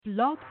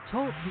Blog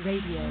Talk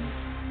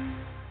Radio.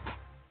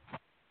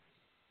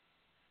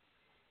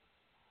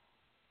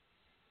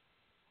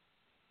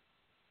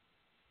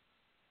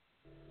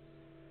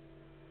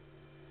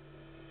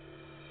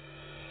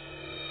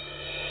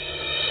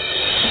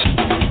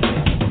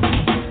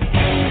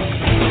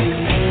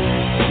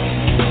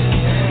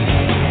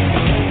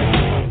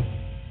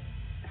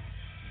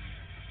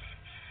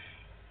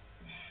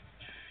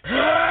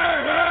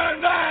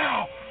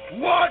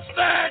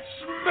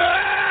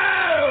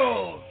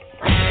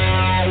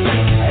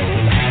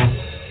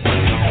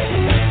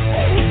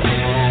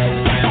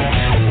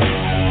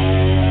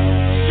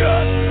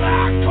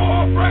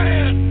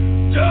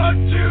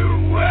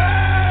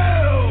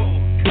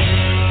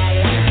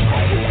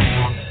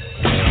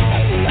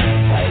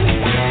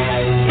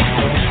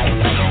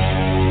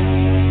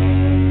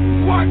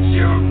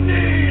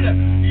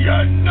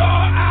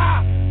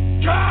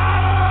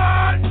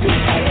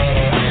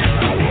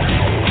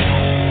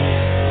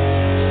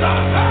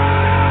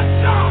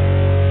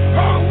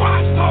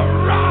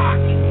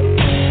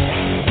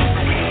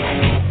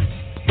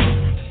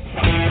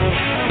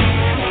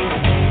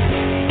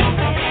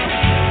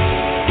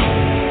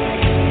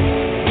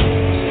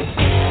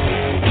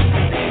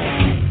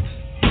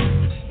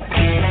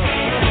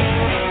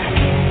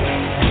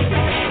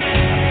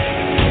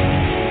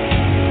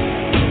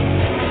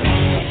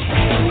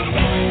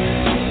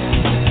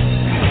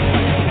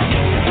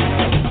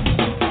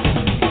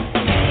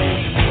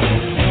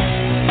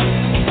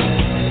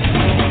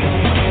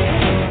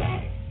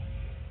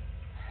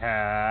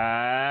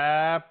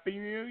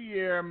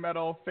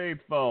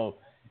 Faithful.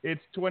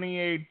 It's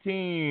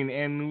 2018,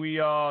 and we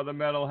are the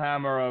Metal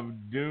Hammer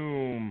of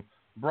Doom,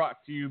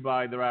 brought to you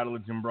by the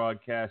Rattlegion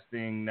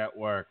Broadcasting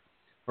Network.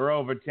 For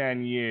over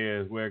 10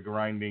 years, we're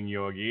grinding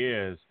your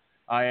gears.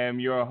 I am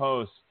your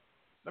host,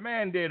 the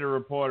mandated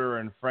reporter,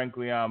 and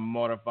frankly, I'm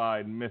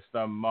mortified,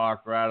 Mr.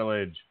 Mark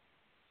Rattledge.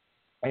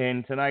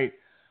 And tonight,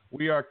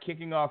 we are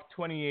kicking off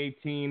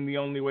 2018 the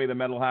only way the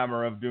Metal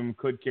Hammer of Doom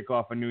could kick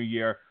off a new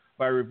year,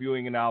 by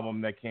reviewing an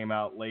album that came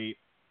out late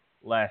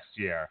last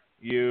year.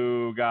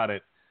 You got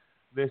it.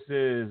 This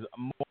is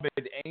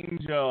Morbid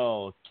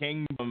Angel,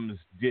 Kingdom's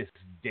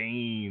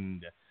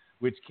Disdained,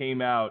 which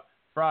came out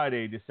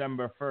Friday,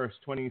 December 1st,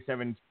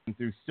 2017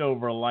 through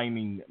Silver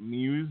Lining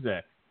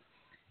Music.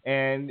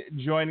 And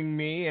joining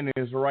me in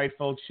his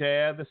rightful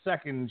chair, the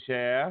second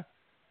chair,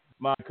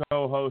 my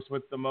co-host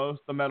with the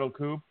most, the Metal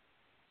Coop,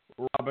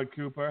 Robert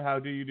Cooper. How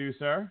do you do,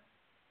 sir?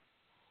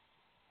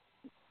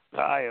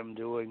 I am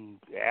doing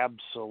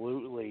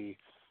absolutely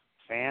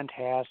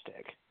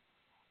fantastic.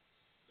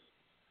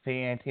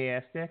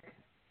 Fantastic.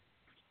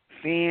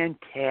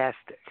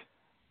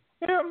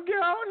 I'm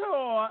goat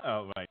whore.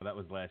 Oh, right. That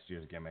was last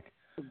year's gimmick.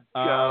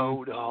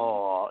 Goat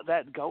whore.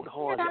 That goat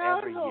whore is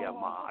every year,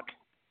 Mark.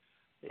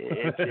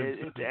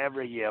 It's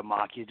every year,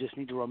 Mark. You just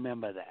need to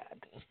remember that.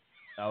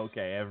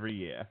 Okay, every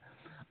year.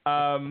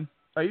 Are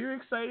you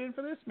excited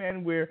for this,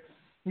 man?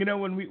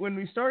 When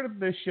we started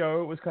this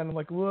show, it was kind of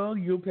like, well,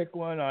 you pick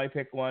one, I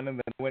pick one, and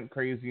then I went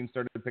crazy and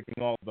started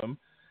picking all of them.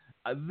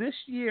 This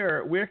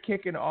year, we're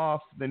kicking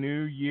off the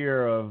new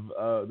year of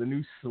the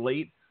new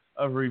slate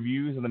of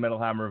reviews in the Metal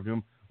Hammer of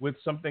Doom with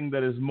something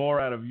that is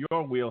more out of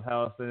your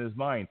wheelhouse than is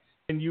mine.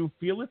 Can you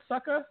feel it,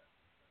 sucker?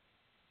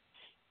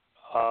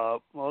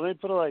 Well, let me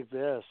put it like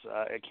this.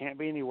 It can't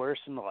be any worse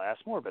than the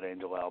last Morbid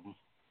Angel album.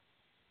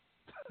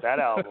 That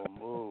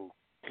album, oh,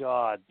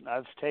 God.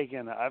 I've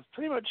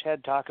pretty much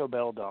had Taco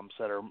Bell dumps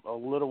that are a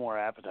little more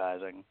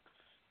appetizing.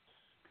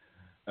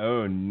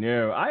 Oh,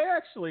 no. I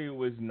actually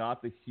was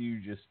not the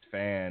hugest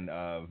fan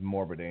of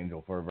Morbid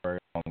Angel for a very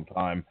long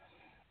time.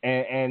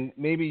 And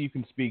maybe you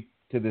can speak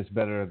to this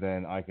better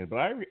than I can. But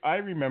I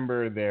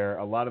remember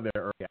a lot of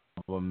their early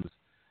albums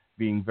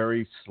being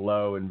very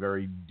slow and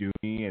very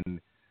doomy and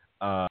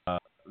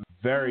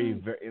very,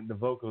 the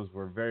vocals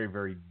were very,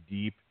 very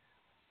deep.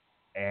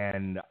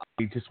 And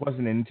I just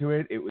wasn't into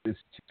it. It was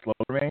too slow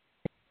for me.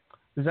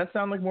 Does that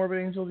sound like Morbid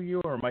Angel to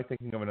you, or am I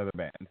thinking of another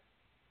band?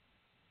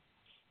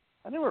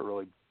 I never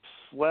really,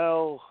 I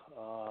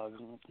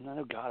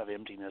know God of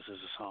Emptiness is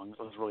a song that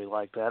was really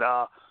like that.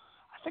 I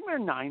think they're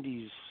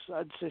 90s.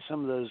 I'd say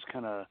some of those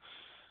kind of,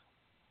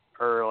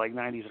 or like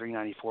 93,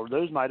 94.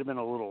 Those might have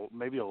been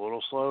maybe a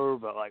little slower,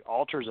 but like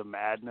Altars of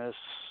Madness,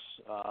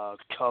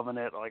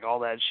 Covenant, like all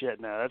that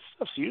shit. No, that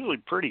stuff's usually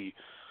pretty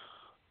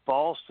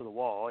balls to the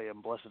wall.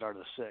 And Blessed Are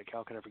the Sick.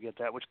 How can I forget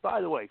that? Which,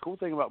 by the way, cool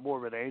thing about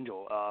Morbid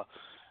Angel,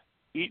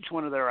 each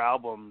one of their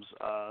albums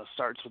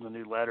starts with a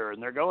new letter,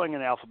 and they're going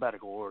in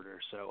alphabetical order.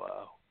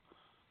 So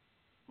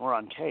we're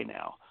on K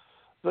now.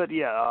 But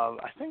yeah,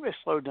 I think they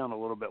slowed down a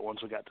little bit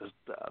once we got to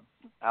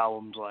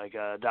albums like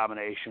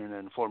Domination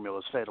and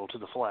Formulas Fatal to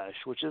the Flesh,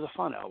 which is a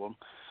fun album.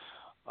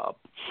 I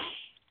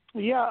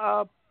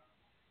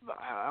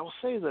will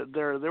say that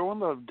they're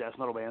one of the death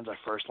metal bands I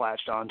first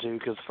latched onto,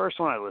 because the first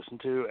one I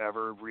listened to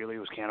ever really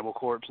was Cannibal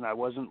Corpse, and I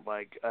wasn't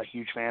like a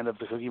huge fan of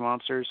the Cookie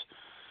Monsters.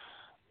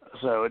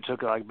 So it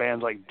took like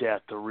bands like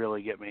Death to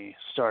really get me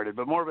started.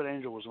 But Morbid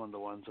Angel was one of the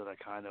ones that I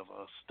kind of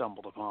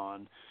stumbled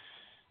upon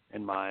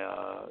in my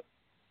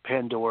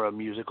Pandora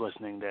music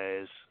listening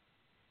days.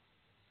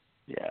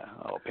 Yeah,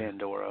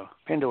 Pandora.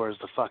 Pandora's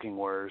the fucking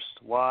worst.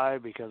 Why?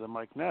 Because I'm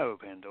like, no,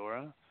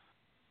 Pandora,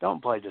 don't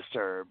play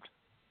Disturbed.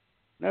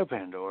 No,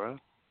 Pandora,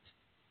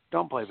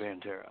 don't play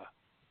Pantera.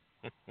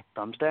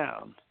 Thumbs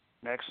down.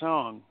 Next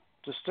song,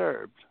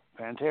 Disturbed,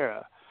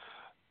 Pantera.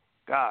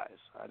 Guys,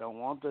 I don't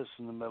want this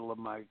in the middle of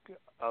my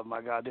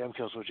goddamn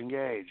Killswitch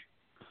Engage.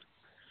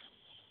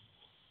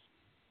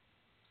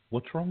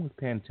 What's wrong with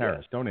Pantera?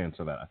 Yes. Don't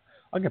answer that.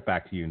 I'll get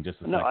back to you in just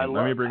a second. No, I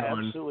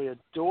absolutely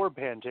adore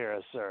Pantera,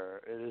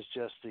 sir. It is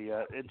just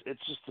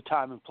it's just the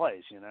time and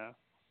place, you know.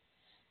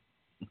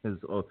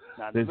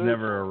 There's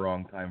never a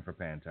wrong time for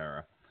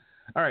Pantera.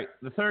 All right,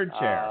 the third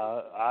chair.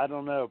 I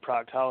don't know,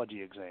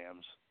 proctology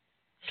exams.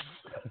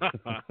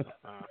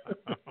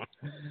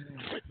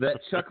 That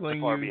chuckling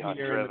you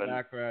hear in the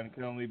background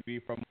can only be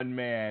from one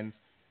man.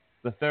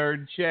 The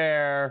third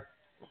chair,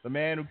 the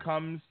man who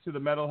comes to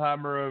the Metal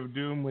Hammer of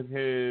Doom with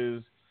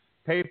his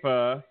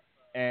paper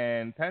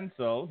and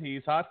pencil.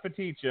 He's hot for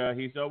teacher.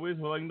 He's always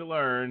willing to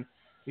learn.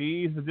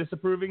 He's the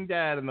disapproving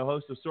dad and the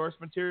host of Source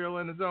Material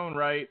in his own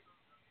right.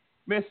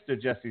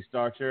 Mr. Jesse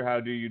Starcher,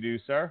 how do you do,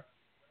 sir?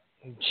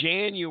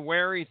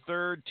 January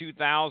 3rd,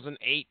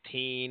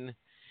 2018.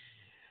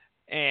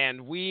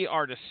 And we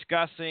are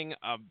discussing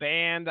a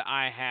band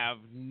I have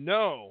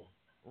no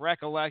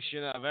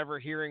recollection of ever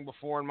hearing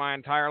before in my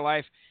entire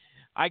life.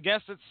 I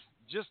guess it's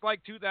just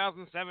like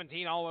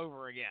 2017 all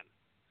over again.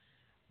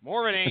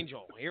 Morbid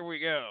Angel, here we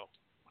go.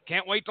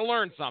 Can't wait to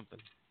learn something.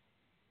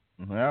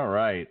 All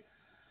right.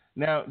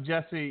 Now,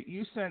 Jesse,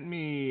 you sent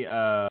me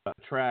a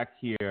track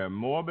here,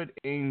 Morbid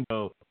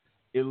Angel,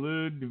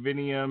 Illud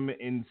Divinium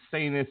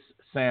Insanus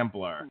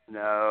Sampler.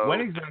 No.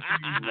 When exactly?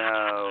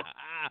 No.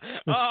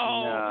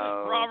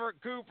 No. Robert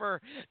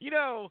Cooper. You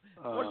know,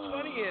 what's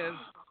funny is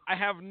I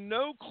have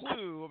no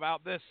clue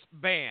about this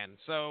band.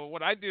 So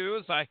what I do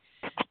is I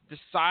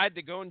decide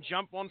to go and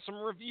jump on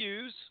some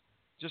reviews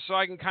just so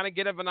I can kind of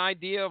get an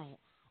idea of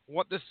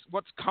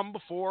what's come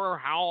before,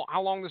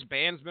 how long this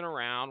band's been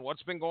around,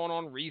 what's been going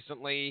on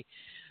recently.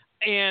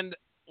 And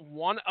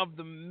one of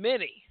the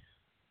many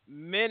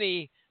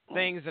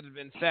things that have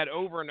been said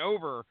over and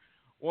over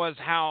was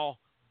how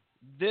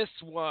this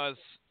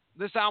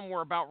album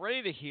we're about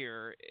ready to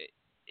hear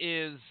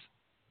is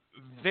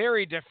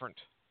very different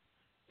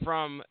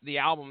from the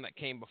album that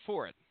came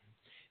before it.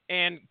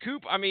 And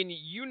Coop, I mean,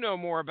 you know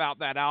more about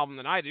that album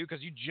than I do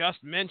because you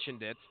just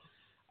mentioned it.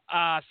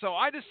 So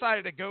I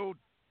decided to go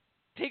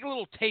take a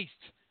little taste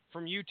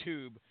from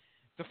YouTube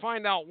to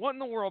find out what in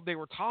the world they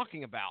were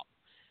talking about,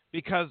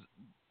 because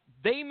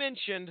they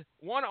mentioned,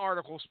 one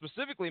article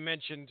specifically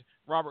mentioned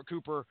Robert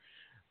Cooper,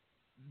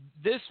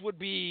 this would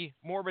be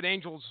Morbid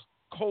Angel's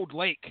Cold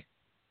Lake.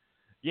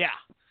 Yeah.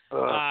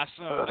 So I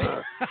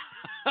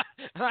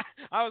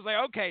was like,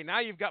 okay, now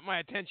you've got my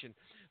attention.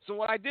 So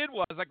what I did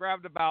was I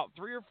grabbed about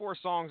 3 or 4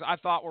 songs I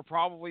thought were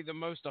probably the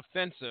most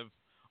offensive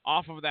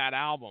off of that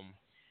album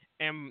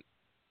and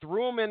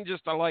threw them in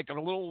just a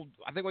little,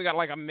 I think we got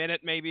like a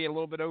minute, maybe a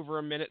little bit over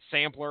a minute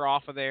sampler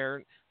off of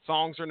there.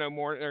 Songs are no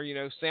more,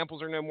 or,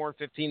 samples are no more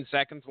than 15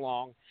 seconds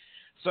long.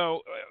 So,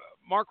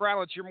 Mark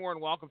Radlich, you're more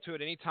than welcome to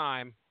at any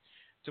time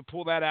to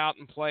pull that out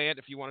and play it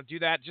if you want to do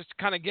that. Just to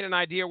kind of get an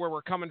idea where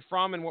we're coming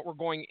from and what we're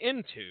going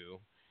into.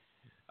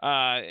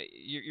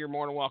 You're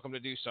more than welcome to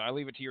do so. I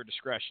leave it to your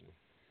discretion.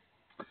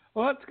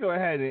 Well, let's go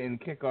ahead and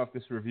kick off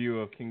this review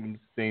of Kingdom's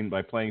Disdained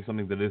by playing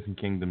something that isn't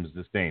Kingdom's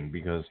Disdained,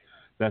 because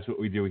that's what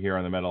we do here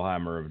on the Metal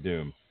Hammer of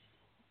Doom.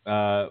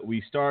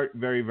 We start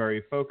very,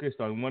 very focused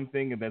on one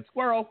thing, and that's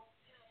squirrel.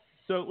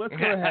 So let's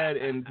go ahead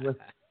and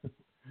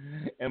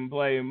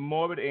play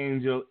Morbid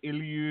Angel,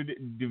 Illud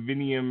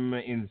Divinium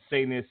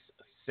Insanus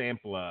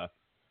Sampler.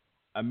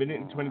 1 minute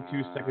and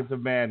 22 seconds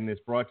of madness,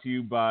 brought to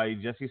you by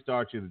Jesse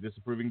Starcher, the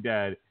disapproving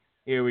dad.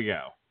 Here we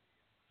go.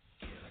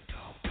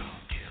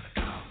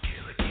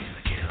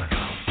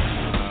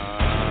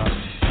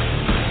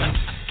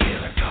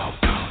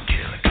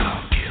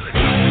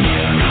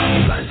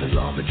 Lines have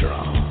long been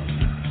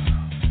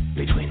drawn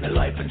between the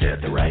life and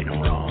death, the right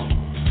and wrong.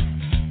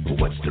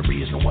 What's the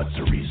reason? What's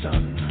the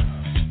reason?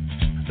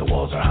 The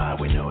walls are high,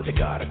 we know they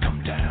gotta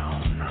come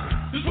down.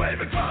 This wave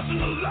crossing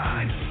the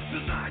line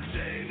since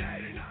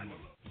 1989.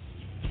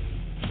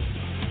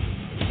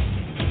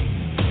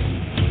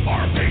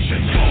 Our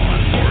patience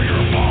gone for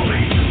your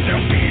folly.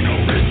 There'll be no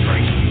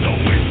restraint. Though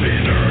we've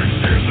been urged,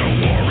 there's no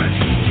warrant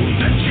to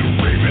let you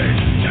remake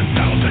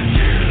 10,000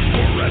 years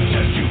for a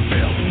test you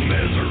failed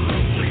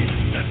miserably.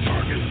 That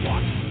target's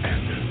locked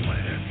and this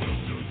planet will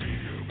soon be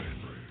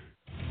human-free.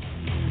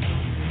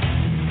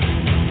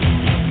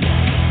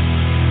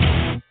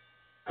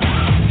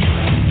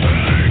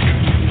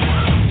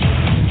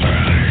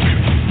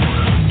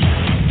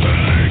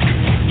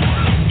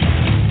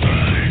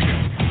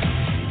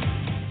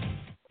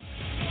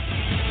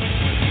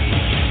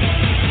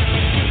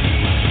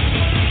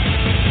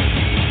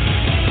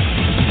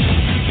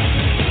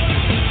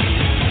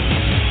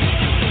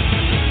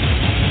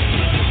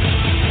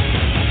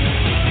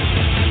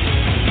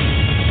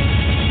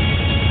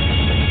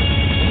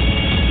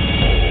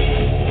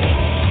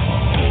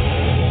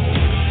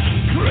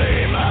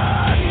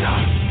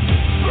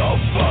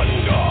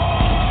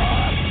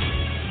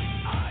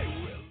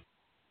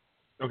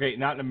 Okay,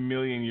 not in a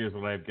million years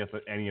would I have guessed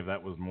that any of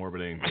that was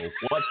Morbid Angel.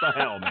 What the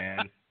hell,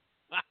 man?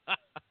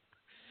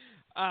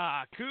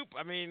 Coop,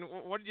 I mean,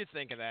 what did you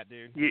think of that,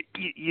 dude?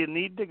 You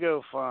need to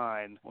go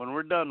find, when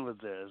we're done with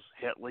this,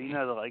 Hitler, you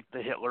know, like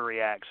the Hitler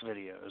Reacts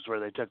videos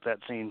where they took that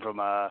scene from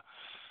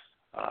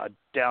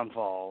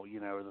Downfall, you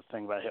know, the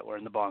thing about Hitler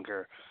in the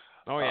bunker.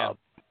 Oh, yeah.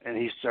 And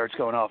he starts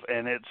going off,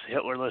 and it's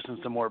Hitler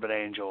listens to Morbid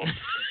Angel.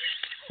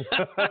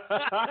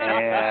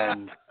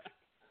 And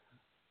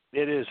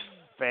it is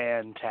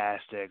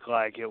fantastic.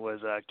 Like, it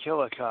was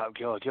kill a cop.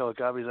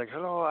 He's like,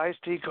 hello,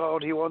 Ice-T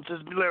called. He wants his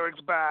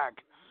lyrics back.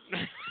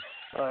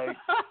 Like,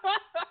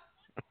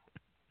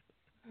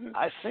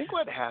 I think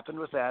what happened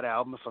with that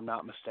album, if I'm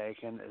not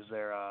mistaken, is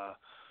their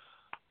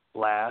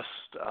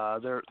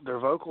their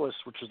vocalist,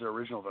 which was their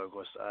original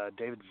vocalist,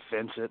 David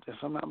Vincent, if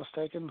I'm not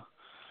mistaken,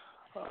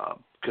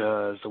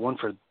 because the one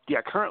for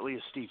currently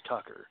is Steve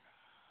Tucker.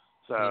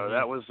 So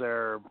that was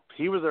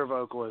he was their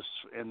vocalist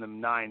in the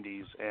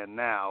 90s and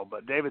now,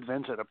 but David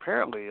Vincent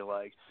apparently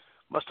like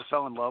must have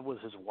fell in love with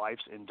his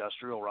wife's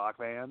industrial rock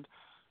band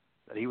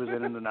that he was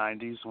in the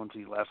 90s once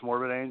he left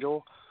Morbid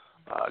Angel.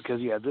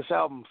 Because, this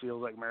album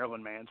feels like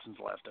Marilyn Manson's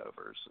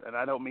leftovers, and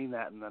I don't mean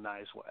that in a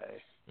nice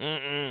way.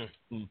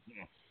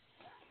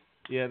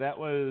 Yeah, that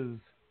was...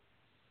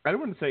 I don't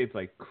want to say it's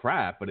like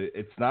crap, but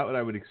it's not what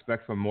I would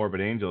expect from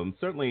Morbid Angel, and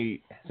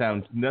certainly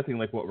sounds nothing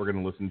like what we're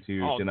going to listen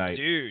to tonight.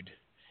 Oh, dude.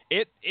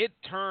 It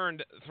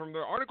turned, from the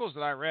articles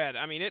that I read,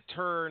 I mean, it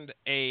turned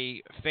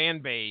a fan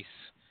base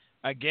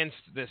against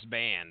this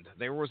band.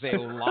 There was a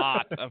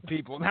lot of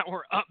people that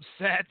were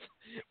upset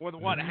with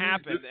what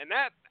happened, and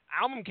that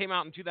album came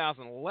out in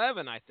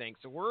 2011, I think.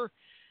 So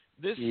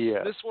this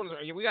one,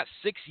 we got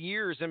 6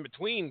 years in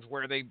between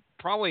where they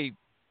probably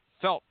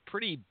felt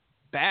pretty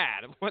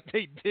bad of what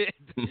they did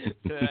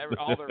to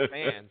all their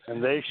fans,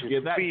 and they should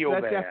feel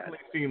bad.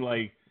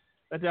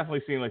 That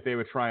definitely seemed like they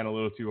were trying a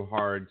little too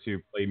hard to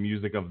play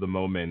music of the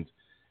moment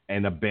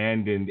and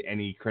abandoned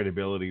any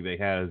credibility they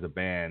had as a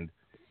band.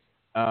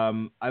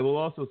 I will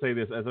also say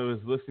this, as I was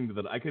listening to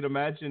that, I could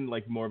imagine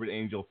like Morbid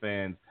Angel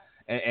fans,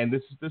 and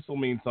this will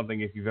mean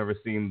something if you've ever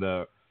seen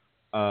the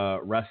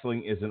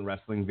Wrestling Isn't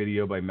Wrestling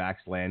video by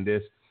Max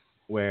Landis,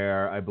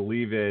 where I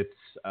believe it's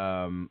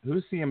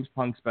who's CM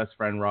Punk's best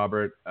friend,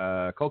 Robert?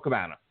 Colt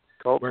Cabana.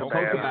 Colt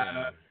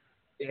Cabana.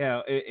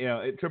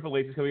 Triple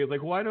H is coming. He's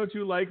like, "Why don't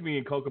you like me?"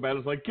 And Colt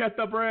Cabana's like, "Get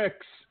the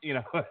bricks!"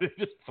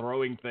 Just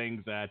throwing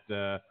things at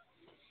the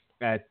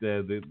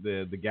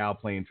gal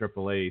playing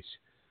Triple H.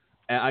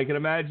 I can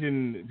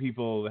imagine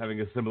people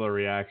having a similar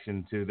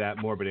reaction to that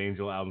Morbid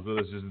Angel album.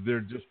 So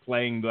they're just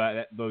playing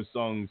those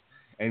songs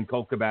and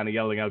Colt Cabana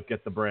yelling out,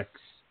 "Get the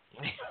bricks,"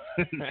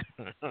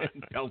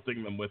 and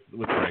pelting them with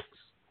bricks,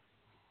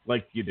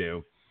 like you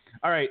do.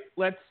 All right,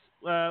 let's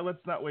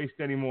not waste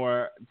any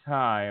more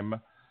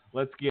time.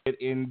 Let's get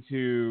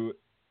into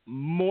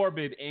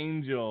Morbid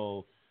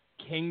Angel,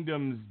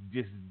 Kingdoms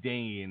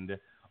Disdained,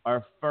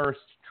 our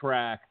first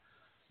track,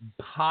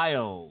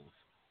 Piles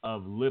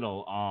of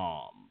Little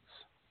Arms.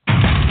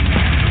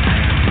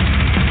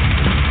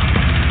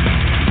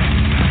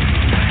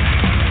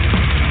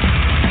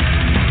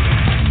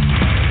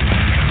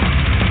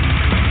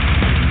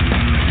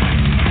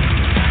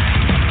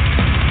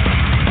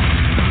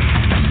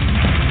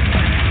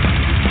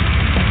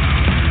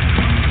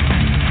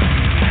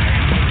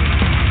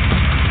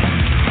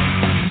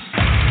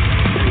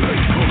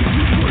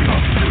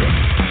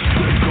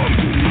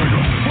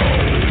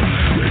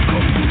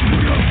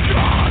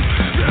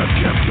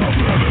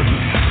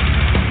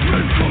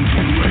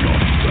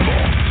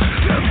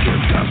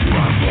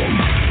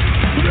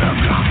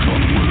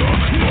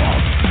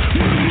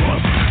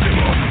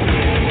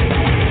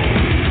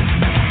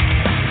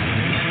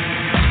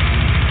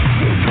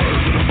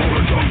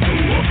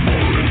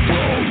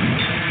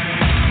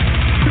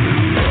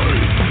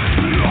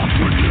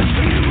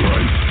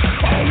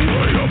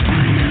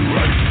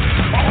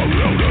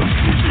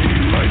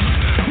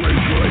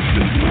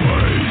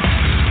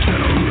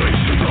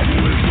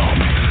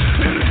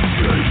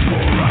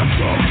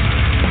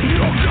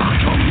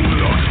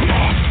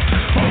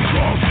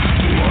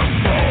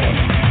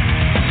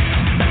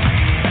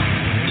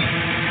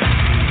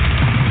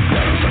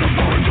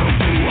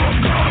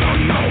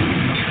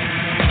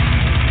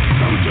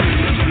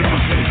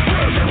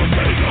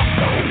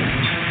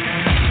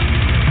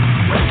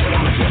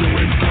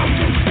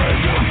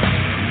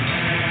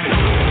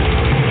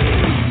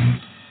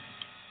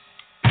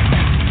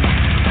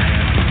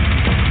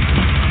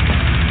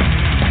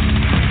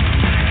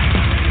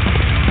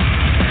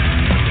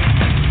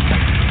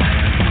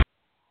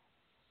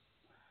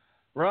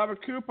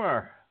 Robert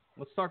Cooper,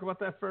 let's talk about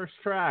that first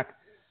track.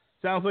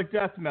 Sounds like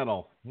death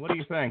metal. What do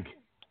you think?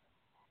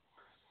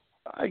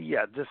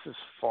 This is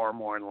far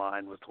more in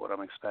line with what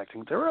I'm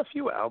expecting. There were a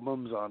few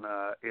albums on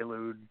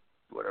Elude,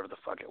 whatever the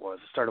fuck it was.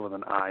 It started with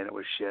an I and it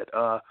was shit.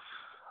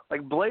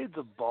 Like Blades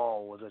of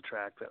Ball was a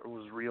track that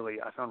was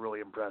I found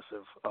really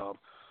impressive off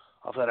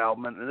that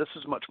album, and this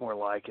is much more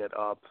like it.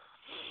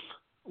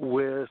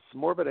 With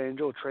Morbid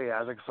Angel, Trey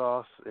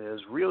Azagthoth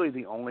is really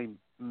the only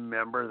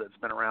member that's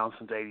been around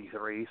since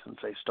 '83, since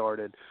they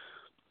started.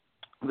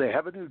 They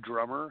have a new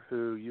drummer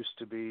who used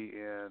to be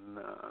in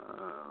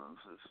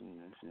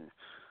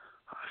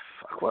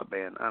what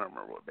band? I don't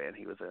remember what band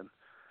he was in.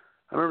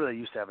 I remember they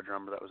used to have a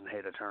drummer that was in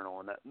Hate Eternal,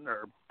 and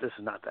this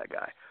is not that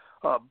guy.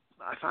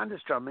 I find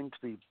his drumming to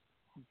be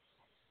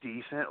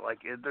decent.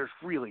 Like there's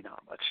really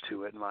not much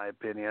to it, in my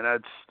opinion.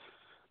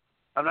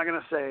 I'm not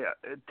gonna say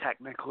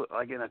technical,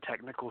 like in a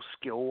technical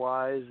skill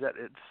wise, that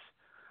it's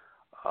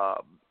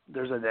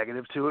there's a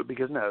negative to it,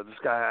 because no, this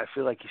guy, I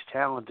feel like he's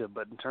talented,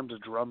 but in terms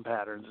of drum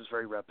patterns, it's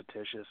very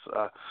repetitious.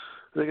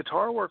 The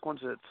guitar work,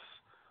 once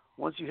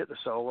you hit the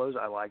solos,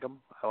 I like them.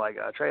 I like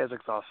Trey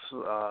Ezek's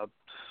style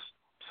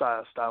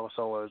of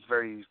solo is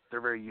they're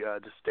very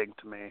distinct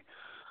to me.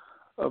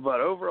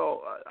 But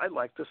overall, I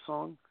like this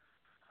song.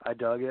 I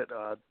dug it.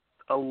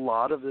 A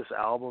lot of this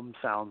album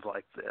sounds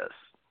like this.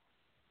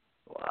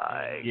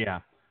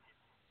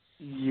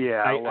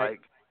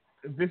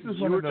 This is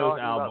one of those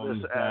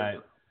albums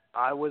that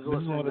I was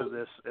listening to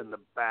this in the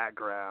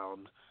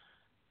background.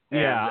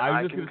 Yeah,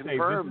 I was just going to say,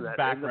 this is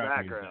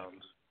background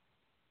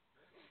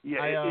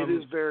music. Yeah, it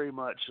is very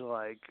much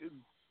like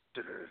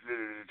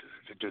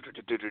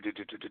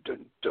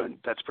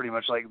that's pretty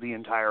much like the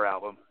entire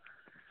album.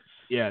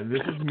 Yeah,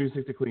 this is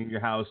music to clean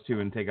your house to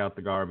and take out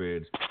the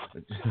garbage.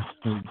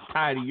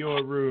 Tidy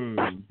your room.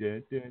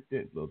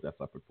 Little Def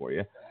Leppard for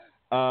you.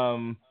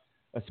 I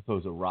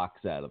suppose a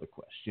rock's out of the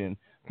question.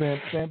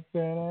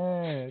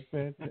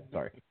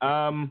 Sorry.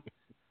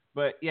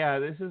 But yeah,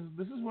 this is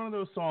one of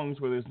those songs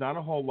where there's not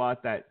a whole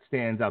lot that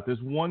stands out.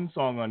 There's one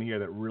song on here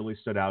that really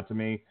stood out to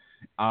me,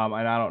 and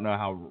I don't know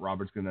how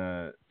Robert's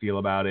gonna feel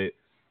about it.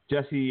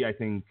 Jesse, I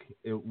think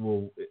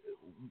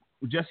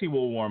Jesse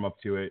will warm up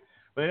to it,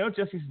 but I know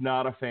Jesse's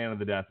not a fan of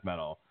the death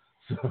metal,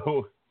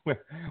 so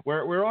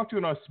we're off to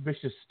an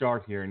auspicious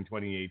start here in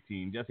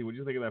 2018. Jesse, what did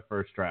you think of that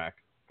first track?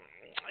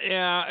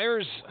 Yeah,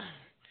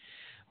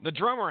 the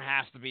drummer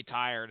has to be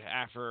tired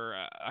after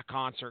a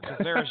concert, because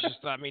there's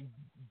just, I mean,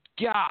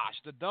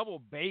 gosh, the double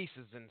bass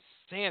is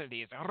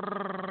insanity. It's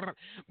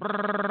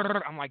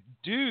I'm like,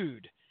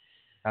 dude.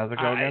 How's it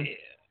go again?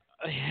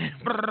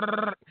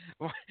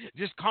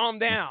 Just calm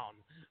down.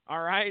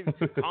 All right,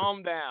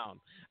 calm down.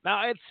 Now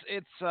I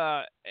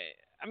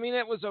mean,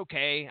 it was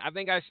okay. I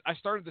think I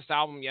started this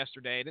album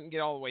yesterday. I didn't get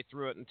all the way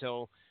through it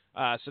until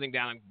sitting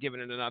down and giving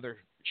it another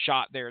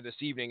shot there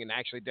this evening and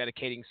actually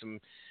dedicating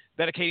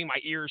my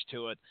ears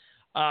to it.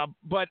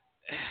 But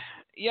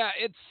yeah,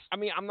 I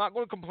mean, I'm not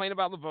going to complain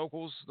about the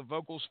vocals. The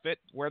vocals fit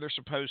where they're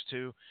supposed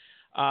to.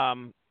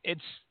 It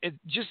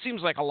just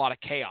seems like a lot of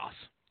chaos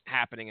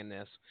happening in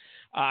this.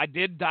 I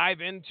did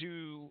dive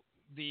into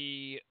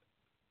the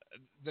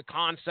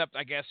concept,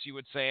 I guess you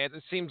would say. It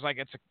seems like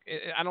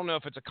I don't know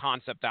if it's a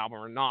concept album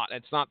or not.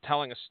 It's not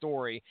telling a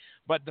story,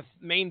 but the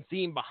main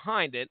theme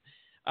behind it,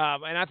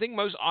 and I think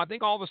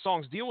all the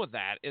songs deal with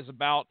that, is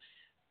about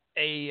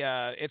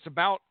it's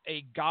about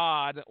a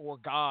god or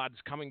gods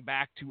coming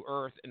back to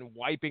Earth and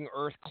wiping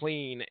Earth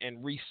clean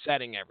and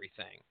resetting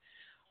everything.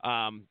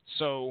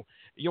 So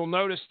you'll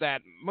notice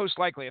that most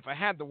likely, if I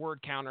had the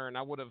word counter and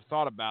I would have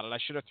thought about it, I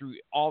should have threw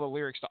all the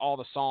lyrics to all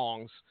the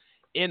songs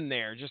in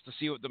there just to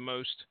see what the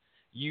most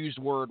used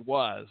word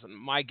was. And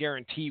my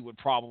guarantee would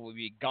probably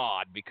be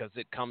God, because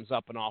it comes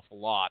up an awful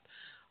lot.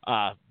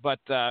 But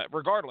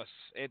regardless,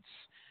 it's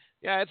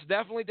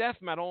definitely death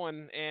metal,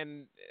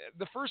 and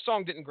the first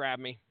song didn't grab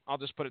me. I'll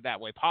just put it that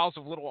way. Piles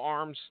of Little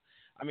Arms.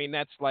 I mean,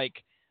 that's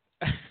like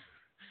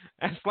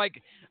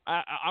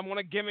I'm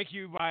gonna gimmick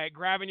you by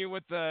grabbing you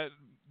with a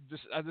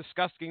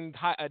disgusting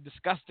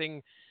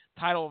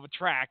title of a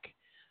track.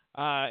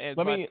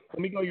 Let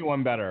me go you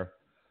one better.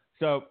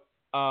 So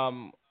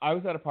I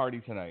was at a party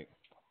tonight,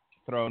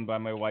 thrown by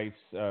my wife's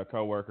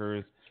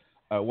coworkers.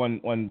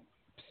 One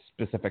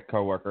specific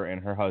coworker and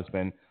her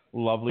husband,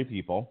 lovely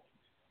people.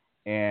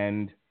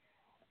 And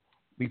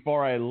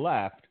before I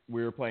left,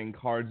 we were playing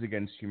Cards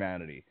Against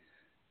Humanity.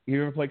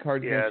 You ever play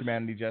Cards Against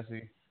Humanity,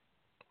 Jesse?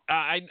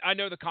 I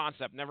know the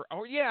concept. Never.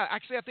 Oh yeah,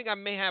 actually, I think I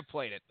may have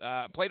played it.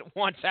 Played it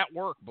once at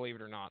work, believe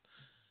it or not.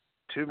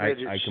 Two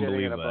midgets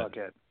shitting in a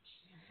bucket.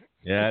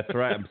 Yeah, that's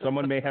right.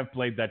 Someone may have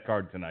played that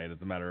card tonight,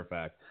 as a matter of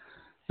fact.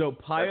 So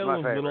Pile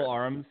of Little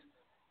Arms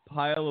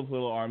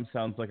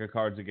sounds like a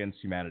Cards Against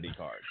Humanity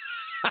card.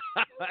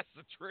 That's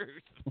the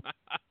truth.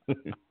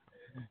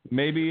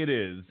 Maybe it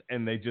is,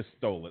 and they just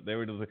stole it. They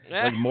were just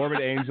like Morbid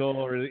Angel,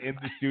 or in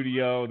the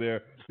studio.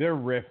 They're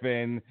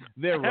riffing.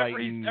 They're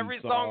writing.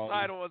 Every song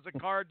title is a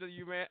card to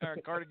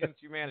Card Against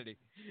Humanity.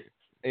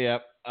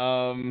 Yep.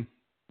 All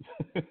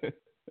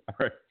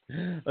right.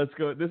 Let's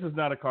go. This is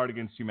not a Card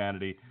Against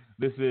Humanity.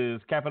 This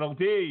is capital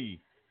D,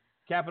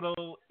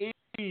 capital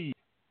E,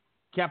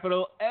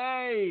 capital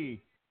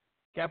A,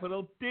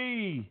 capital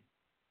D,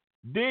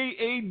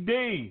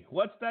 D-E-D.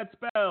 What's that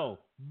spell?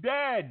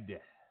 Dead.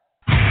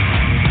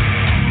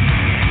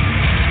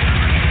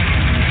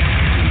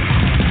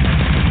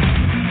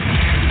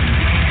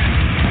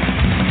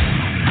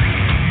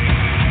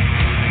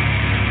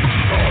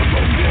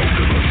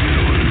 Broken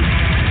machinery,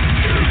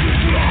 it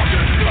is locked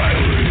and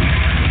failing.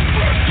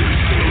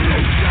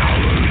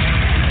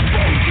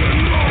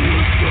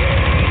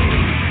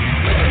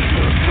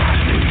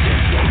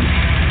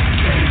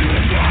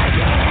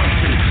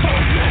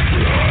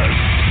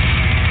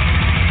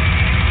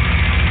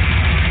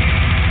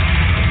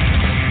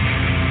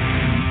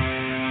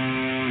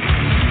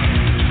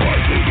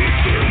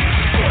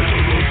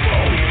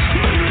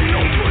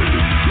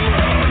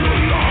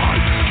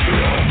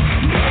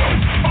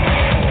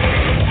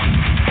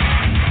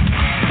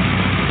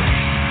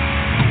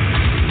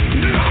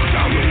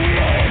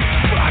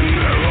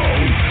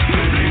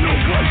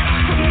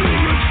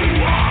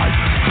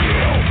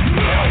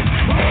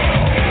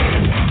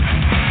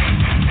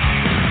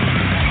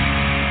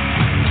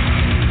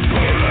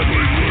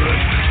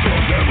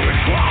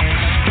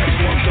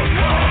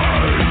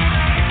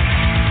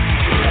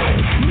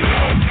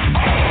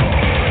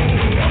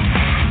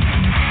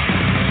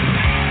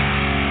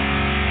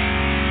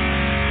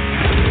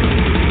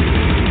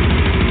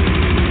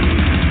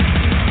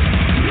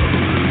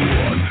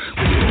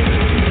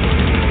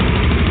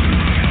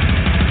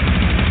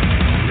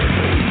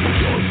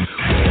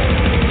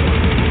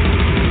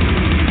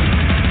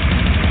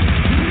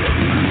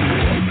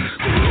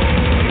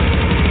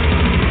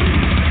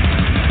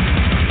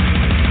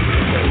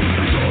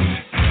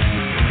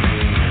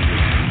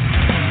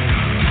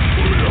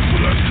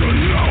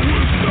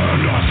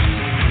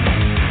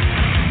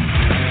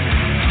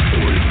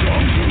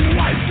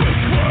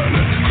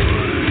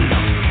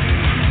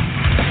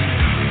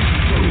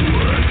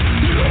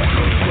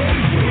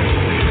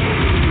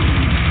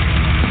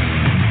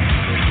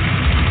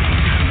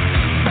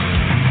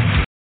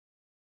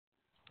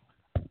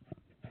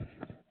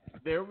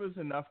 there was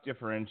enough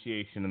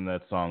differentiation in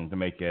that song to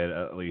make it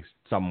at least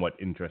somewhat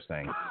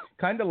interesting.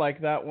 Kind of like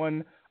that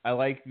one. I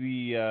like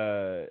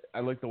the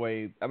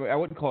way. I mean, I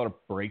wouldn't call it a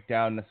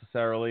breakdown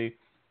necessarily,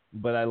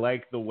 but I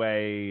like the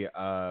way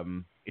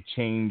it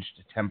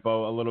changed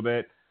tempo a little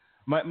bit.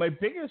 My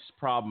biggest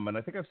problem, and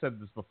I think I've said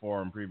this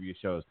before in previous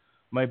shows,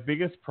 my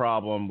biggest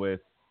problem with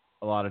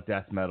a lot of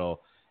death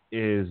metal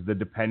is the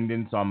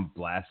dependence on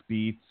blast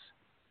beats.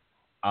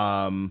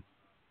 I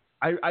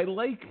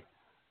like,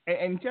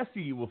 and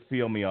Jesse will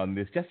feel me on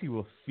this. Jesse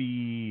will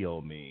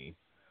feel me.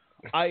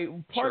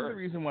 Part of the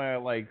reason why I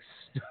like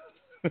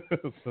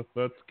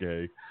that's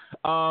gay.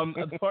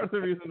 Part of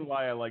the reason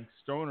why I like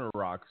stoner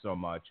rock so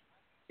much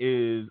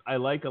is I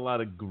like a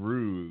lot of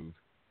groove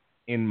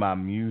in my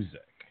music.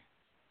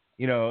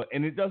 You know,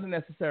 and it doesn't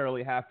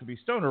necessarily have to be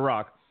stoner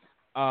rock.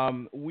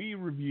 Robert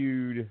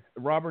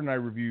and I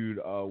reviewed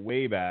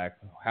way back,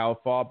 how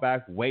far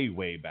back?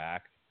 Way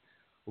back.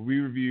 We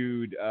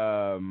reviewed,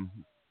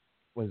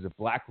 what is it,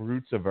 Black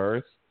Roots of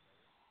Earth?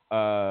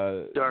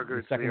 Dark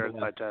Roots of the Earth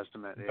by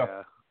Testament,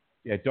 yeah.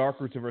 Yeah,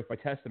 Dark Roots of Earth by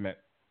Testament.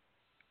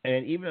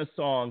 And even a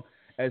song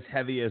as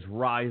heavy as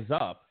Rise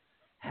Up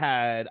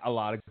had a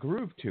lot of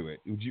groove to it.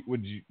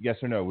 Would you yes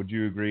or no? Would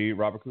you agree,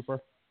 Robert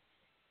Cooper?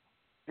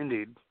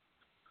 Indeed.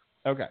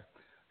 Okay.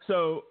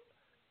 So,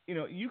 you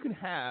know, you can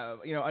have,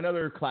 you know,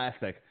 another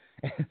classic,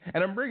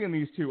 and I'm bringing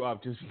these two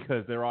up just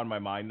because they're on my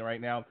mind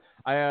right now.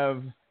 I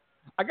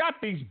got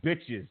these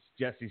bitches,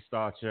 Jesse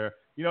Starcher.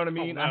 You know what I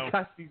mean? Oh,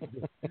 no.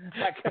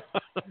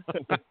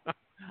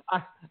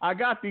 I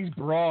got these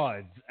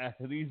broads,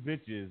 these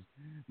bitches,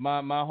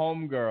 my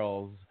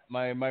homegirls,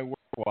 my work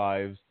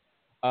wives.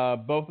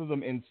 Both of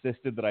them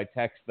insisted that I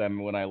text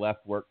them when I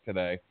left work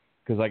today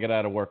because I get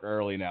out of work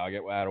early now. I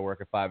get out of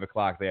work at 5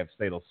 o'clock. They have to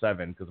stay till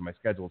 7 because of my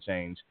schedule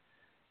change.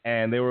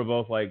 And they were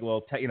both like,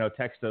 well,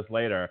 text us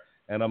later.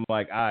 And I'm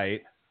like, all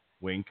right,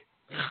 wink.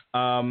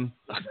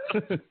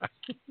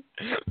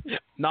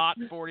 Not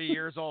 40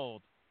 years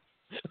old.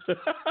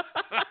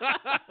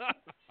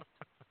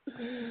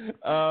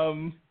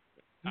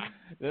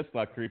 That's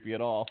not creepy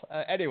at all.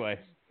 Anyway,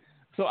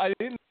 so I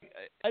didn't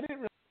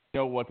really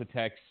know what to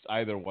text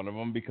either one of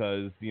them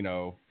because, you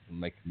know, I'm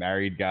like a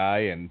married guy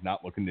and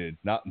not looking to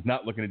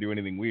do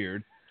anything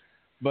weird.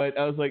 But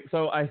I was like,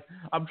 so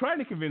I'm trying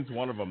to convince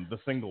one of them, the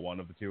single one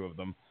of the two of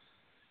them,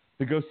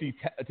 to go see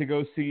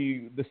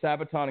the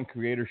Sabaton and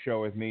Creator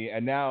show with me.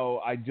 And now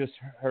I just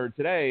heard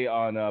today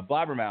on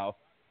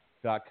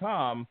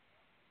blabbermouth.com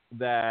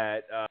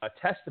that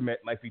Testament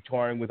might be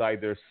touring with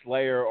either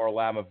Slayer or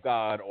Lamb of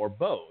God or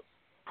both.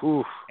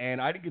 Oof.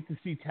 And I didn't get to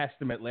see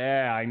Testament.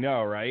 Yeah, I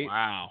know, right?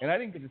 Wow. And I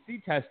didn't get to see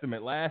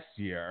Testament last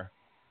year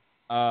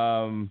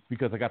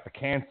because I got the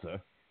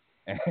cancer.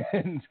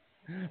 And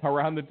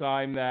around the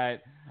time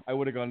that I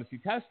would have gone to see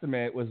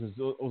Testament was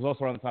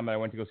also around the time that I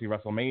went to go see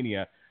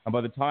WrestleMania. And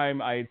by the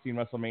time I had seen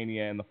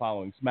WrestleMania and the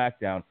following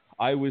SmackDown,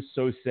 I was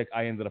so sick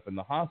I ended up in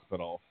the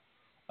hospital,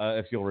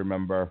 if you'll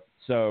remember.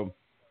 So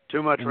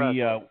too much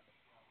wrestling.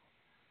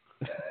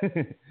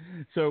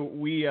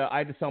 I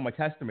had to sell my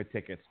Testament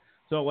tickets.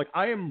 So like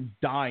I am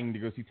dying to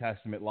go see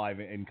Testament live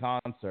in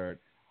concert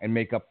and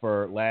make up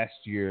for last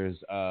year's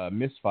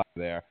misfire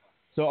there.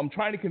 So I'm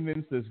trying to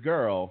convince this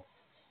girl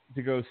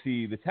to go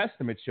see the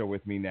Testament show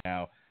with me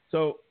now.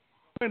 So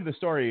the point of the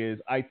story is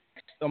I'm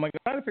like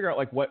trying to figure out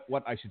like what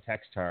I should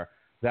text her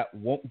that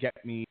won't get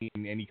me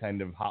in any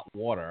kind of hot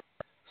water.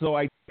 So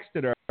I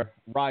texted her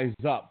Rise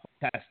Up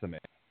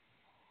Testament.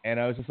 And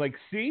I was just like,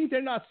 see,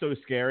 they're not so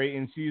scary.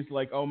 And she's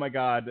like, oh my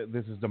God,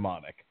 this is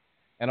demonic.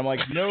 And I'm like,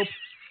 nope.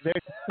 The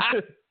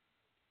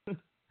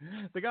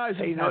guys.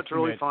 Hey, you know what's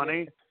really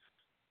funny?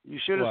 You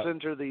should have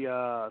sent her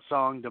the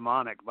song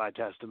 "Demonic" by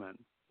Testament.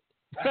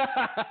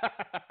 I'm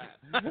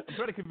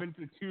trying to convince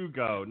her to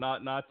go,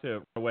 not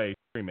to away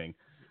screaming.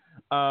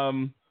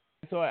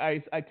 So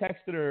I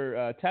texted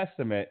her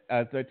Testament.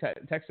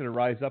 Texted her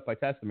Rise Up by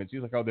Testament.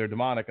 She's like, oh, they're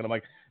demonic. And I'm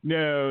like,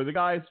 no, the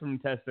guys from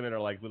Testament are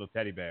like little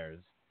teddy bears.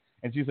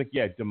 And she's like,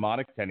 yeah,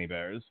 demonic teddy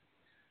bears.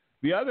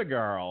 The other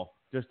girl,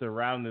 just to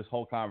round this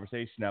whole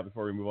conversation out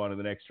before we move on to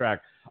the next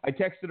track, I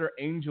texted her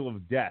Angel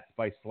of Death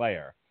by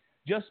Slayer.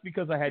 Just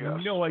because I had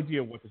no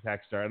idea what to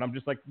text her. And I'm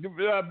just like,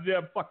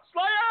 fuck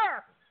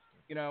Slayer!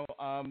 You know,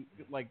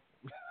 like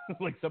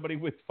like somebody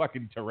with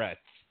fucking Tourette's.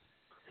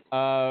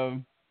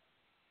 And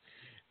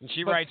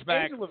she writes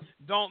back,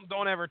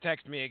 don't ever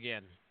text me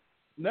again.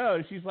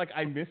 No, she's like,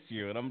 I miss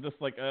you. And I'm just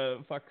like,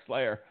 fuck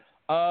Slayer.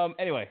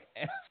 Anyway,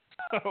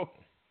 so...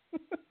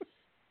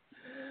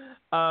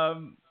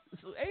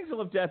 So Angel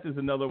of Death is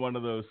another one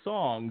of those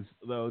songs,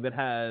 though, that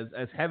has,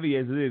 as heavy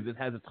as it is, it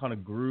has a ton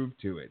of groove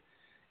to it.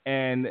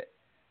 And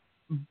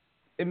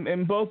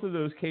in both of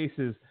those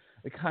cases,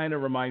 it kind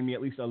of remind me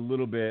at least a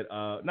little bit,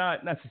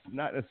 not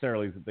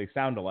necessarily that they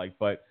sound alike,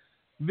 but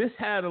this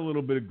had a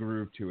little bit of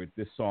groove to it,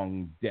 this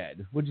song,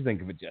 Dead. What'd you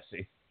think of it,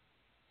 Jesse?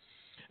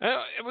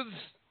 It was,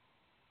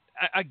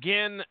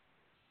 again,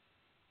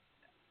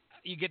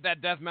 you get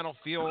that death metal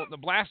feel. The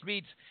blast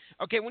beats.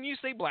 Okay, when you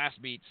say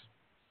blast beats,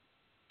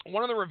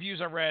 one of the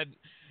reviews I read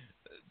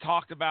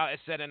talked about, it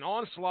said an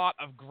onslaught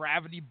of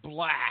gravity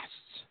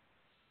blasts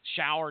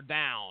shower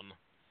down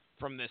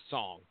from this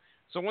song.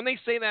 So when they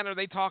say that, are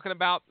they talking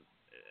about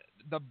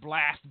the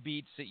blast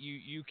beats that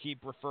you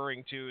keep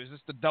referring to? Is this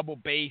the double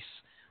bass,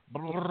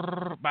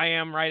 brrr,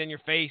 bam, right in your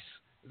face?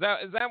 Is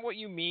that what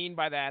you mean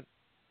by that?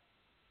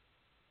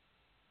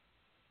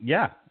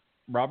 Yeah,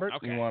 Robert,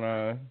 Okay.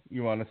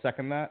 you wanna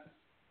second that?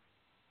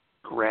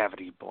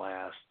 Gravity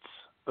blasts.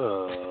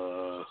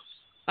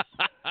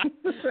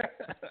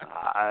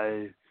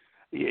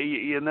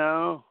 You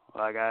know,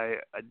 like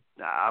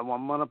I'm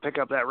gonna pick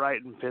up that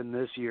writing pen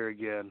this year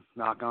again.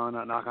 Knock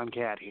on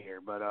cat here,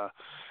 but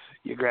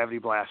your gravity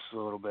blast is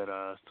a little bit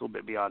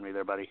beyond me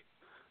there, buddy.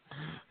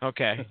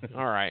 Okay,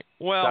 all right.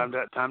 Well,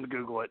 time to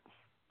Google it.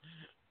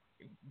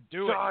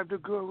 Do it. Time to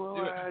Google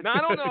it. Now,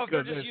 I don't know if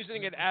they're just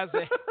using it as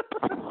a.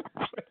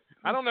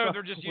 I don't know if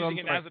they're just using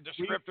it as a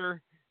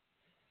descriptor.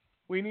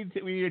 We need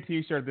a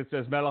T-shirt that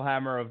says "Metal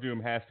Hammer of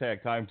Doom"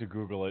 # time to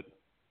Google it.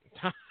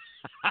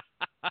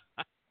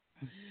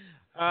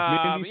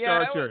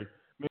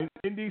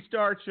 Mindy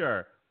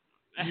Starcher,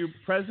 you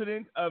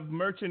president of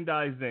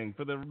merchandising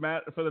for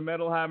the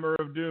Metal Hammer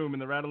of Doom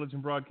and the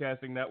Rattlegion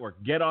Broadcasting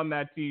Network. Get on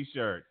that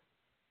T-shirt.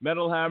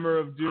 Metal Hammer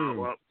of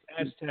Doom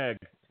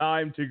 #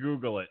 time to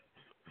Google it.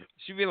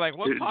 She'd be like,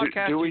 "What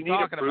podcast do are we you need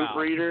talking a about?"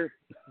 proofreader?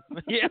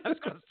 Yeah, I was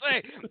gonna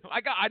say,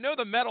 I know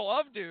the Metal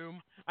of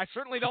Doom. I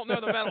certainly don't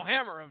know the Metal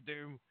Hammer of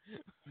Doom.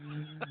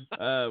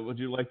 Would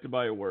you like to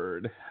buy a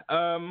word?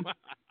 All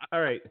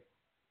right.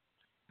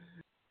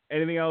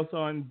 Anything else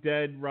on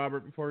Dead,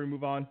 Robert, before we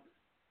move on?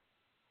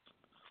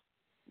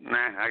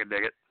 Nah, I can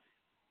dig it.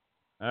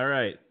 All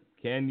right.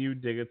 Can you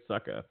dig it,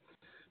 sucker?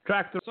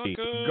 Track 3,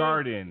 Sucker.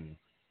 Garden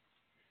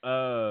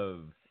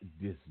of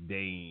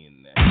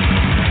Disdain.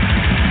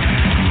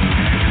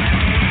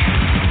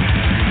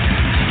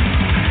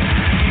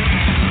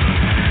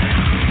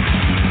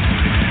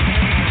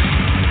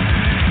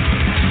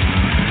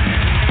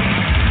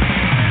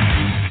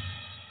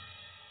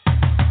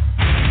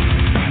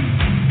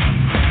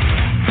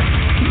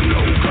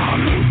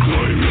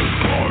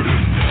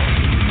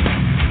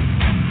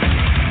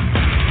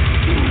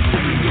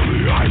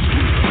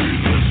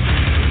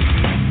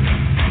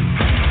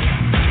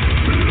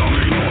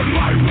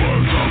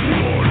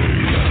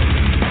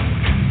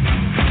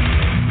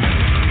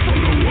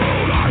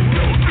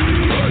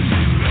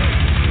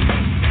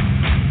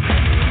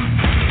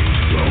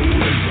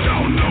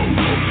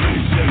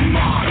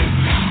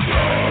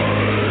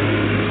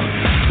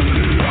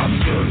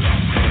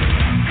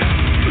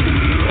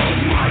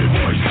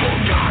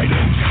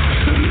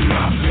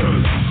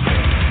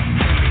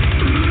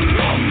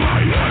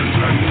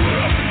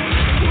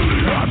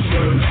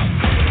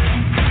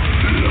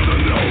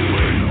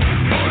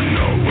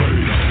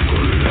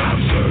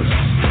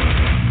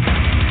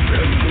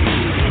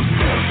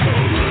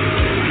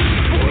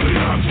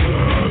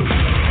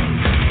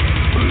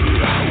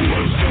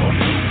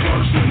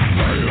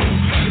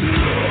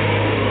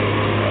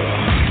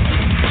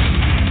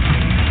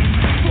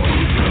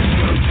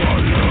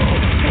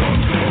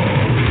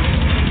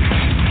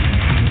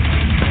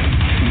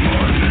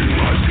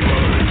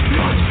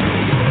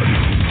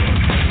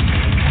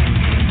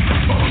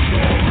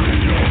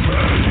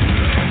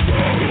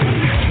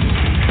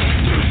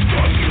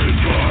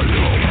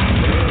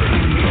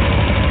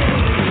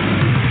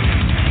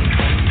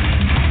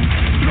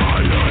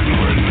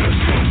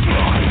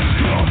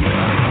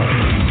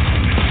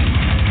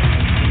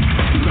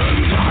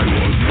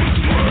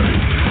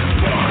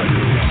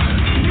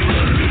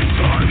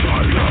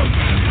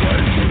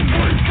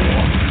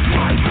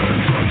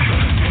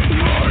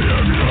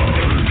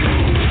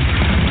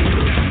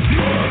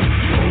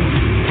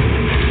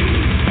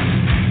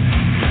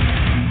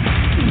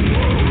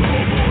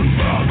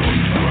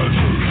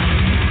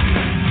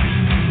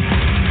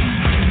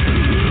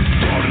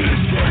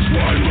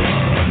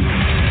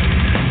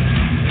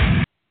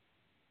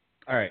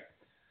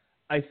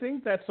 I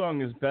think that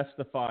song is best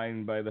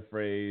defined by the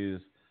phrase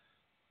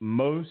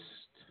most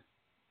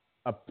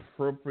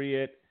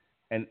appropriate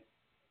and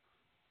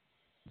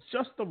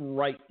just the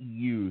right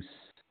use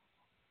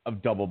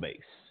of double bass.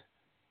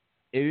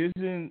 It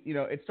isn't,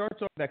 it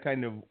starts off that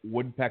kind of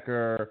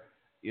woodpecker,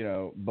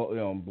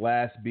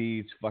 blast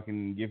beats,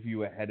 fucking give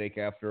you a headache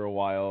after a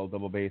while,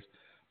 double bass.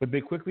 But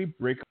they quickly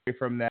break away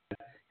from that.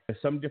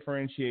 There's some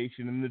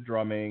differentiation in the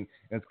drumming,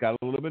 and it's got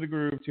a little bit of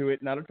groove to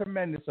it, not a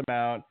tremendous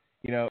amount.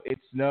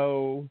 It's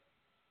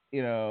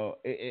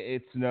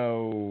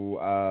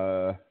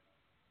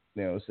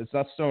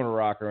not stoner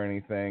rock or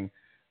anything,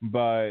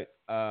 but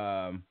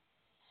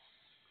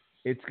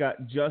it's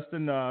got just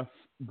enough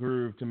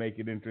groove to make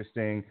it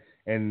interesting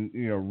and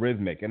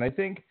rhythmic. And I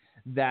think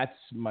that's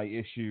my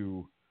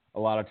issue a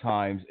lot of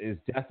times is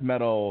death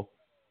metal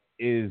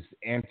is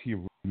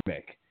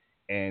anti-rhythmic,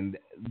 and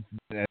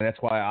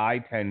that's why I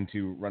tend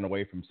to run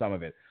away from some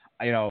of it.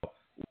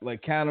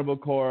 Like Cannibal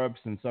Corpse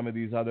and some of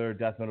these other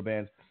death metal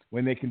bands,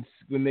 when they can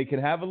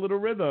have a little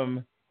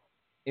rhythm,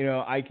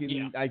 I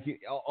can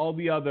all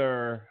the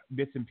other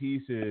bits and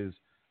pieces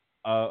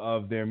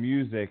of their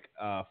music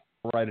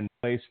right in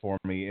place for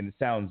me, and it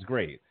sounds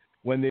great.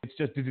 When it's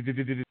just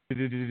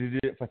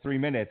for 3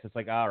 minutes, it's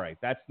like, all right,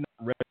 that's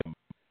not rhythm.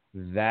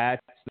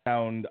 That's the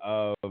sound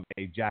of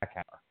a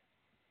jackhammer.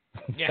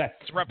 Yeah,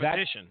 it's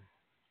repetition.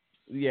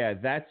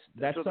 That's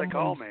what they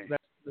call me.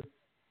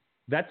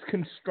 That's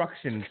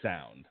construction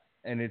sound,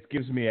 and it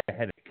gives me a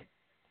headache.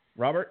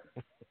 Robert?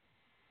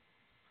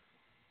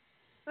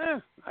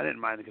 I didn't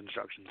mind the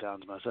construction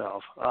sounds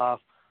myself.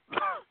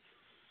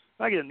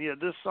 Again,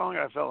 this song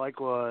I felt like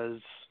was,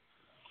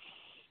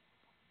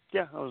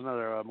 that was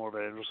another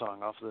Morbid Angel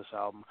song off of this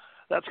album.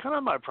 That's kind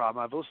of my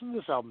problem. I've listened to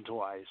this album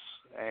twice,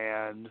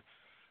 and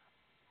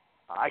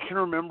I can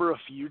remember a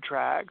few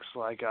tracks,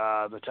 like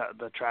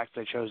the track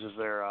they chose as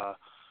their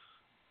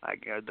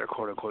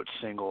quote unquote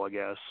single, I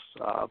guess,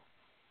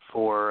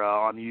 for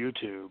on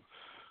YouTube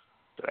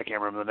that I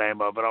can't remember the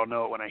name of, but I'll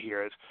know it when I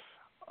hear it.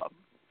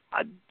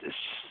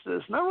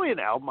 It's not really an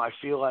album I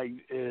feel like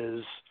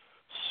is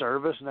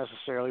serviced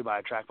necessarily by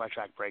a track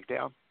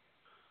breakdown.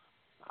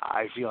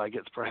 I feel like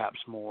it's perhaps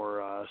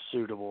more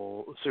suited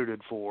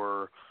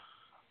for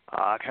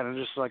kind of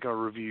just like a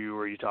review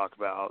where you talk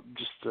about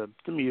just the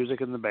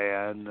music and the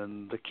band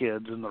and the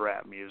kids and the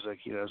rap music,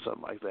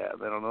 something like that.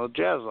 They don't know what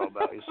jazz is all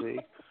about, you see.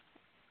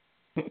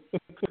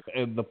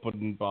 And the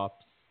pudding bops.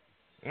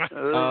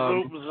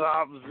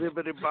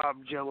 Zippity bop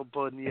jello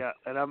pudding, yeah.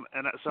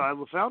 So I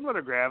found what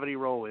a gravity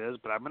roll is,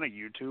 but I'm gonna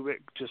YouTube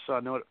it just so I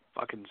know what it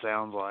fucking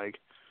sounds like.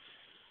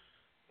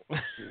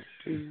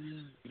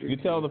 You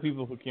tell the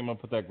people who came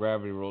up with that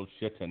gravity roll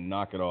shit to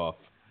knock it off.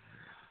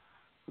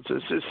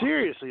 So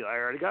seriously, I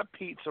already got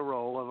pizza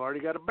roll. I've already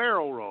got a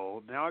barrel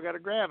roll. Now I got a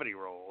gravity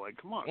roll. Like,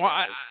 come on.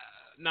 Well,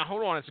 now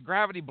hold on. It's a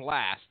gravity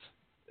blast.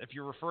 If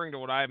you're referring to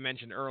what I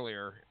mentioned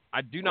earlier,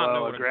 I do not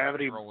know what a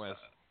gravity roll is.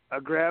 A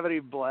gravity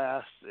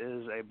blast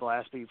is a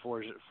blast beat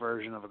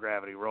version of a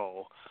gravity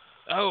roll.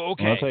 Oh,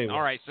 okay.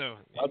 All right. So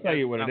I'll tell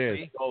you what it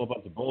is. It's all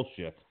about the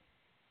bullshit.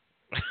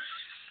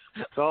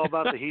 It's all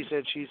about the he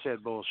said, she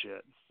said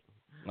bullshit.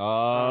 Shit. It's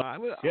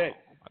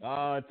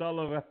all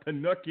about the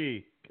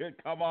nookie.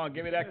 Come on,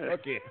 give me that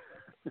cookie.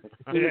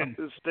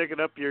 Stick it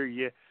up your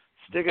yeah.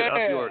 Stick it up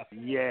your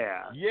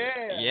yeah.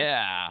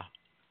 Yeah.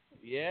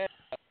 Shit.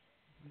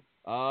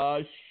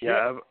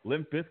 Yeah.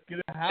 Limp Bizkit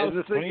in the house. And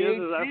the thing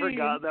is I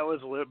forgot that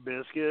was Limp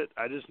Bizkit.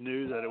 I just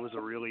knew that it was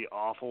a really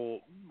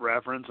awful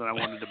reference, and I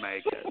wanted to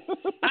make it.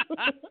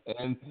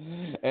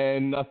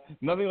 and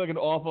nothing like an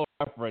awful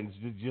reference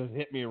to just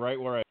hit me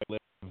right where I live.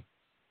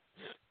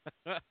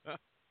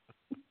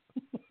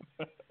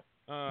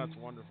 That's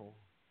wonderful.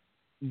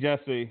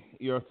 Jesse,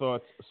 your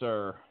thoughts,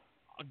 sir?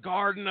 A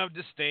Garden of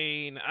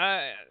Disdain.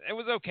 It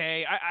was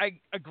okay. I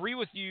agree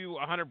with you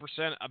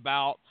 100%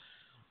 about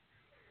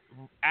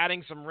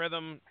adding some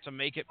rhythm to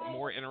make it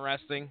more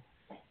interesting.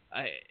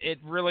 It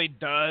really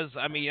does.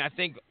 I mean, I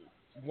think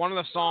one of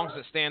the songs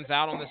that stands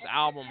out on this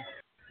album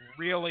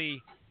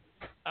really,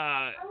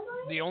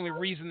 the only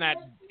reason that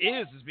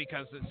is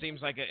because it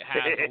seems like it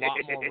has a lot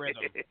more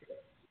rhythm.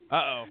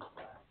 Uh-oh.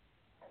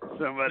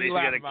 Somebody's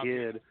got a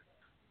kid.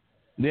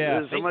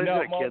 Yeah. Somebody's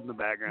got a kid in the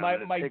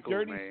background. My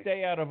dirty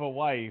stay out of a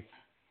wife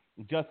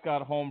just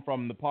got home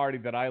from the party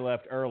that I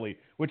left early,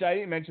 which I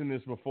didn't mention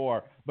this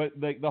before, but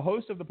the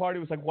host of the party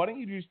was like, why don't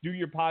you just do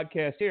your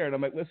podcast here? And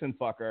I'm like, listen,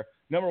 fucker,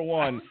 number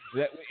one,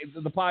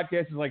 the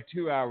podcast is like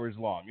 2 hours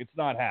long. It's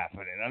not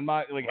happening. I'm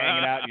not like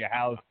hanging out in your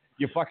house.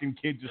 Your fucking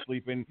kids are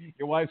sleeping.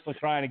 Your wife's like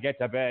trying to get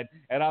to bed.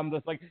 And I'm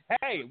just like,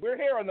 hey, we're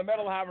here on the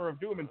Metal Hammer of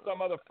Doom in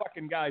some other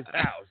fucking guy's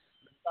house.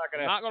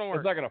 It's not gonna work.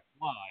 It's not gonna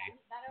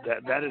fly.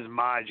 That is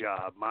my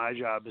job. My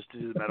job is to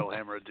do the Metal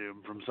Hammer of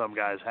Doom from some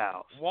guy's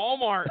house.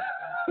 Walmart,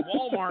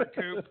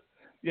 Coop.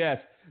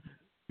 Yes,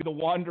 the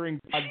wandering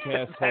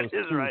podcast that host. That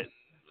is Coop. right.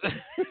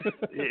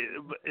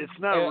 It's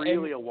not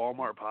really a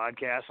Walmart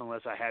podcast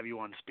unless I have you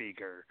on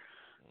speaker.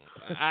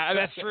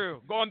 That's true.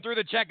 Going through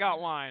the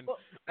checkout line.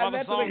 And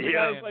that's what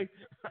I was like,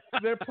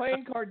 they're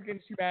playing Cards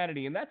Against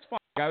Humanity, and that's fine.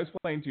 I was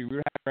playing too. We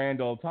were having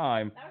grand all the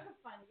time. That was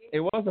a fun game.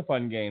 It was a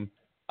fun game.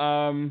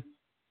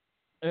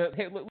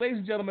 Hey, ladies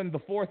and gentlemen, the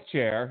fourth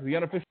chair, the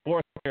unofficial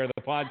fourth chair of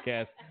the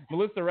podcast,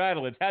 Melissa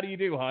Radulich. How do you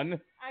do, hun?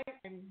 I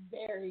am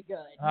very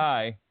good.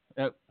 Hi.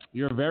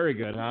 You're very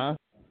good, huh?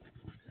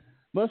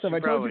 Melissa, have I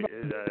told you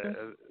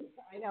about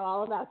I know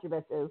all about your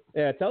bitches.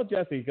 Yeah, tell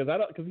Jesse,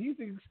 because he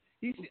thinks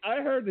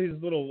I heard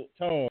his little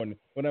tone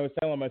when I was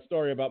telling my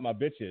story about my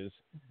bitches,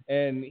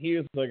 and he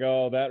was like,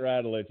 "Oh, that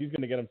Radulich, he's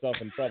going to get himself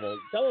in trouble."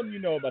 Tell him you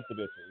know about the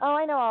bitches. Oh,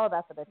 I know all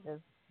about the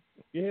bitches.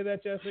 You hear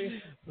that,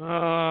 Jesse?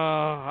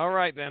 All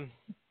right then.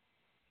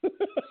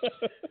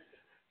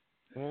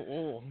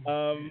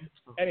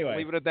 Anyway,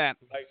 leave it at that.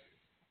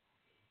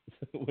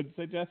 What'd you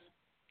say, Jess?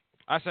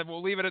 I said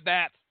we'll leave it at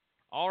that.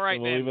 All right,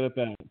 we'll leave it at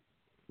that.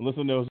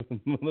 Melissa knows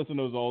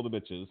all the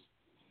bitches.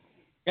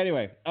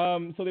 Anyway,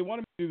 so they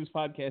wanted me to do this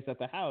podcast at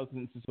the house,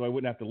 and so I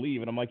wouldn't have to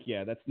leave. And I'm like,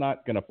 yeah, that's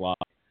not gonna fly.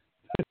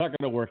 It's not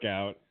gonna work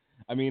out.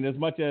 I mean, as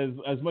much as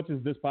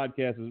this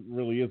podcast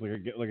really is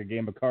like a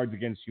game of Cards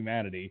Against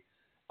Humanity,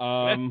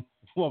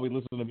 while we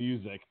listen to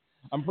music,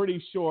 I'm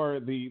pretty sure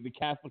the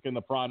Catholic and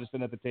the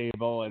Protestant at the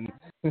table, and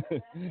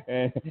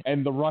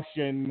and the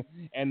Russian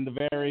and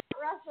the very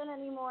Russian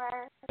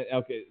anymore.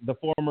 okay, the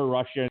former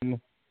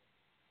Russian,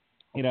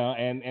 you know,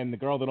 and the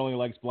girl that only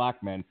likes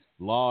black men,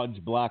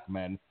 large black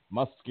men,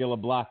 muscular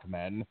black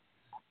men.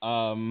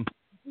 I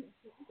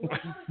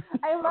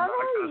love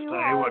how you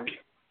have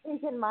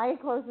taken my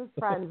closest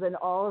friends in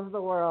all of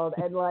the world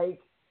and like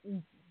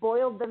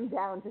boiled them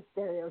down to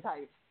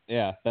stereotypes.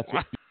 Yeah, that's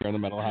what we're in the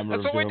Metal Hammer.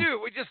 That's what we do.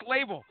 We just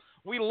label.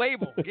 We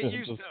label. Get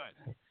used to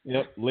it.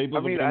 Yep, label.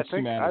 I mean, I think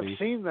humanity.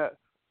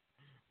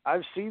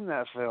 I've seen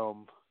that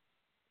film.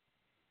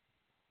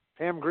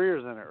 Pam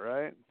Grier's in it,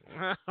 right?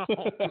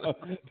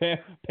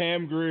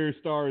 Pam Grier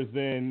stars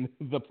in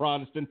the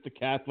Protestant, the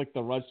Catholic,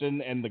 the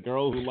Russian, and the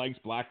girl who likes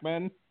black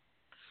men.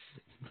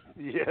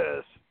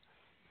 Yes.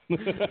 So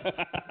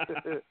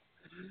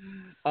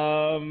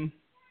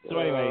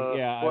anyway,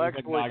 yeah,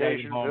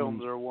 blaxploitation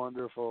films are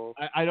wonderful.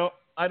 I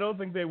don't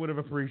think they would have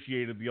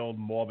appreciated the old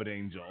Morbid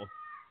Angel.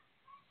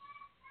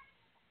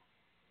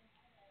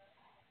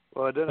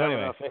 Well, it didn't have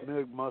enough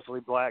big,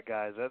 muscly black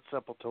guys. That's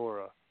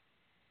Sepultura.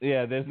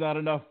 Yeah, there's not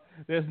enough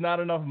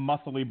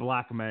muscly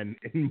black men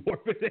in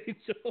Morbid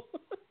Angel.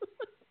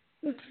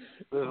 There's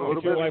a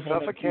little bit of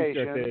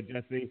suffocation. There,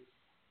 Jesse.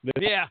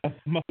 Yeah.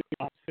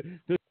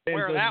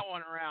 Wear that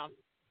one around.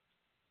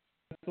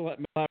 That's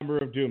the number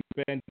of Doom.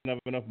 Band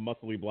doesn't have enough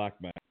muscly black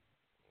men.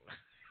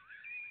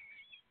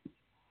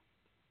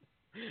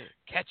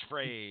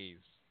 Catchphrase.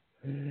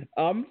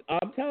 I'm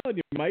telling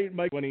you, my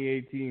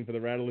 2018 for the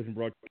Rattlevision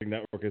Broadcasting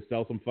Network is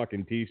sell some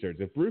fucking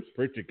t-shirts. If Bruce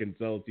Pritchard can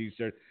sell a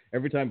t-shirt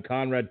every time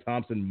Conrad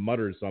Thompson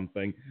mutters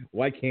something,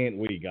 why can't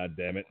we? God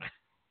damn it!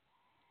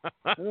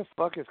 Who the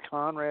fuck is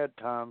Conrad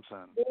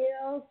Thompson?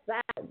 Real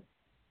sad.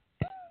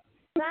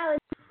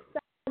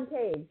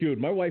 Dude,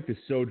 my wife is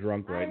so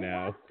drunk right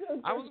now.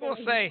 I was going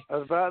to say. I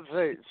was about to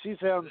say, she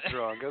sounds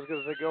drunk. I was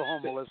going to say, go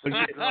home, Melissa.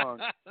 You're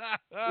drunk.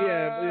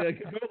 Yeah,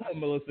 go home,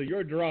 Melissa.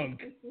 You're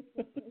drunk.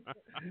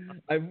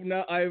 I'm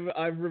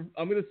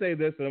going to say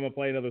this, and I'm going to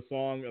play another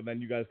song, and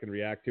then you guys can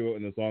react to it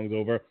when the song's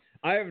over.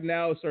 I have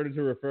now started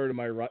to refer to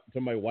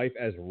my wife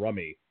as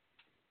Rummy.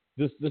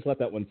 Just let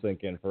that one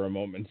sink in for a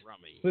moment.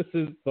 Rummy. This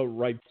is the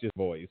righteous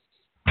voice.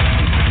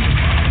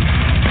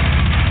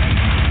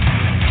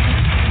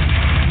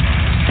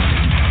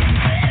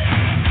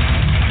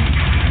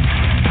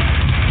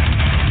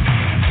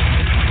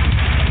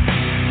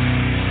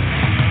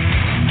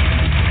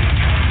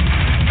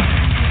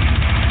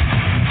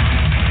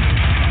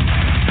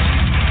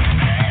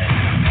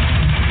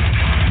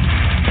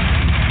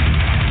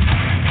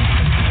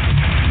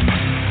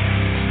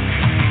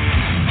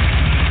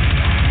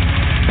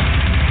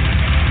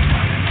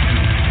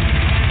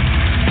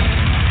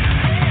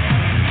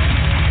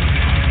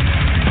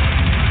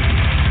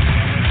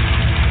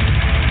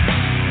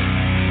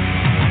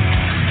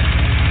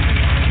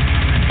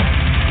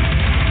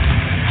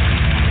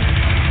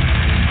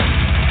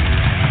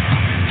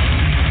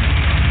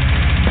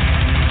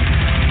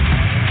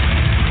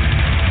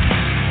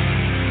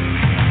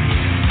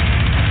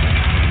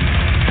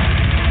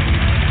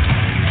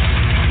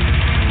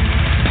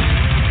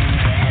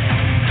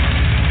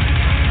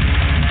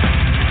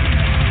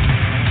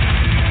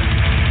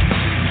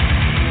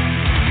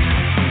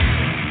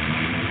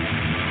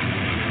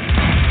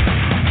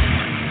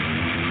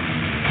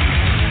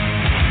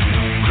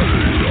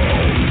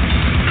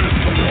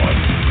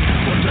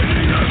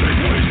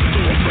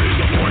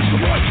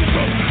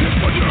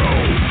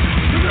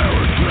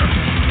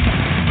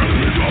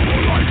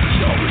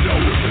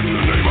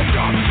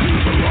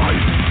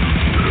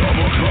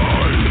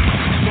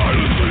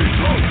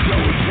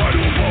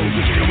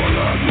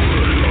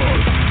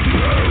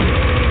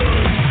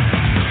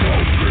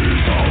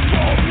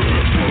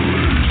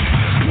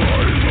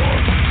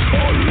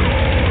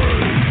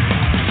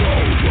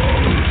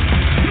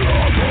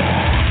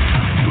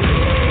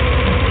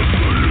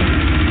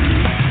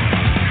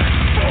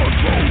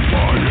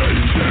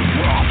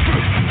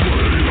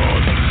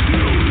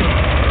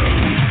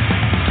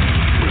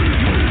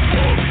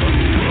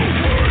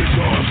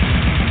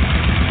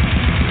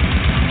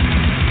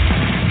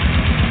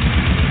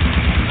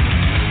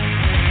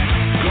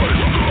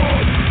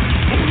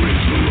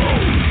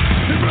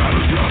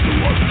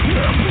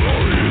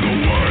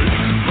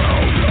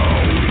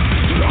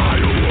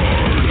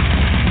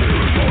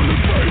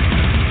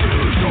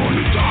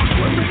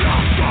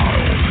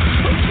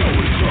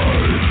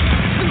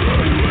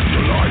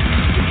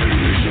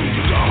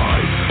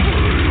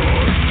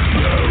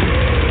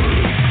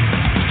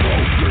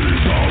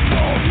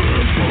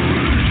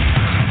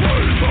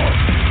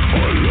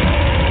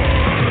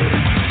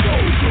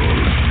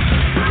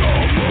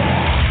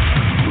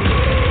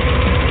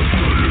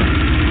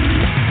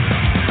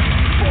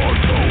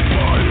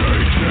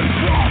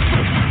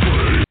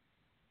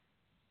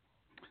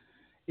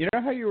 You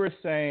know how you were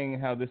saying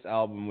how this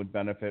album would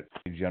benefit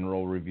a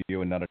general review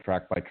and not a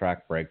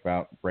track-by-track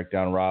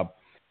breakdown, Rob?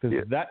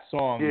 Because that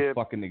song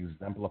fucking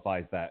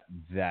exemplifies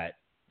that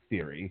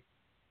theory.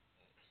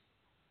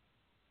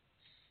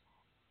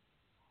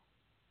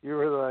 You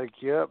were like,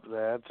 "Yep,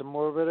 that's a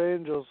Morbid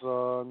Angel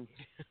song."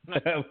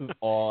 That was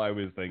all I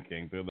was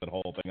thinking through that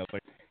whole thing. I was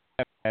like,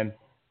 yeah, man,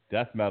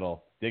 death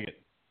metal, dig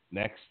it.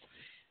 Next.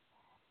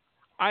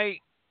 I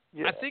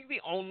think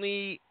the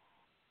only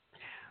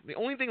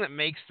thing that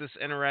makes this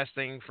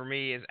interesting for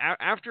me is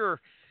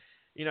after,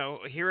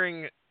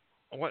 hearing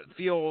what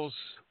feels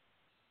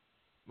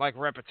like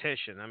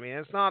repetition. I mean,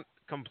 it's not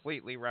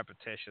completely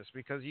repetitious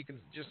because you can,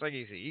 just like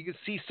you see, you can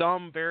see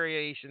some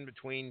variation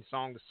between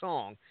song to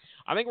song.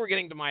 I think we're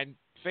getting to my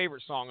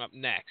favorite song up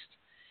next,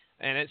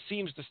 and it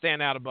seems to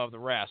stand out above the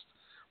rest.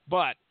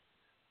 But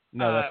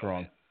no, that's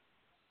wrong.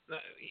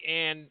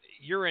 And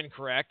you're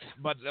incorrect,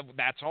 but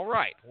that's all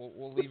right.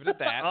 We'll leave it at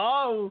that.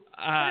 Oh,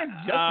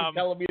 just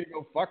telling me to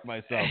go fuck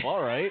myself.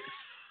 All right.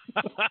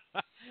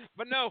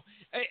 But no,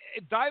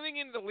 diving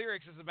into the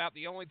lyrics is about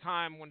the only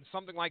time when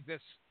something like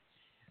this,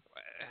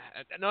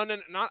 not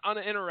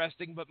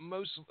uninteresting, but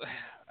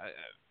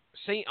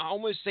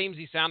almost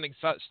samey sounding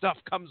stuff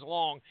comes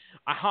along.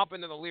 I hop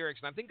into the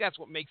lyrics, and I think that's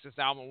what makes this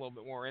album a little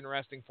bit more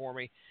interesting for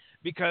me,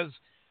 because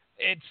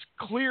it's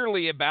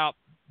clearly about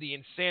the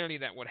insanity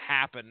that would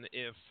happen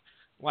if,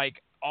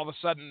 like, all of a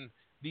sudden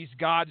these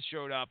gods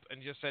showed up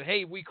and just said,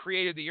 "Hey, we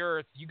created the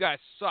earth. You guys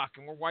suck,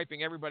 and we're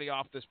wiping everybody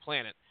off this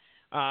planet."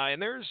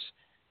 And there's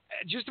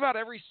just about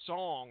every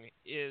song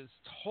is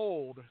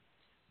told.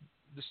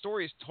 The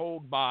story is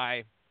told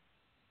by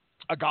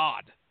a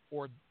god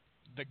or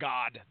the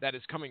god that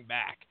is coming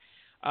back.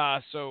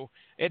 So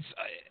it's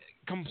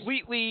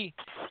completely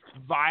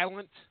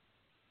violent,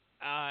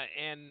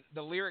 and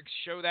the lyrics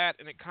show that,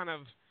 and it kind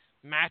of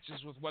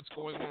matches with what's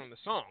going on in the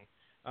song.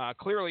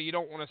 Clearly, you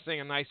don't want to sing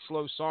a nice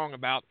slow song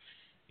about,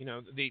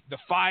 the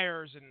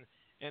fires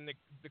and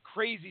the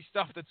crazy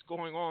stuff that's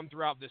going on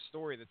throughout this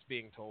story that's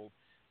being told.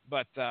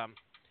 But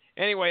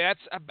anyway,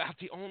 that's about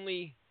the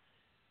only.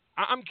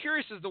 I'm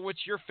curious as to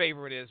which your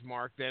favorite is,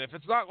 Mark. Then, if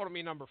it's not going to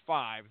be number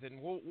 5, then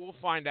we'll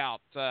find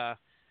out. I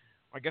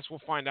guess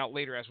we'll find out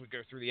later as we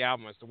go through the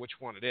album as to which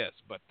one it is.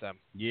 But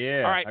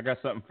yeah, all right. I got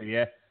something for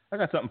you. I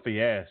got something for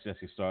your ass,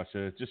 Jesse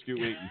Starsha. Just you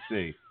wait and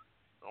see.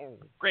 Oh,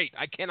 great!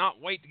 I cannot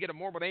wait to get a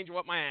Morbid Angel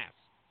up my ass.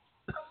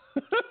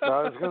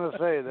 I was gonna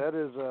say that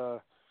is.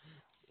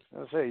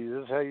 This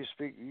is how you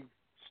speak. You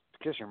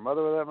kiss your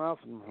mother with that mouth,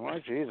 and why,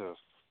 Jesus.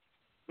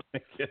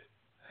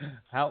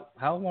 How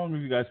long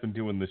have you guys been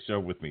doing this show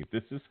with me?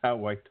 This is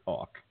how I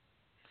talk.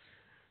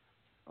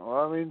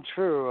 Well, I mean,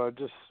 true. I'm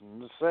just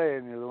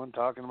saying, you're the one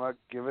talking about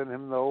giving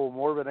him the old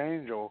Morbid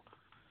Angel.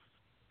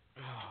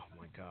 Oh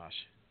my gosh!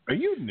 Are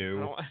you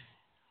new?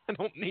 I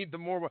don't need the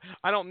Morbid.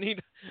 I don't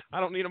need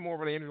a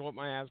Morbid Angel up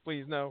my ass.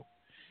 Please, no.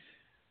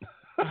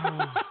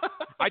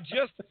 I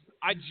just you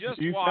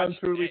watched. You sound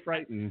truly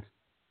frightened.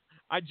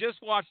 I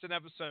just watched an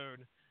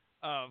episode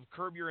of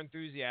Curb Your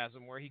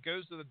Enthusiasm where he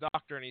goes to the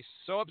doctor and he's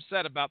so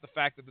upset about the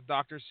fact that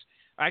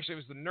it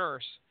was the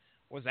nurse,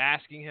 was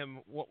asking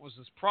him what was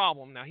his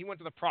problem. Now, he went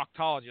to the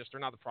proctologist, or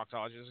not the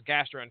proctologist,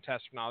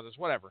 gastroenterologist,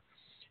 whatever.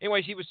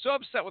 Anyways, he was so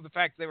upset with the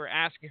fact that they were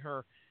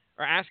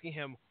asking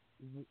him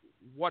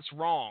what's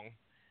wrong.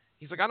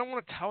 He's like, "I don't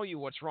want to tell you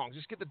what's wrong.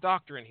 Just get the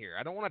doctor in here.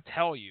 I don't want to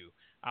tell you.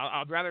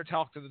 I'd rather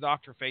talk to the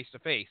doctor face to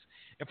face."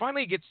 And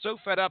finally he gets so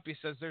fed up, he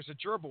says, "There's a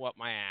gerbil up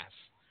my ass."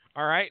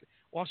 All right?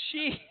 Well,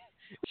 she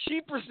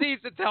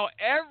proceeds to tell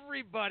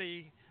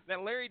everybody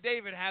that Larry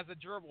David has a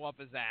gerbil up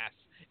his ass.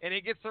 And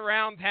it gets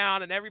around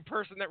town, and every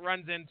person that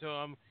runs into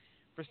him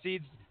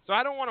proceeds. So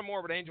I don't want a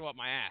Morbid Angel up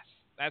my ass.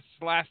 That's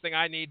the last thing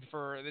I need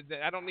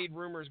I don't need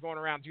rumors going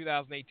around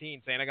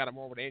 2018 saying I got a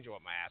Morbid Angel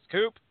up my ass.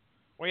 Coop,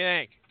 what do you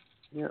think?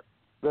 Yeah,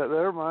 that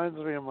reminds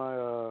me of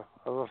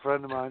of a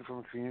friend of mine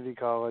from community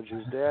college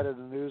whose dad had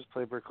a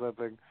newspaper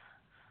clipping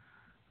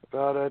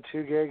about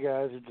 2 gay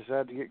guys who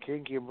decided to get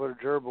kinky and put a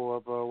gerbil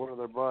up one of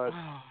their butts.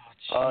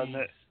 Oh,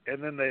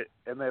 and then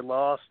they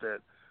lost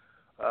it.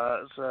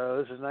 So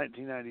this is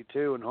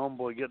 1992, and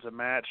Homeboy gets a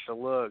match to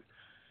look.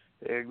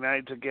 He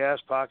ignites a gas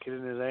pocket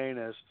in his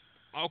anus.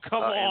 Oh,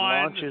 come on!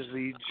 And launches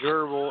the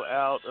gerbil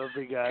out of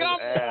the guy's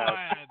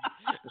ass.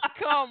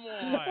 Come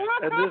on!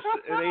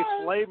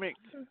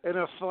 And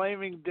a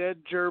flaming dead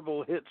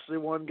gerbil hits the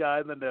one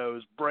guy in the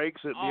nose,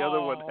 breaks it. The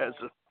other one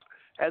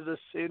has a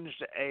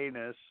singed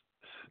anus.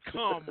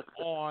 Come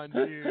on,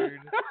 dude.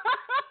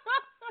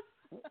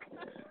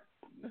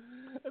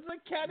 It's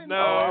like cat and no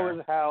I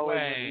was howling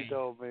way. when he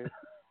told me.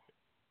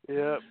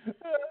 Yep.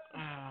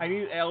 I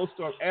need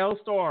Ailstorm.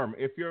 Ailstorm,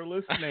 if you're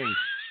listening,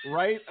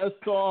 write a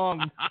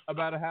song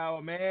about how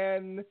a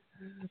man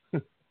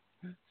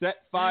set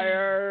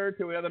fire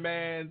to another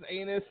man's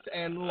anus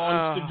and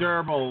launched a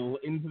gerbil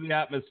into the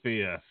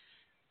atmosphere.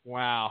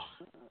 Wow.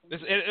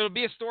 It'll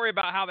be a story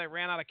about how they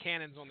ran out of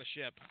cannons on the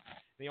ship.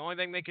 The only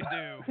thing they could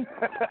do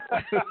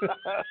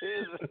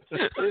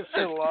is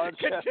to launch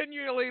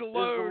continually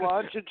load. Is to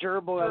launch a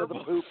gerbil out of the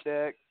poop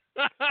deck.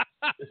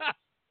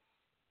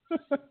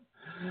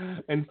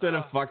 Instead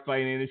of fucked by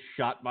an anus,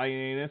 shot by an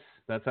anus.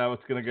 That's how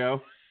it's gonna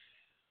go.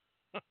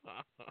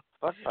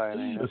 Fucked by an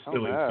anus. A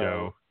silly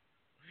show.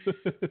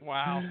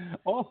 Wow.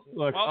 Oh,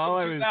 look,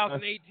 welcome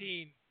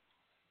 2018.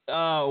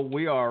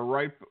 We are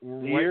right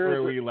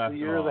where we left off. The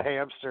year of the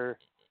hamster.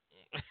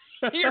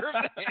 Year of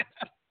the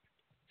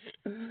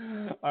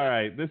hamster. All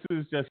right, this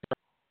is just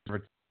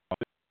for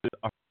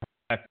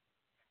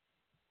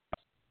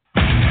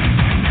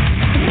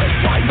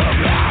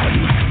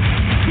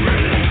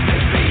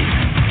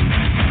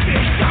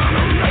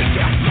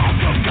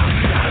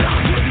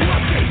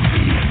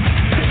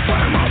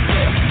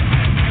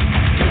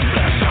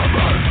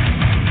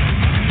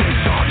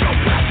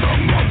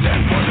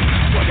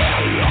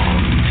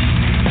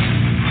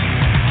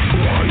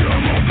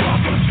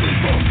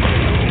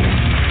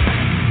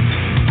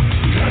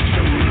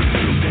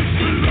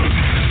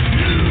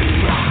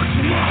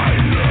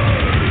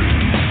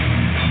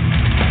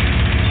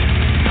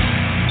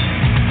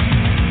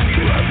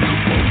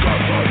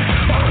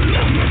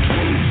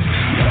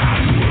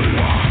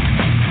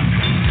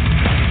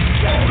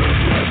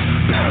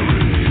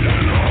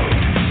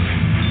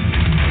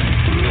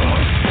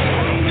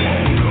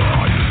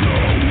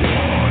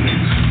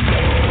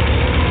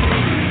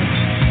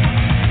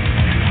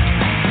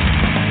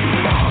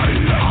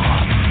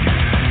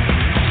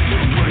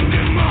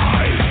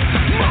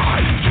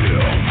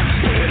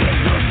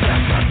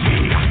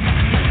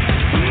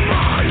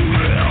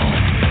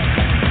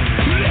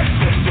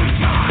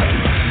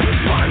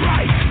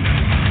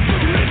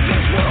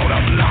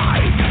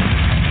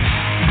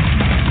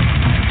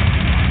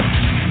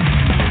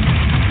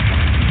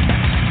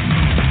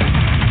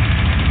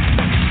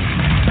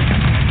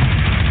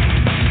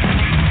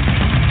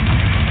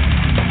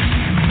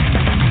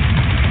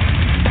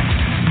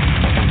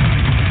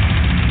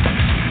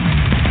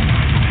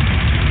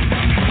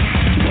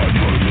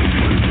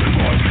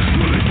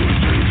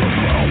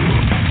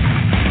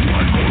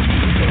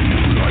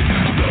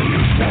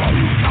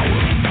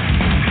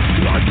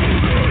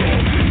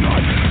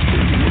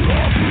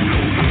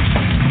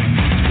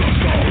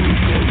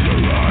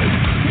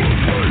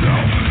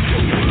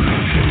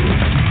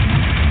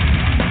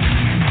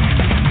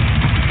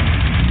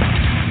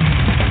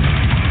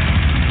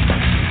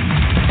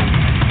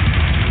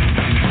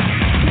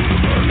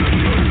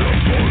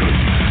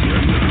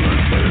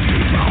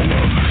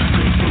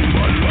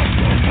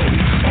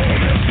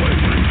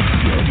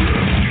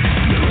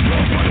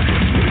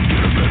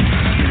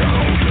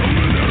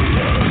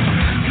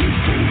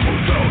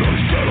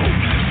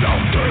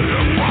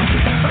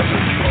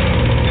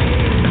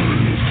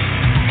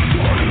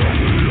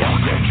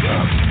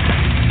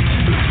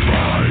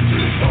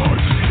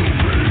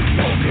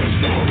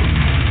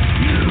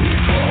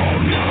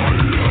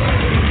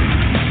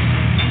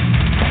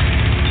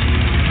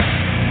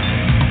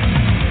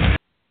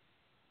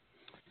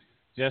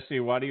Jesse,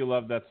 why do you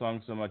love that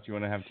song so much you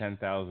want to have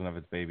 10,000 of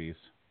its babies?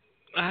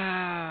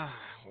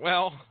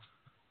 Well,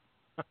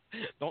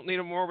 don't need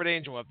a morbid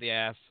angel up the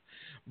ass.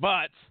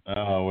 But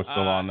oh, we're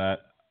still on that.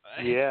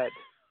 Yet.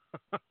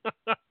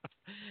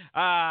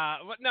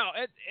 But no,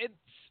 it's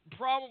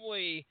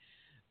probably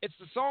it's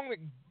the song that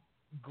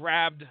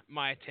grabbed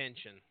my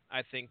attention,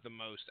 I think, the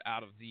most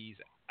out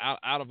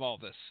of all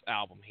this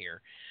album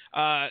here.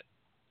 I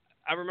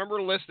remember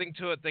listening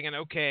to it thinking,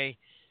 okay,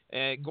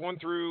 going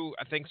through,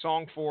 I think,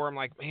 song 4, I'm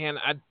like, man,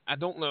 I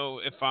don't know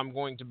if I'm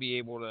going to be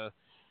able to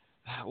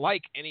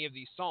like any of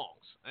these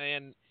songs.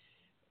 And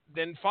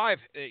then 5,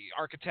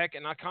 Architect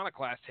and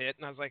Iconoclast hit,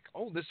 and I was like,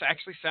 oh, this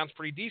actually sounds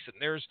pretty decent.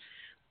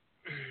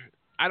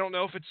 I don't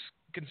know if it's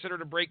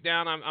considered a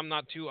breakdown. I'm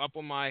not too up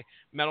on my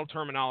metal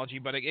terminology,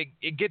 but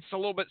it gets a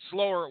little bit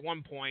slower at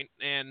one point,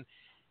 and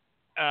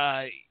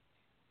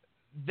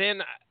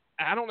then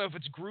I don't know if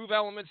it's groove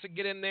elements that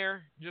get in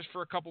there just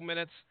for a couple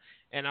minutes,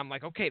 and I'm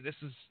like, okay, this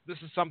is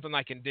something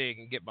I can dig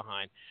and get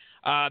behind.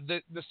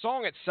 The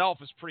song itself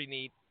is pretty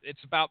neat.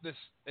 It's about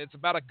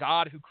a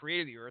god who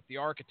created the earth, the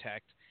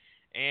architect,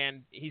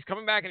 and he's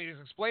coming back and he's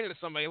explaining to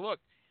somebody, look,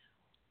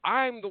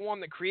 I'm the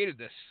one that created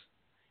this.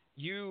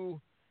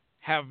 You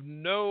have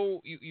no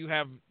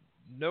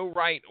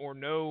right or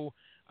no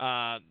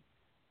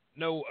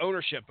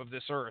ownership of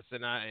this earth,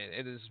 and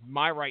it is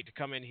my right to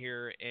come in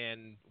here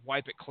and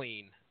wipe it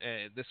clean.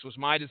 This was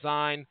my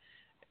design.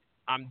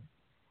 I'm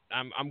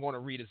going to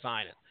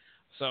redesign it.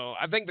 So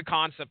I think the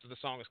concept of the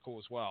song is cool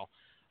as well.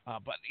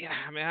 But yeah,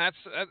 I mean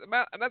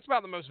that's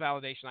about the most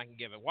validation I can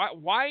give it.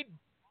 Why?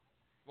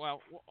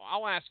 Well,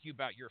 I'll ask you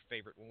about your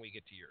favorite when we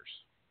get to yours.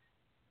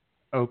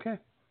 Okay,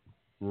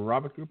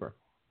 Robert Cooper.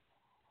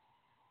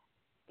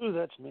 Ooh,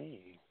 that's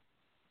me.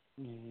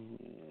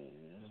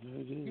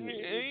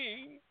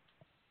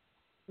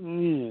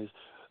 Yes.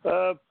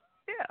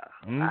 Yeah.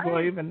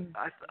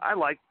 I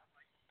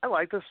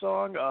like this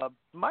song.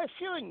 My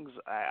feelings,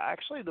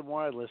 actually, the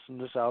more I listen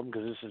to this album,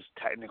 because this is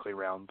technically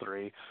round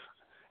 3, is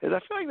I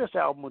feel like this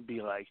album would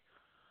be like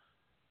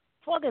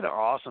fucking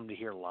awesome to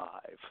hear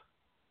live.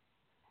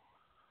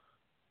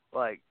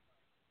 Like,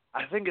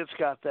 I think it's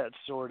got that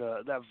sort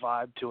of that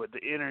vibe to it,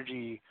 the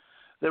energy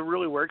that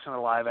really works in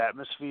a live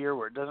atmosphere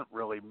where it doesn't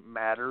really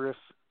matter if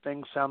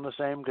things sound the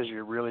same because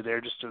you're really there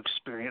just to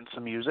experience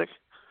the music.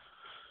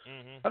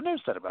 Mm-hmm. I've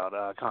noticed that about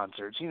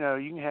concerts. You know,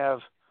 you can have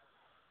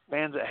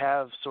bands that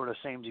have sort of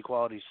samey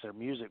qualities to their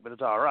music, but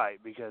it's all right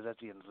because at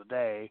the end of the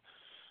day,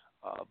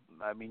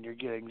 I mean, you're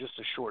getting just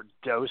a short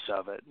dose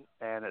of it,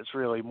 and it's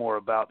really more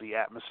about the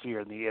atmosphere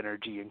and the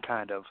energy and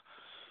kind of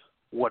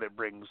what it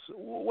brings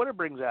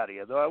out of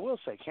you. Though I will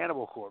say,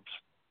 Cannibal Corpse,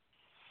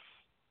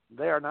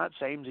 they are not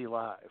samey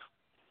live.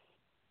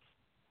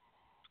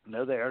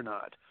 No, they are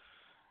not.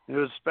 It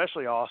was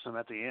especially awesome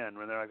at the end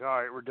when they're like,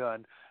 all right, we're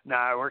done.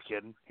 Nah, we're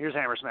kidding. Here's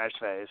Hammer Smash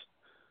Phase.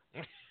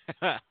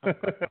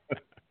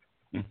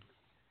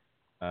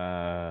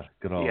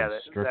 Good old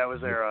that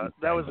was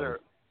their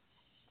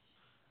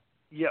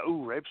yeah,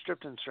 Rape,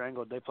 Stripped, and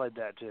Strangled. They played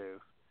that too.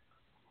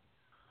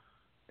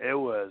 It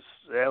was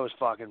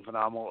fucking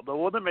phenomenal. The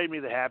one that made me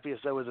the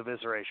happiest though was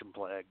Evisceration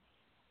Plague,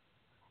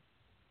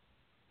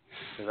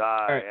 because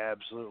I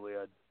absolutely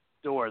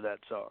adore that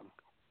song.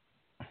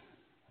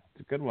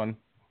 It's a good one.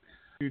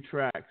 2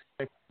 tracks.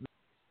 This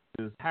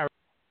is Harry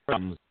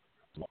Drums.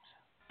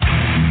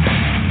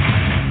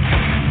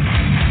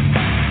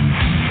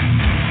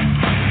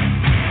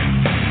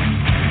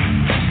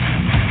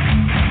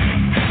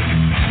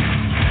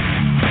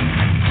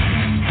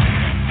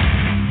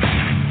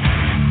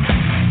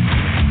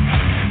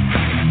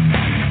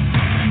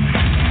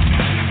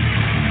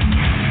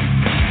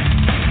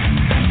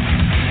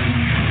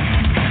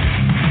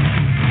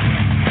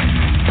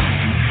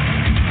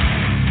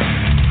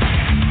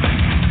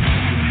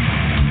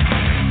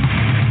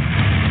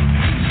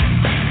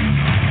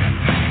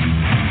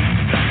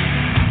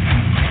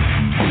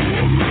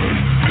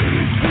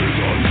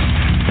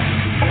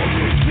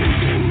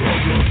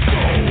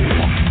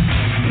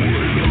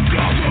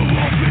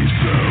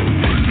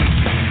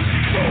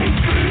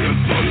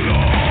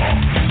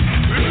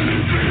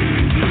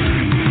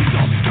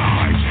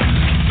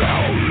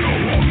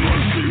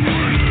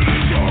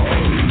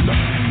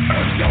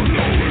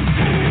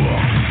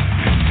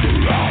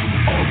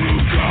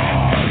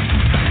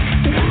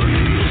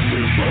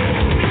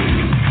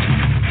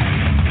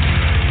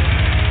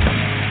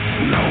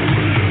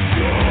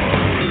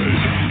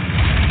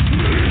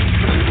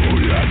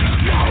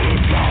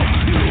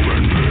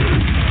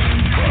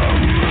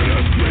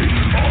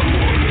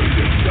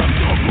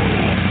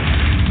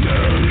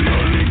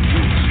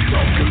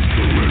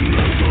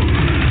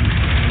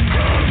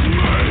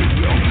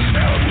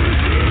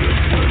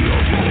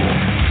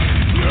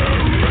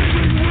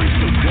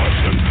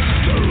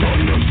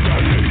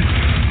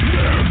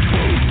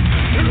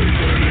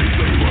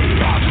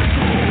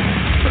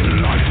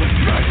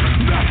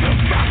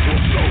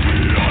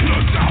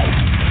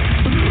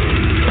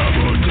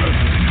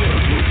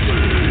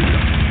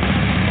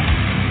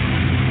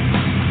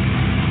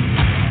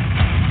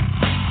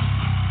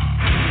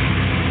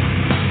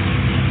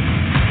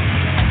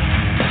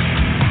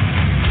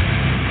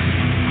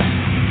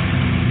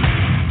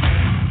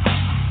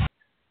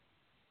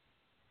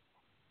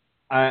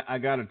 I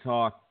got to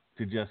talk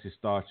to Jesse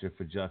Starcher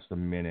for just a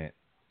minute,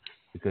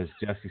 because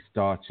Jesse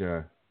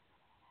Starcher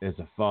is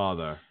a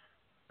father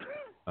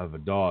of a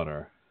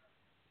daughter,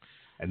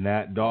 and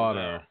that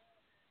daughter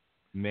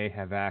may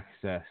have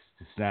access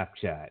to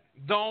Snapchat.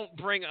 Don't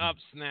bring up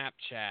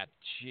Snapchat,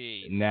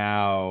 jeez.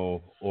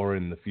 Now or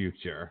in the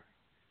future.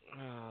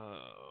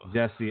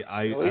 Jesse,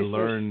 I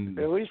learned...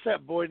 At least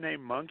that boy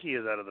named Monkey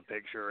is out of the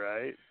picture,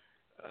 right?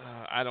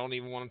 I don't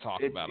even want to talk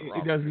about it,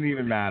 Robert. It doesn't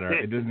even matter.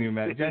 It doesn't even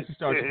matter. Jesse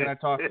Starcher, can I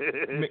talk?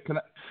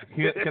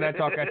 Can I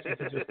talk at you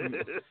for just a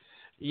minute?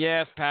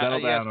 Yes,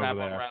 Pat. Yes, Pat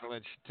there.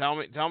 Rattledge. Tell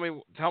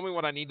me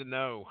what I need to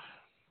know.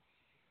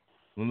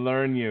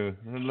 Learn you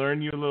a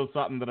little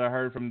something that I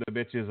heard from the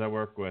bitches I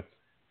work with,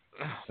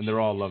 and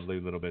they're all lovely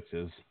little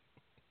bitches.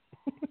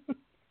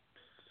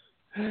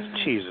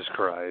 Jesus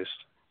Christ.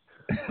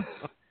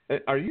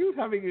 Are you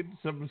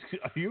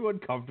Are you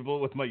uncomfortable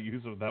with my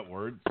use of that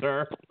word,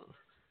 sir?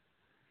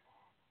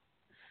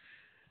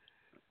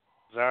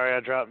 Sorry, I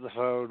dropped the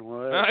phone.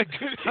 What?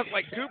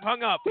 Like Coop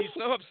hung up. He's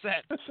so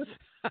upset.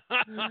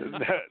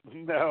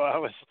 No, I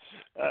was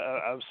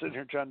sitting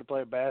here trying to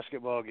play a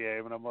basketball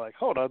game, and I'm like,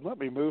 hold on, let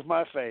me move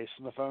my face,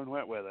 and the phone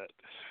went with it.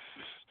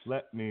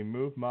 Let me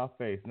move my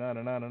face.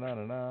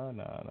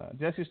 No.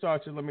 Jesse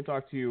Starcher, let me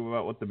talk to you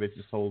about what the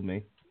bitches told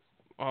me.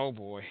 Oh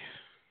boy.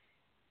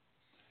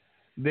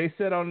 They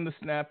said on the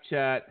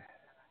Snapchat,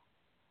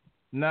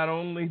 not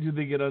only do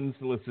they get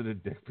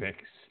unsolicited dick pics,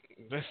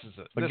 this is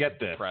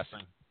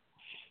depressing.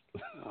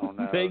 Oh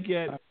no! They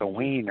get the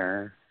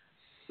wiener.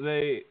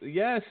 The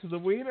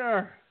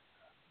wiener,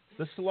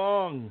 the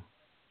slong,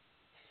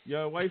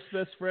 your wife's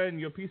best friend,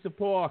 your piece of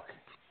pork.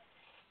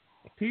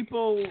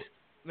 People,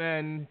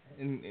 men,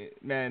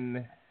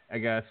 I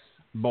guess,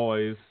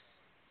 boys,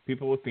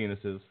 people with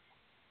penises.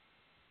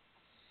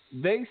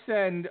 They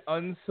send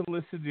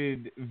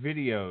unsolicited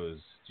videos,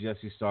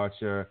 Jesse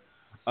Starcher,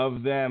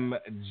 of them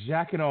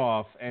jacking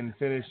off and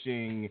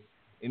finishing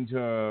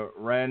into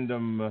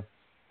random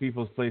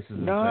people's places and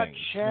things. Not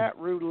chat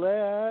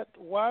roulette.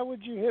 Why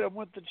would you hit them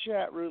with the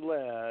chat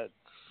roulette?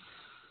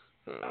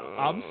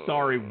 I'm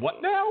sorry,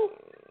 what now?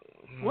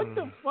 What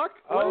the fuck?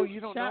 Oh, you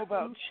don't know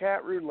about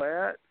chat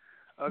roulette?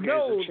 Okay,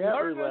 no, so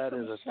chat roulette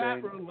is a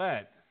chat thing.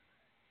 Roulette.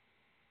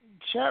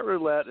 Chat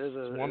roulette is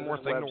a one more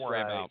thing website. to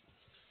worry about.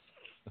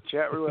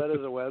 Chat roulette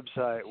is a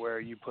website where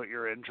you put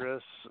your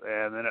interests,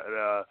 and then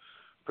it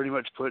pretty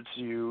much puts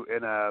you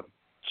in a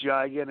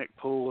gigantic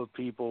pool of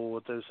people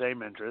with those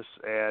same interests,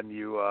 and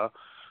you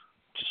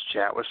just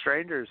chat with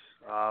strangers.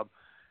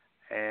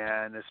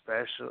 And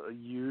especially,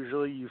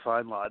 usually you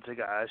find lots of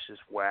guys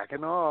just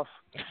whacking off.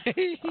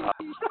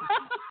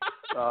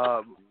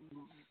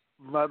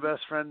 My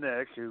best friend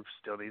Nick, who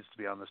still needs to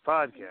be on this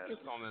podcast,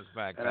 Gets on this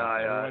back. and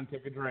I Everyone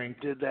take a drink.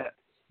 did that.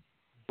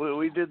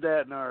 We did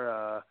that in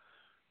our,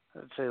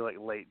 I'd say, like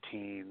late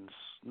teens.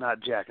 Not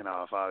jacking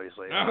off,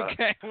 obviously.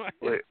 Okay.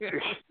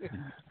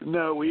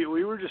 No, we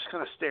were just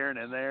kind of staring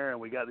in there, and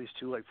we got these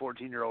two like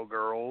 14-year-old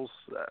girls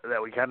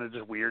that we kind of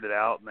just weirded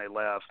out, and they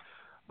left.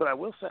 But I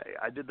will say,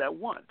 I did that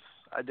once.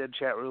 I did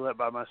chat roulette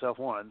by myself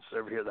once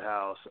over here at the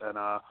house, and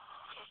I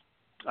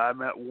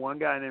met one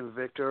guy named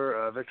Victor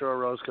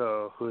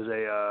Orozco, who's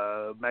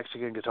a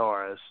Mexican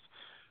guitarist,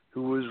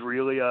 who was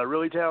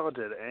really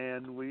talented,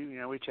 and we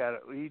chatted.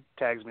 He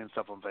tags me and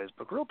stuff on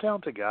Facebook. Real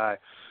talented guy.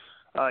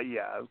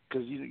 Yeah,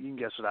 because you can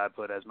guess what I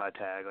put as my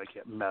tag, like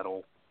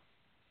metal,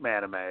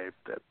 anime.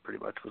 That pretty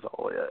much was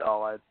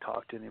all I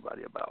talked to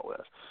anybody about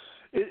with.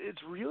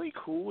 It's really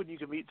cool when you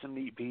can meet some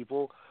neat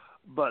people,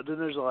 but then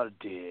there's a lot of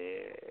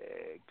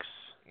dicks.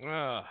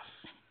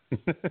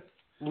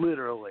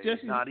 Literally,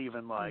 not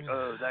even like,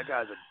 oh, that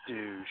guy's a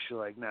douche.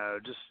 Like, no,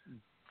 just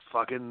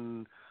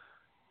fucking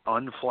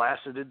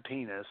unflaccid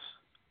penis.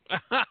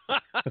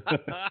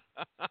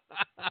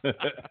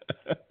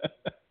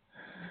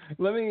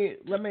 Let me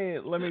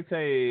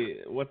tell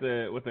you what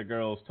the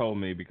girls told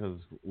me, because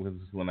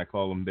when I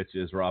call them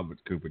bitches, Robert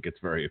Cooper gets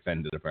very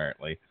offended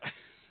apparently.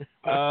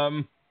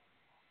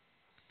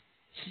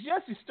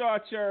 Jesse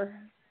Starcher.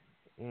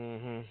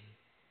 Mm-hmm.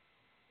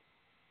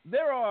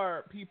 There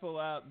are people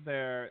out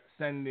there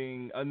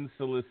sending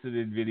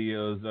unsolicited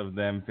videos of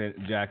them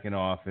jacking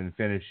off and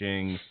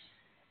finishing,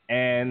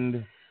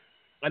 and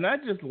I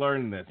just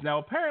learned this. Now,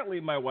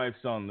 apparently my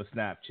wife's on the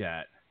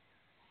Snapchat,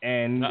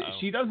 and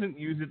she doesn't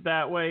use it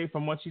that way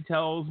from what she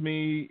tells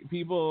me.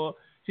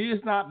 She's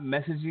just not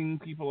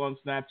messaging people on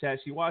Snapchat.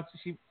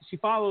 She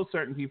follows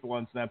certain people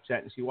on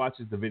Snapchat, and she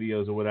watches the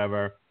videos or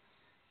whatever.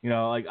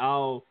 Like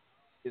I'll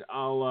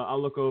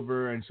look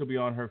over and she'll be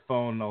on her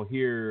phone and I'll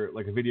hear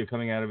like a video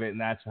coming out of it,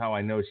 and that's how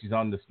I know she's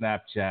on the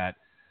Snapchat.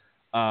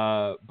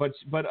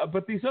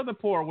 But these other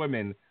poor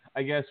women,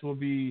 I guess, will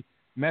be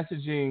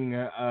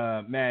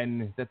messaging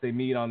men that they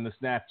meet on the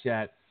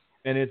Snapchat,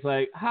 and it's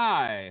like,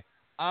 "Hi,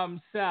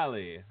 I'm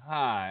Sally.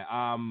 Hi,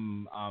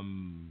 I'm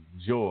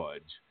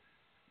George.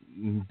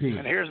 B.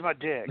 And here's my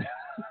dick."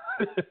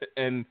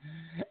 and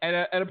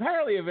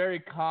apparently a very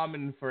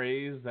common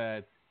phrase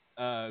that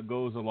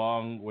goes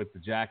along with the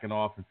jacking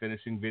off and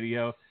finishing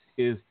video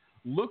is,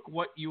 "Look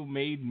what you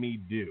made me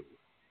do."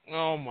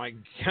 Oh my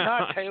God!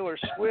 Not Taylor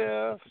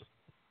Swift.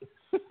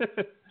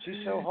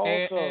 She's so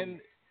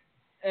wholesome.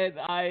 And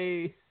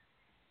I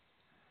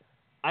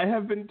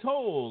have been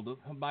told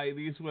by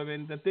these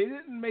women that they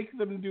didn't make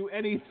them do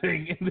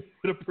anything, and they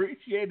would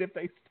appreciate if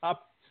they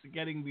stopped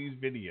getting these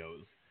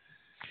videos.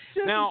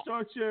 Now,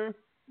 Starcher,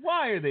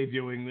 why are they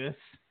doing this?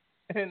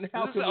 And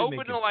how can we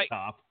make it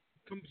stop?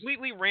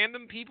 Completely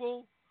random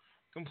people,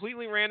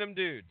 completely random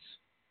dudes.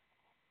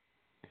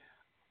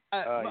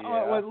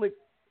 Yeah.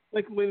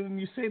 Like when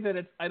you say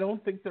that, I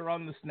don't think they're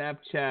on the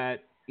Snapchat,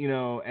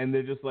 and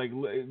they're just like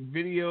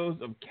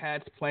videos of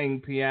cats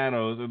playing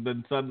pianos, and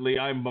then suddenly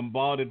I'm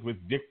bombarded with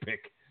dick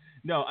pic.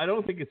 No, I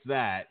don't think it's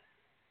that.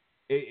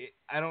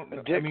 I don't.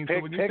 Dick I mean, pic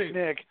so when you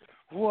picnic.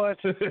 What?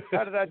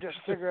 How did I just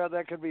figure out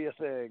that could be a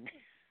thing?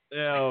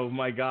 Oh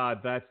my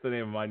God, that's the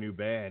name of my new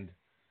band,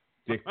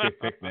 Dick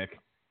Pic Picnic.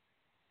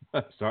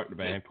 I'm starting a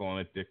band calling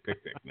it Dick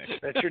Pic Picnic.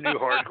 That's your new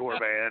hardcore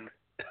band.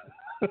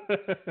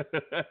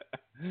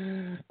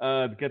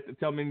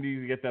 Tell Mindy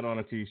to get that on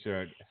a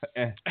T-shirt.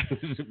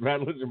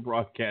 Rattlers and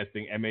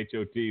Broadcasting,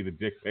 MHOT, the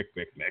Dick Pic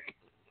Picnic.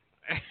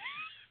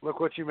 Look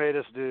what you made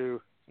us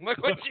do. Look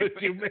what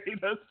you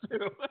made us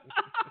do.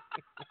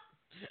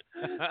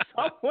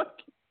 Someone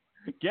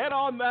get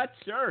on that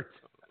shirt.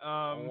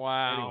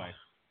 Wow. Anyway,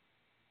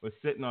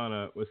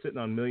 we're sitting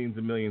on millions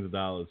and millions of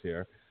dollars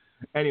here.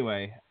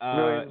 Anyway,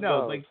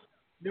 like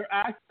they're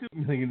active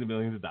millions and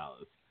millions of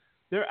dollars.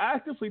 They're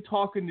actively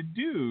talking to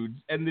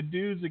dudes, and the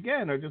dudes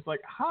again are just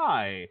like,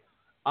 "Hi,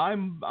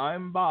 I'm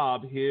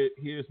Bob.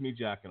 Here's me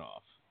jacking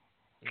off."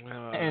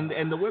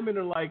 And the women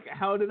are like,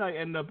 "How did I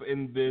end up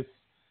in this,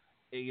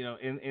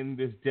 in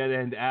this dead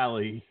end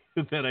alley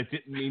that I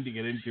didn't mean to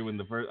get into in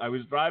the first? I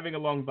was driving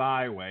along the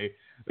highway,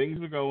 things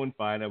were going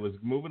fine. I was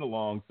moving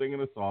along, singing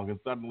a song, and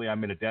suddenly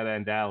I'm in a dead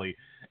end alley,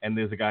 and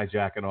there's a guy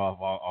jacking off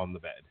on the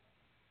bed.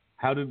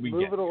 How did we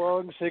moving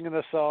along, singing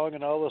a song,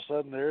 and all of a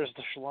sudden there's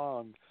the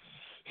schlong.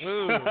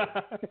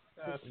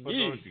 That's the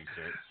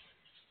T-shirt.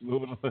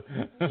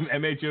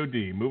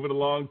 MHOD, moving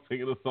along,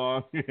 singing a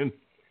song, and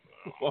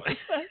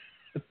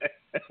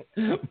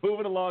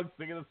moving along,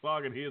 singing a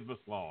song, and here's the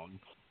schlong.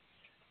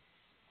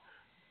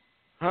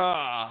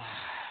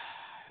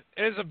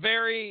 It is a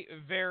very,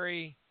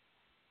 very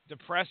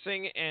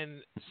depressing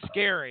and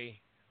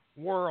scary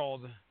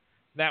world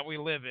that we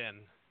live in.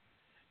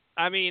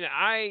 I mean,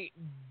 I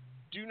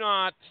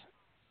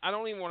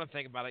don't even want to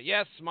think about it.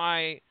 Yes,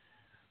 my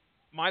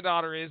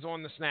daughter is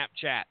on the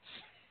Snapchats,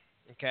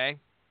 okay?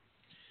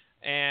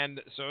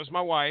 And so is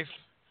my wife.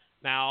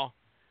 Now,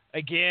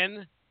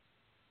 again,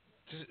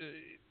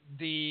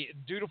 the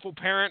dutiful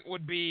parent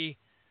would be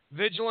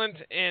vigilant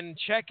in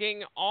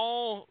checking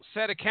all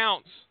said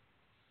accounts,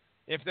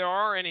 if there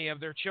are any of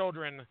their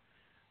children,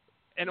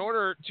 in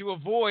order to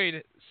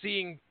avoid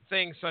seeing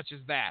things such as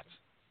that.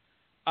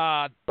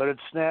 But it's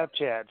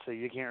Snapchat, so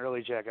you can't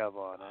really check up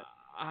on it.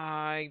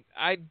 I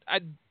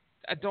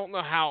don't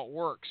know how it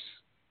works,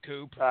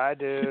 Coop. I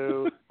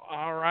do.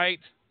 All right.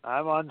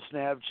 I'm on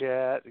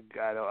Snapchat.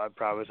 I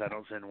promise I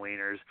don't send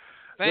wieners.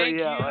 Thank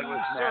you,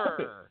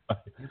 sir.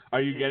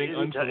 Are you getting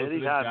unsolicited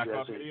anytime,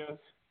 jack-off Jesse. videos?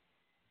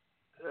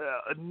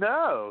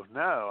 No.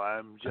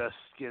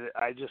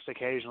 I just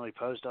occasionally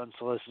post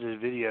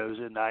unsolicited videos,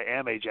 and I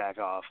am a jack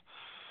off.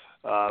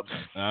 All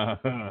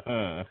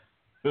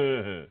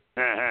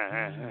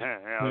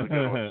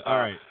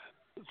right.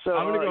 So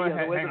I'm gonna go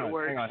ahead.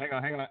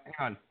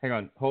 Hang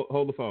on.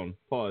 Hold the phone.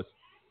 Pause.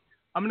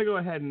 I'm gonna go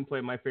ahead and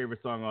play my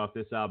favorite song off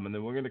this album, and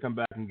then we're gonna come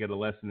back and get a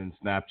lesson in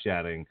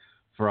Snapchatting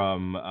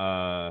from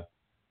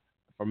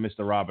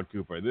Mr. Robert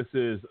Cooper. This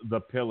is "The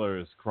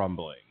Pillars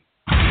Crumbling."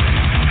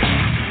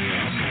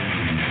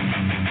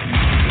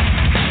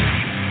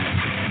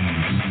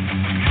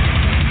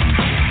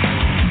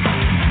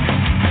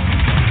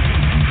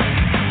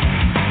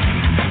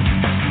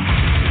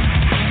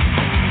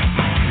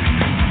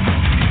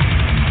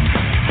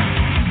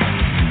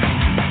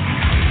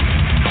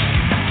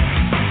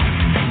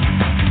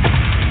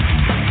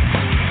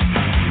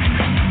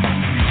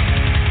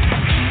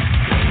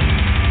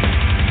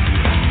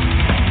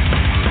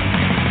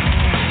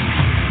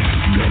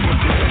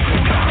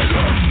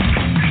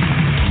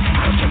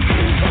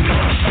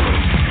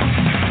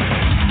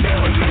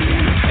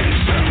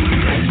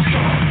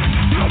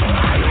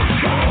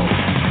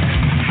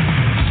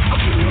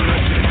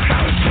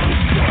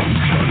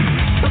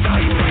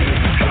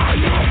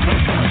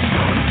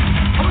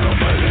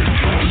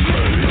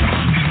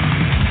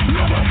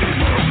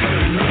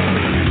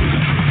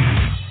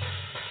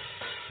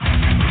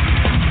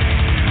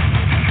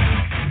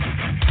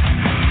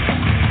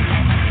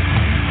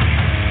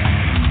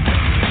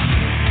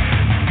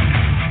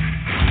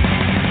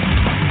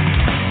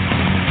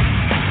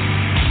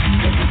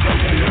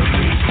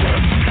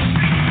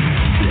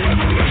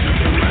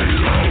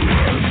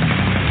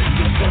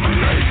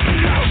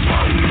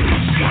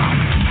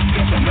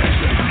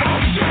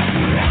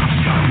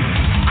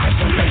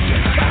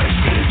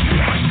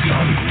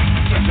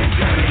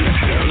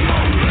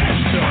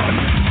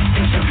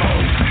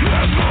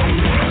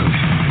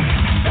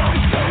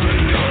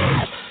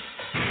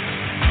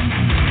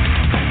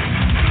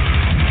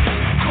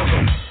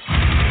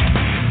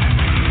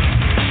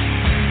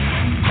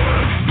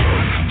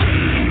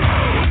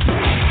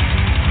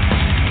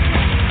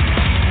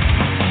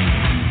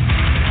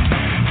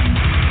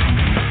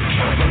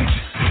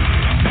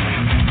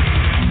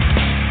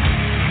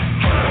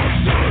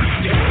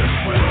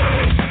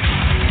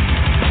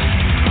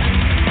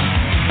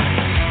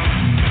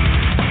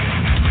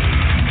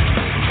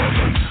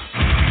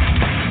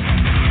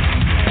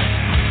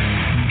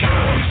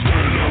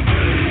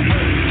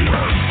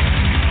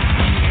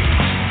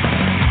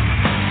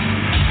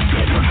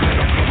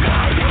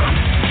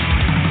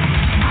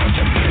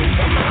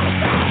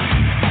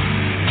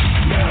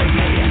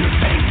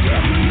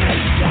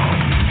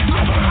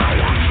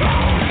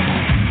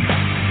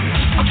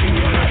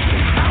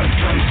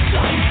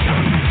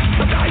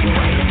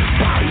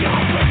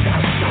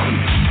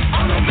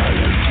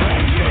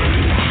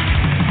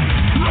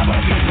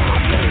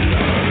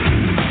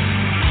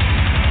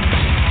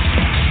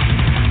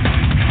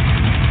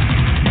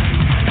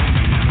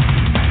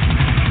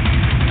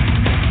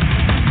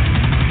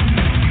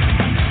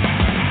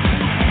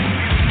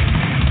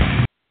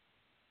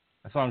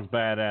 That song's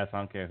badass. I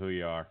don't care who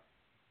you are.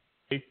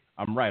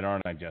 I'm right,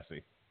 aren't I,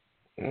 Jesse?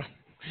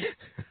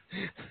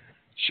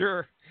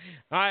 Sure.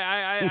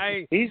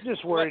 I He's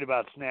just worried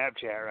about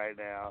Snapchat right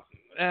now.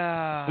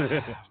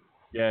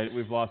 Yeah,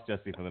 we've lost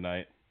Jesse for the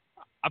night.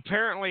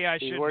 Apparently, I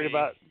should He's be. worried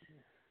about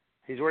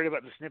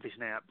the snippy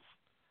snaps.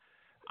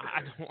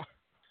 I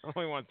don't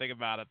even want to think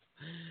about it.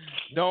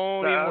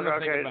 Don't even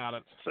want to think about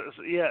it.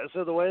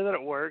 So the way that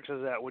it works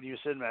is that when you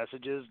send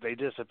messages, they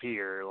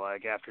disappear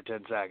like after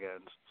 10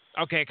 seconds.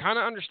 Okay, kind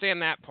of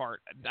understand that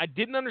part. I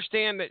didn't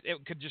understand that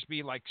it could just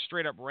be like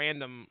straight up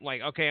random,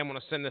 like, okay, I'm going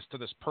to send this to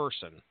this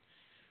person.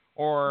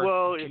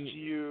 Or if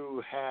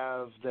you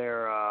have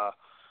their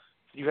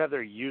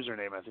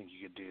username, I think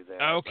you could do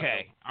that.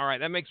 Okay, all right,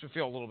 that makes me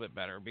feel a little bit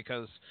better,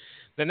 because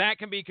then that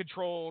can be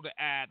controlled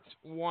at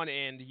one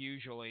end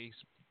usually,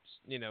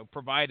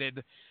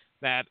 provided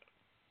that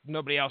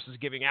nobody else is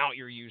giving out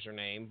your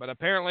username. But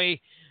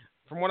apparently,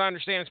 from what I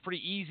understand, it's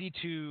pretty easy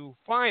to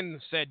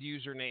find said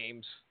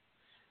usernames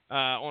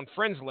on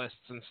friends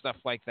lists and stuff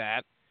like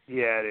that.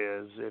 Yeah, it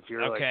is. If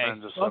you're like Okay.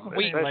 friends with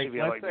somebody, especially if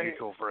you have like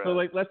mutual friends. So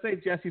like, let's say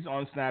Jesse's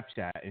on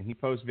Snapchat and he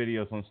posts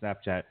videos on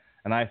Snapchat,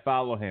 and I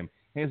follow him.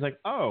 And he's like,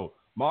 "Oh,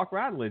 Mark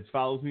Radulich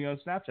follows me on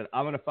Snapchat.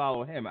 I'm going to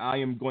follow him. I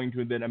am going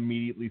to then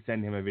immediately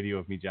send him a video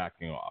of me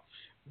jacking off."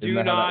 Isn't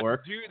that how that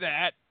works? Do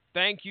that.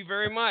 Thank you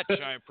very much.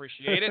 I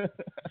appreciate it.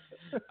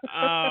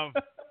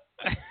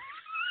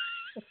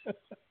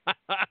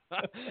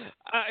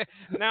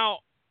 Now,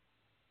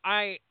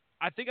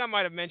 I think I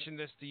might have mentioned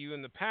this to you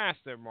in the past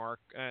there, Mark.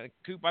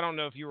 Coop, I don't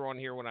know if you were on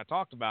here when I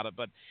talked about it,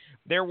 but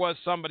there was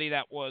somebody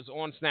that was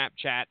on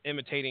Snapchat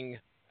imitating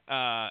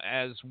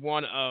as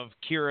one of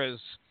Kira's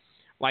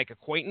like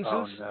acquaintances.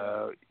 Oh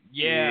no!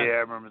 Yeah,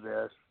 I remember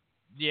this.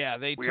 Yeah,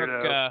 they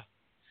Weirdo.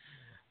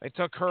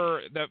 took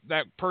her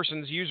that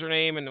person's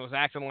username and was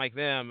acting like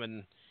them,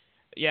 and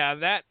yeah,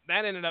 that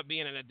ended up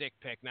being in a dick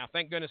pic. Now,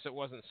 thank goodness it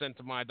wasn't sent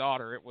to my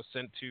daughter. It was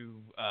sent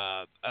to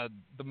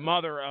the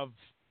mother of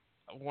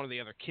one of the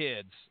other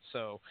kids.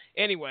 So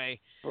anyway,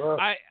 well,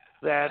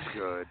 that's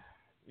good.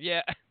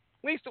 Yeah, at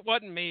least it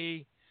wasn't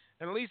me,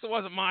 and at least it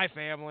wasn't my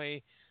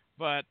family.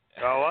 But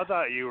I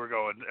thought you were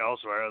going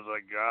elsewhere. I was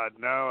like, God,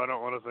 no, I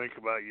don't want to think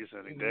about you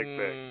sending dick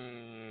pics.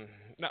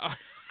 No,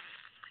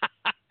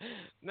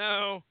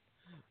 no,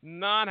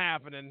 not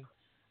happening.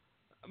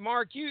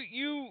 Mark,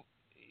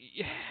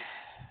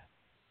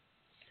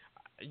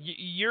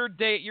 your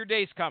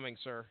day's coming,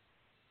 sir.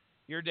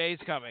 Your day's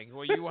coming.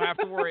 Well, you will have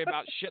to worry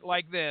about shit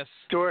like this.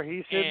 Sure,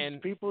 he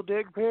sends people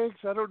dick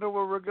pics. I don't know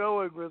where we're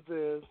going with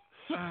this.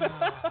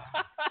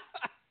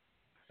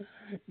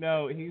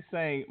 No, he's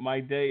saying my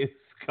day is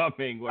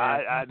coming. Where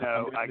I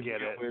know. I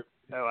get it.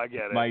 No, I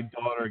get it. My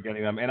daughter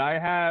getting them, and I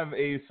have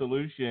a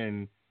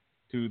solution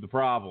to the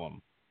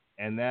problem,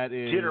 and that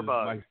is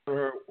Jitterbug.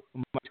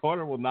 My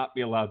daughter will not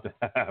be allowed to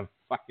have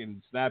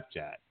fucking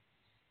Snapchat.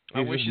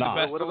 I wish you the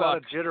best What of about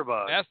luck. a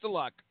jitterbug? Best of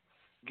luck.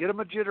 Get him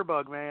a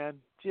jitterbug, man.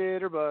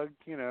 Jitterbug.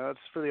 You know, it's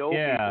for the old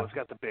people. It's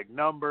got the big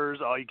numbers.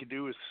 All you can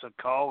do is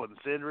call and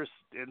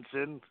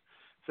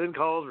send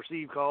calls,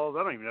 receive calls.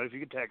 I don't even know if you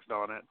can text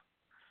on it.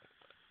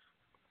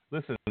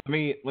 Listen, let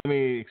me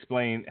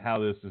explain how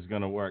this is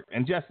going to work.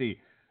 And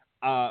Jesse,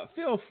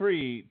 feel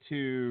free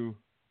to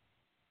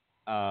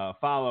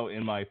follow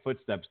in my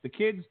footsteps. The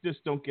kids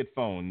just don't get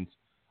phones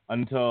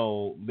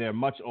until they're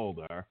much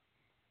older.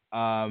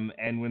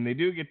 And when they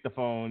do get the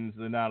phones,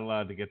 they're not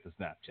allowed to get the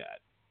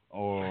Snapchat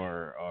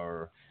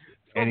or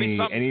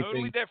anything anything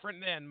totally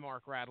different then,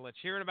 Mark Radulich.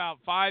 Here in about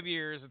 5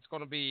 years, it's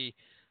going to be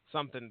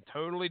something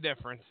totally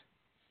different.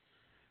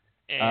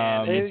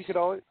 And you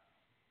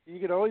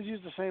could always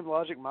use the same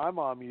logic my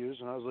mom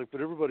used, and I was like,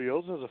 but everybody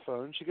else has a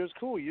phone. She goes,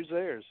 cool, use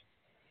theirs.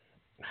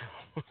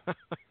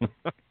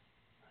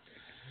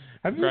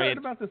 Have you heard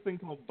about this thing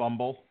called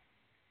Bumble?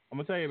 I'm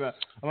gonna tell you about.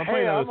 I'm gonna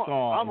play another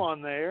song. I'm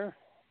on there.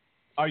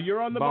 Are you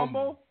on the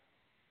Bumble?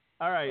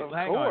 All right, of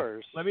hang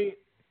course. on.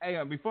 Hang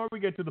on. Before we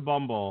get to the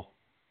Bumble,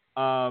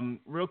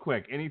 real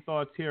quick, any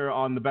thoughts here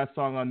on the best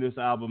song on this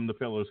album, "The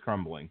Pillar's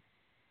Crumbling"?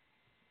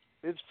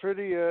 It's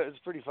pretty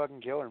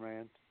fucking killer,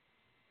 man.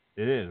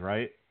 It is,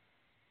 right?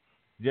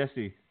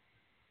 Jesse.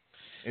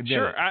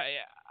 Sure. I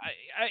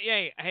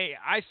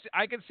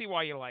can see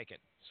why you like it.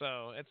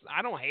 So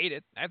I don't hate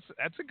it.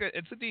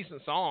 It's a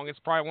decent song. It's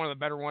probably one of the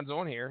better ones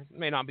on here. It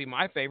may not be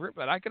my favorite,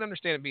 but I can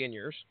understand it being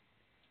yours.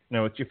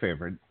 No, it's your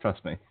favorite.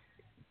 Trust me.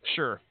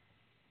 Sure.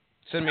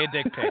 Send me a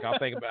dick pic. I'll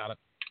think about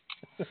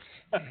it.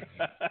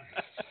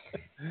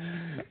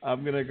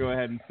 I'm gonna go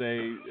ahead and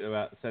say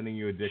about sending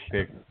you a dick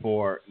pic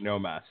for No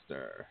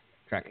Master.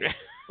 Track it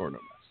for No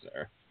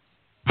Master.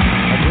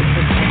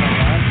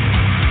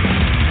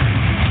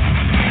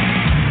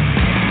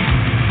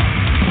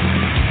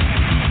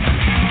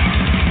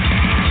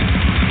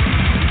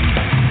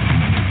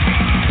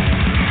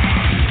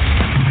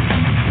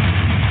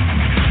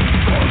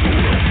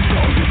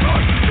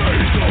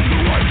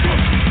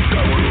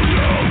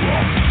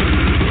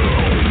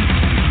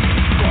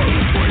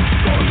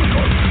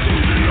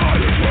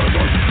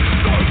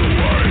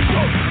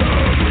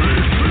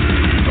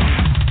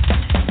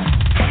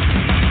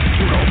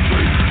 We'll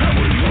be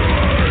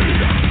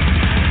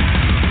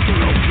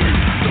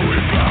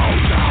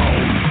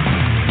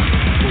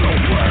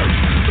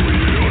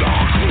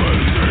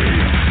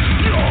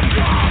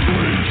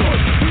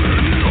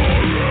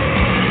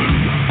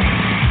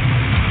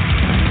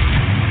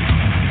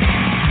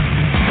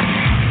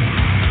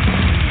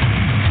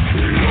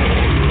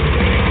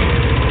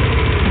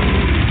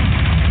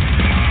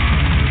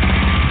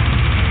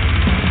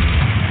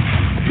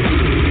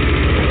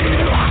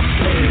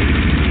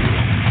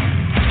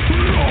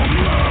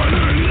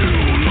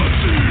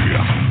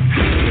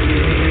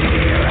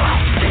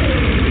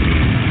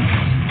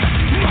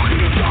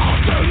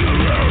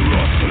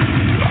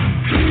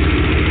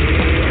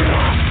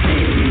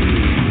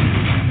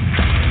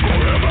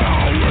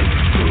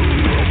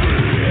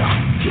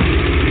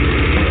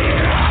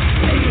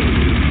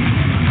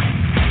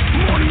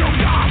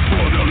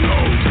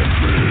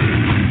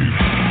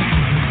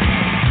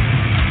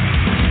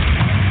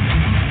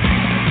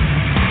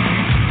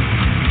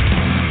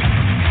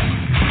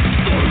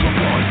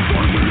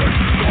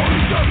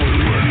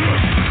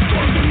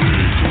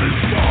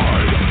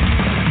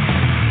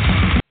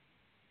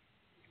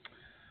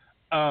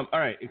All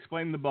right,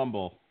 explain the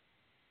Bumble.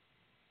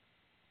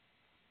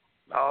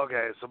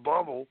 Okay, so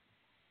Bumble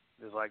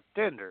is like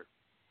Tinder,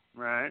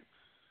 right?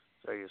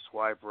 So you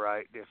swipe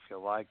right if you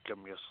like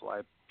them, you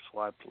swipe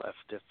left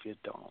if you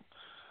don't.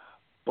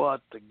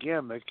 But the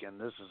gimmick, and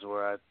this is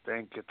where I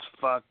think it's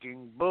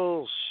fucking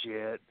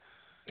bullshit,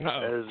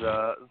 is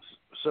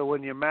so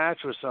when you match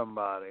with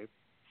somebody,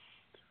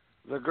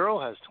 the girl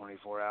has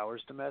 24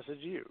 hours to message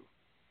you.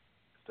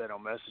 If they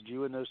don't message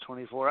you in those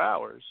 24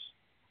 hours,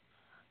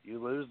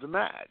 you lose the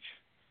match.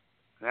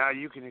 Now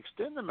you can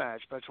extend the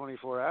match by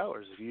 24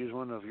 hours if you use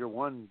one of your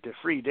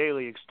free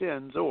daily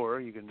extends,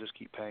 or you can just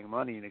keep paying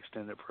money and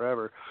extend it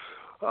forever.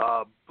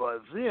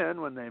 But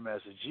then when they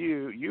message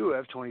you, you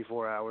have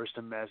 24 hours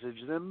to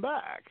message them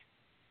back.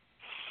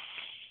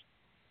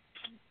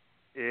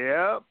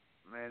 Yep.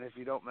 And if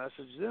you don't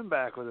message them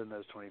back within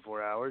those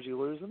 24 hours, you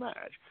lose the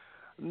match.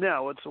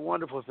 Now, it's a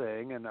wonderful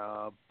thing, and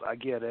I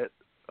get it.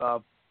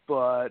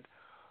 But,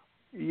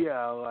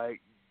 yeah,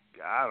 like,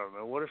 I don't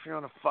know. What if you're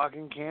on a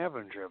fucking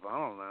camping trip? I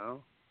don't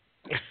know.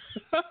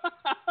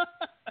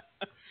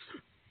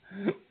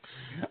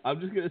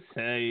 I'm just going to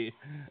say,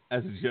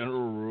 as a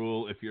general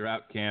rule, if you're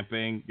out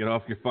camping, get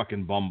off your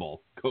fucking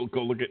Bumble.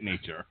 Go look at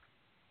nature.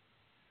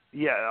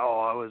 Yeah,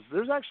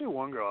 there's actually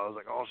one girl, I was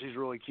like, oh, she's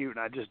really cute,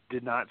 and I just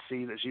did not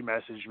see that she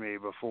messaged me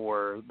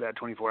before that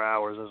 24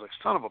 hours. I was like,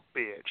 son of a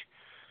bitch.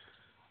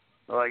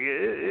 Like,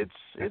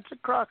 it's a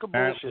crock of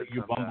bullshit. Apparently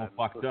you Bumble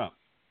fucked up.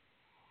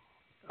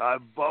 I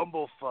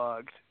Bumble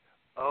fucked.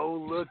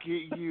 Oh, look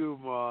at you,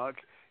 Mark.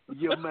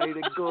 You made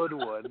a good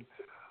one.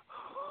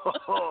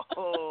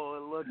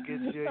 Oh, look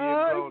at you. You've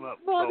grown up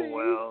so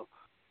well.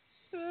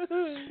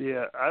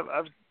 Yeah,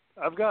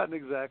 I've gotten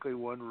exactly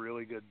one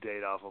really good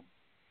date off of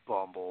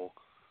Bumble.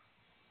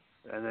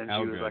 And then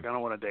she was like, I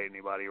don't want to date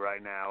anybody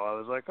right now. I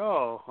was like,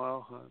 oh,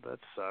 well, that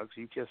sucks.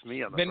 You kissed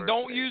me on the Then first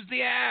don't date. use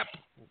the app.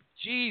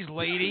 Jeez,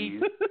 lady.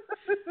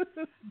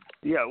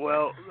 Yeah,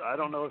 well, I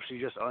don't know if she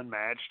just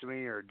unmatched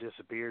me or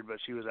disappeared, but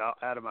she was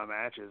out of my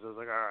matches. I was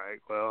like, all right,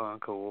 well,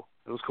 cool.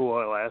 It was cool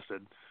while it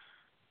lasted.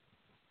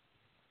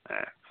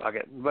 Fuck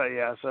it. But,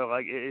 yeah, so,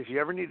 like, if you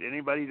ever need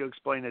anybody to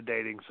explain a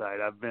dating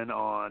site, I've been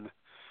on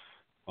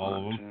all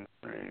of them.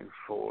 1, 2, 3,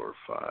 4,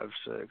 5,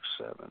 6,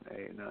 7,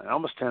 8, 9,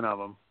 almost 10 of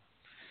them.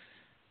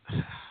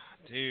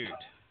 Dude.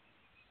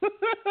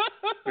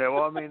 Yeah,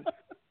 well, I mean,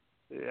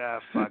 yeah,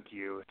 fuck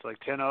you. It's like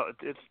 10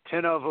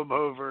 of them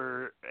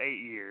over 8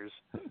 years.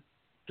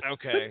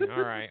 Okay,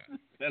 all right.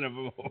 10 of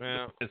them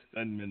over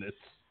 10 minutes.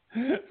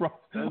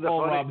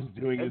 Rob's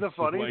doing and the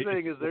funny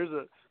thing is there's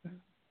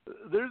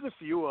a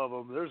few of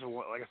them. There's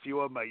a few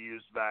of them I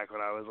used back when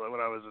I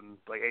was in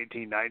like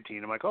 18,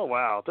 19. I'm like, oh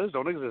wow, those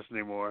don't exist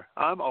anymore.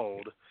 I'm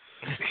old.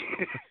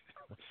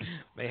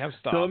 They have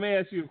stopped. So let me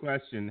ask you a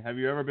question. Have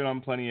you ever been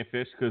on Plenty of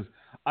Fish? Because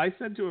I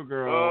said to a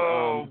girl...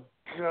 Oh,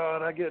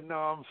 God, I get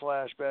numb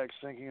flashbacks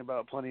thinking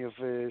about Plenty of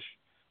Fish.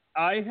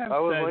 I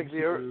was like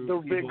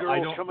the big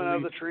girls coming out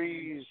of the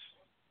trees.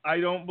 I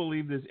don't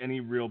believe there's any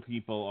real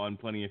people on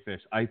Plenty of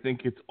Fish. I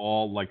think it's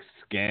all like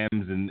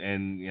scams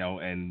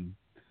and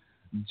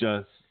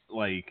just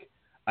like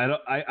I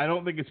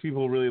don't think it's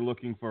people really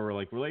looking for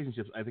like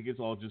relationships. I think it's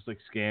all just like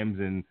scams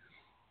and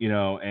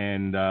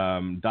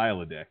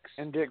dial-a-dicks.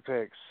 And dick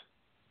pics.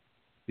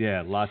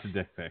 Yeah, lots of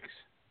dick pics.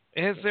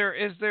 Is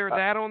there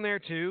that on there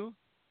too?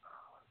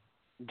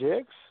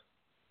 Dicks?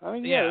 I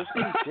mean, yeah.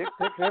 There's dick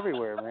pics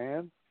everywhere,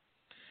 man.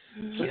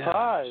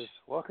 Surprise! Yeah.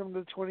 Welcome to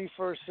the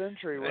 21st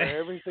century, where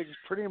everything's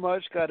pretty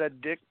much got a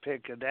dick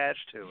pic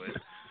attached to it.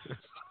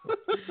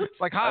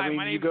 It's like, hi, I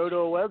mean, you go to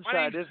a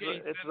website,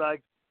 it's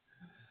like.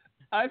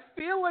 I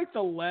feel like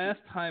the last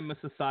time a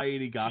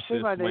society got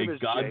this my way, name is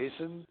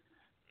Jason.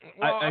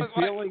 Well, I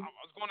feel like I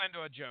was going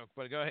into a joke,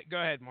 but go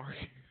ahead, Mark.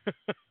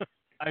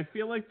 I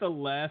feel like the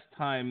last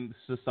time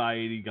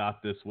society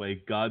got this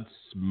way, God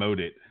smote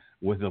it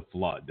with a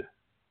flood.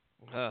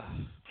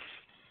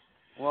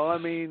 Well, I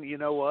mean, you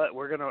know what?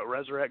 We're going to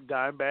resurrect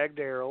Dimebag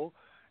Darrell,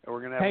 and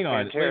we're going to have a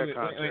Pantera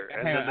concert.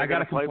 And then they're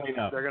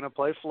going to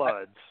play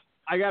Floods.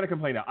 I got to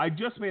complain now. I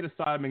just made a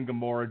Sodom and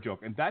Gomorrah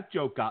joke, and that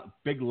joke got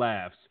big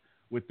laughs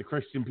with the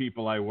Christian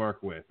people I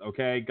work with,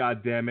 okay?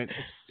 God damn it.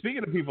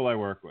 Speaking of people I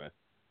work with,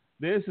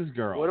 this is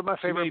girl. One of my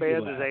favorite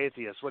bands is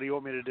Atheist. What do you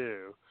want me to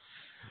do?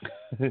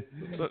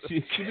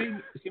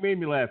 she made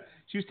me laugh.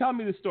 She was telling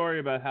me the story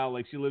about how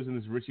like she lives in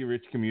this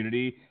rich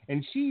community,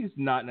 and she's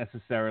not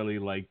necessarily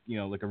like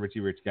like a rich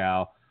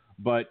gal,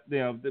 but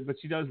but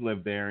she does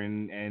live there,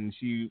 and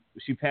she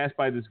passed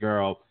by this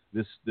girl,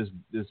 this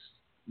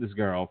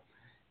girl,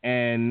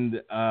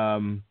 and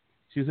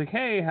she was like,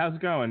 hey, how's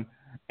it going?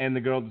 And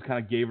the girl just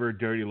kind of gave her a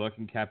dirty look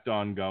and kept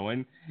on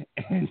going.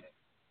 And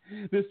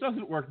this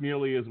doesn't work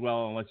nearly as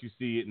well unless you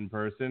see it in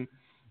person.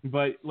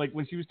 But like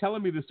when she was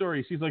telling me the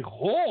story, she's like,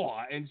 "Oh!"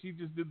 and she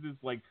just did this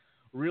like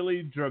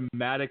really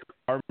dramatic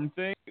arm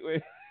thing.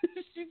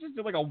 She just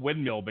did like a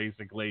windmill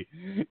basically.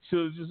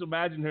 So just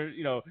imagine her,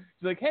 she's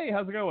like, "Hey,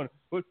 how's it going?"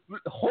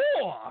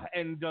 "Oh!"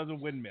 and does a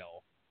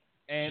windmill.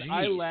 And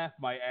I laughed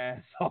my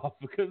ass off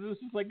because it's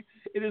just like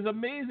it is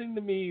amazing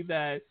to me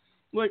that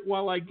like,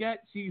 while I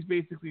get she's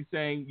basically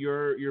saying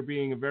you're not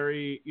being a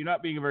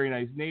very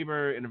nice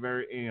neighbor and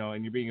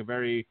and you're being a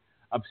very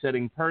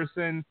upsetting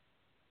person.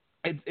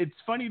 It's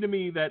funny to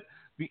me that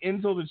the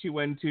insult that she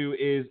went to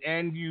is,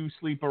 and you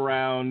sleep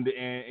around,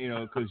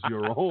 and because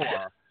you're a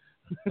whore.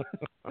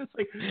 It's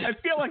like, I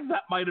feel like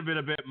that might have been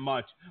a bit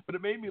much, but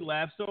it made me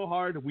laugh so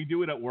hard. We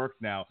do it at work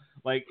now.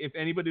 Like, if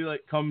anybody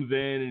comes in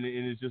and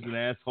is just an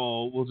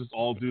asshole, we'll just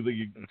all do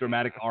the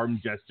dramatic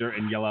arm gesture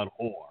and yell out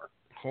whore.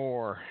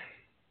 Whore.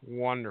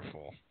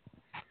 Wonderful.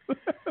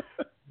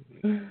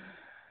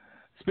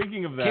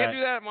 Speaking of that, can't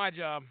do that at my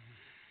job.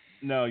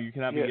 No, you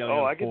cannot be yelling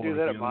out I could whore do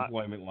that at at the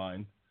unemployment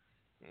line.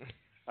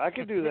 I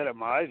could do that at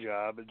my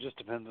job. It just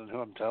depends on who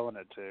I'm telling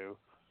it to.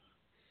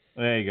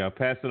 There you go.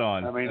 Pass it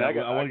on. I mean, I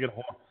want to get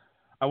whore.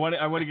 I want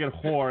to get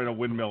whore in a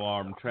windmill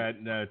arm.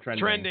 Trending.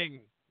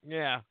 Trending.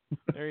 Yeah.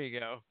 There you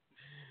go.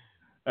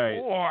 All right.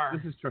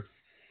 Whore. This is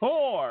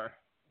whore.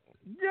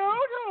 Go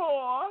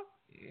whore.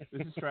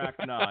 This is track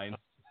 9.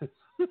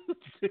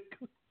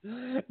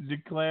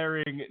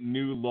 Declaring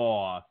new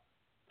law.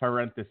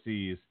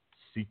 Parentheses.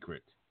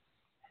 Secret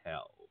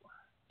hell.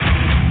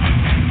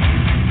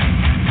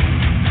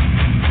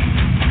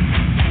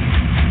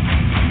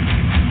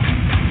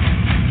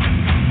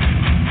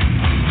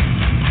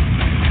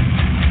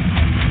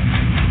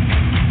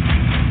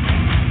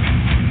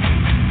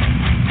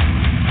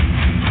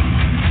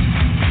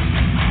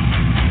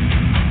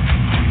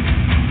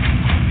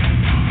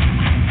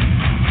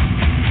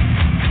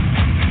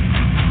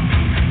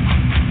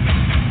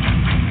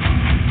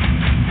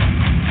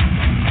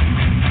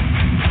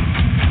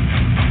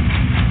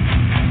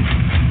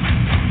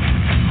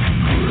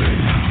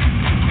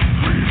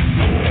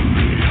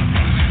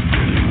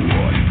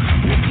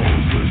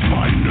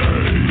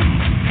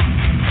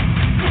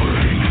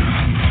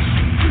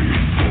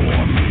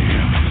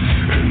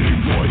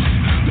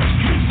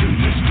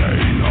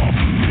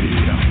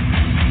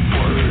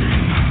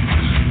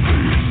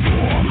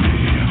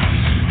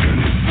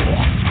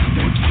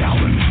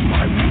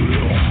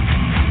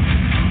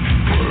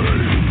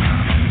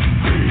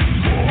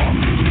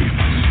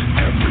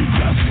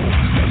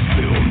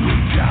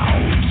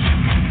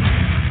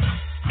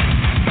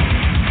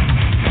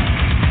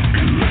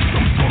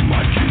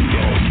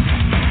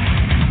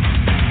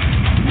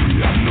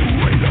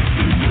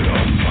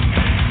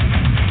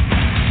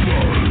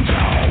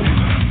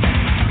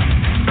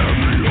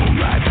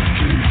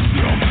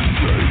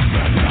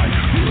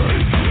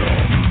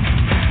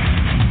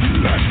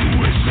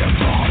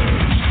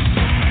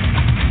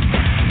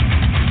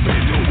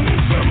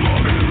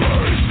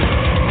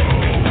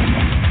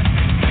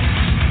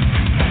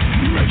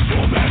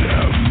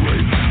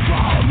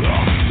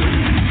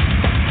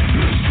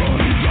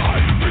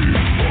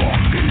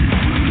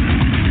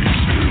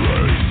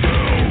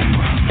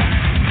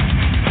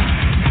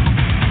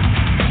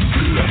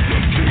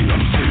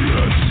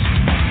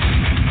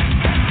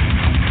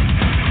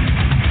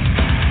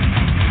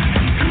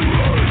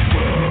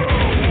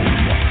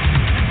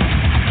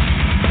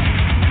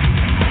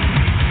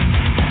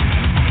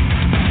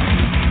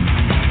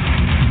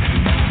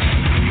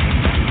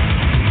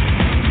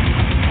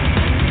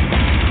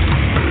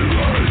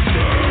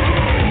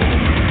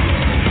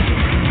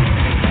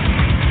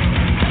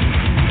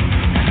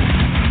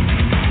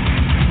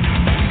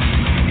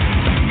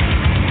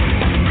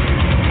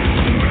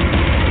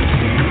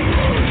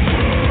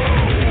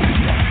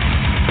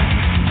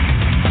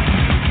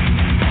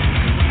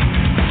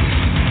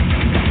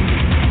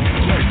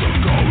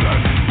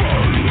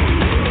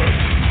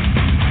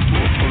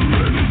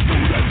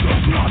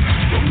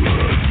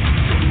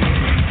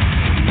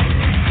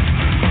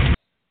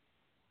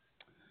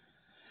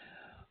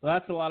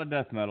 That's a lot of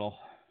death metal.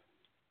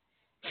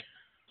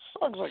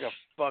 Song's like a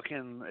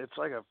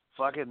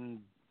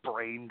fucking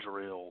brain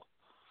drill.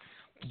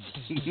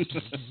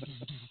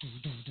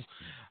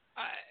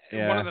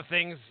 Yeah. One of the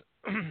things,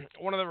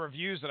 one of the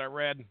reviews that I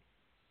read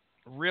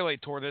really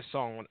tore this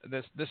song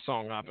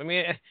up. I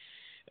mean,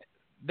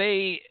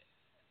 they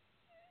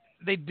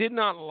did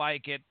not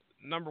like it.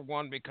 Number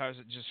one, because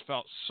it just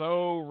felt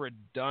so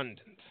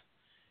redundant.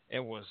 It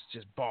was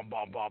just bum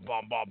bum bum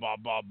bum bum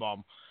bum bum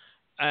bum,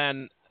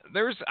 and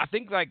I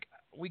think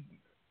we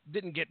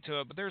didn't get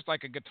to it, but there's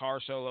like a guitar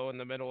solo in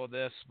the middle of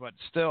this, but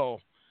still,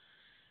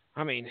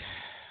 I mean,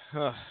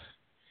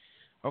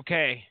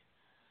 okay.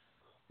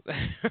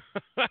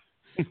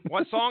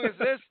 What song is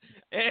this?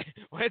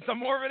 It's a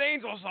Morbid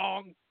Angel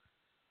song.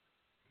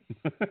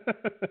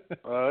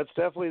 It's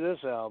definitely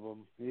this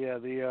album. Yeah,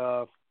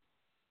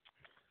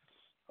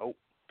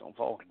 Don't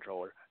Fall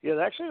Controller.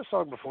 Yeah, actually the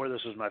song before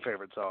this was my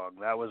favorite song.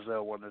 That was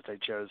the one that they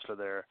chose for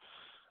their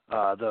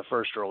the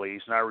first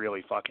release, and I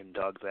really fucking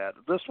dug that.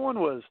 This one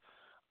was,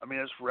 I mean,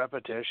 it's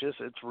repetitious.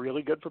 It's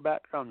really good for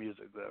background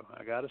music, though.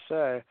 I gotta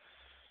say,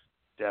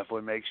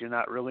 definitely makes you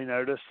not really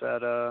notice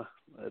that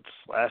it's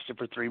lasted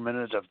for 3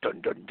 minutes of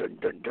dun dun dun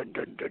dun dun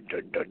dun dun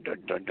dun dun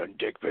dun dun dun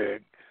dick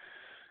pig.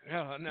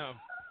 Oh no.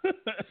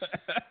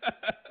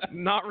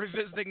 Not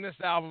revisiting this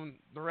album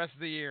the rest of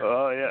the year.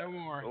 Oh yeah. No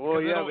more.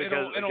 Well, yeah,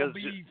 it'll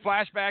be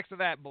flashbacks to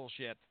that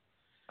bullshit.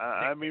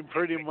 I mean,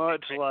 pretty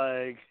much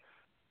like,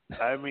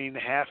 I mean,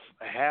 half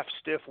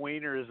stiff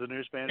wiener is the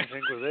new Spanish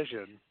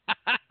Inquisition.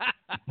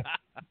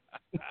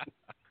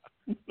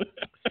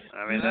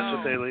 I mean, that's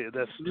what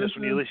that's just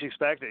when you least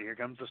expect it. Here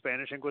comes the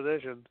Spanish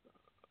Inquisition.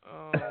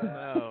 Oh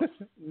no!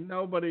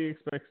 Nobody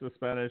expects the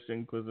Spanish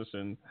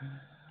Inquisition.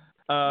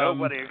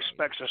 Nobody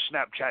expects a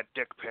Snapchat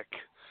dick pic.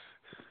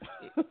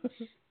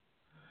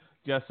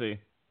 Jesse,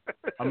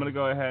 I'm going to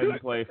go ahead and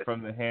play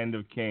From the Hand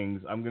of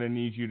Kings. I'm going to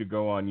need you to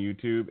go on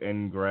YouTube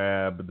and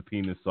grab the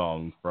penis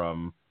song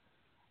from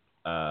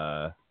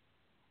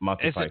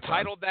Monty Is Python. it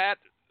titled that?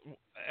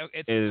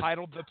 It's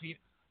titled the penis.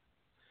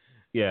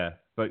 Yeah,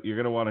 but you're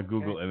going to want to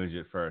Google image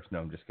it first. No,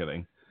 I'm just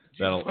kidding.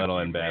 That'll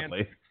end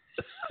badly.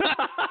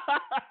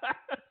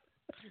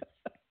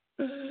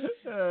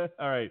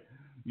 All right.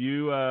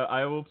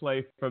 I will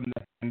play From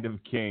the Hand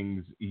of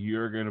Kings.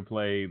 You're going to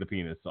play the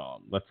penis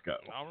song. Let's go.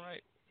 All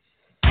right.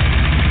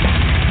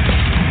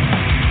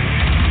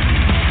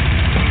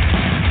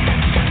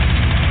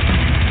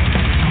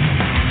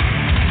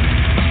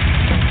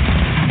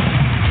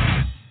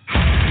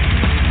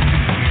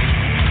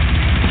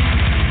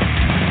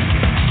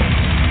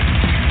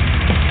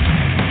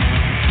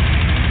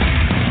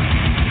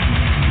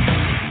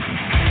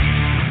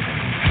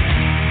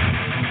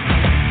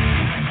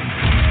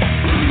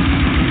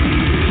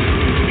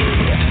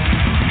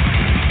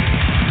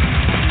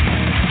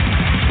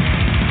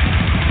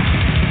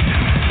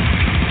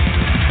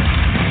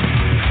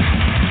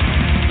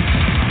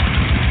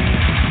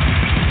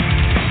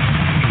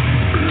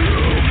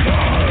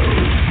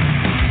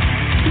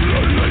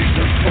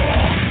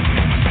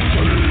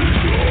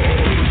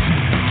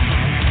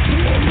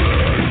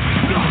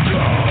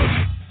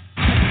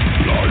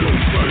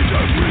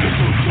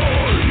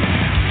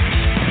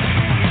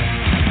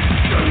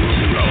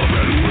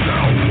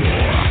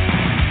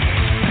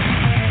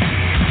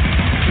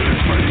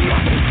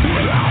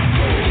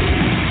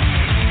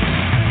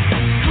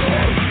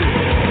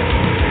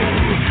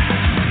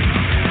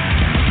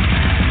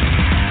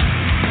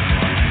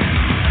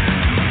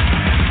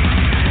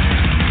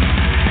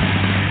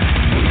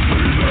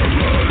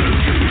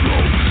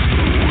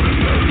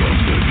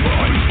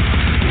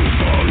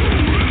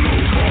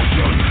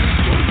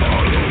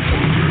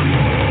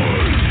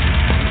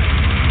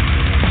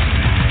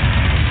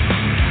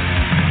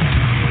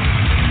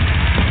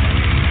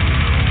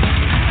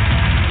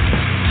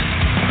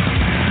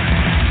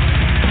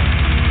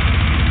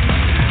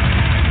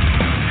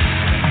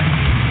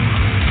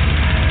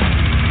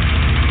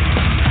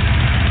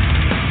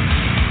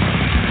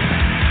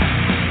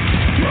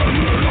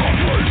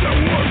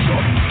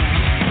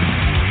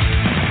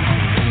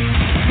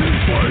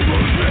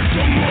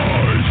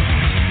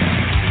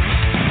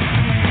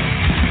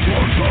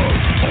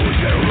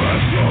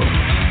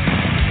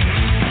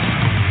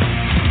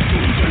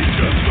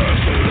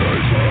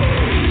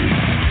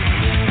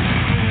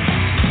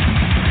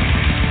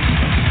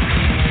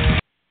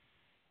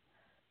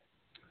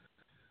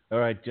 All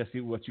right,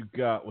 Jesse, what you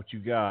got?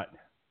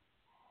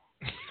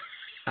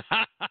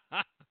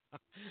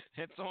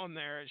 It's on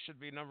there. It should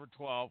be number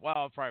 12. Well,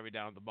 it'll probably be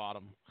down at the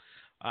bottom.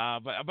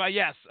 But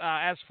yes,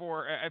 as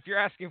for if you're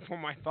asking for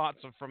my thoughts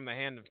From the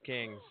Hand of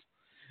Kings,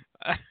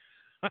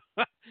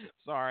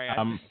 sorry.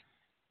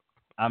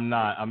 I'm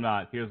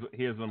not. Here's what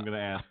I'm going to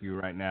ask you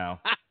right now.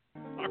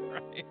 All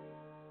right.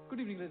 Good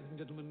evening, ladies and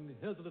gentlemen.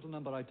 Here's a little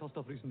number I tossed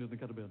off recently in the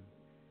Caribbean.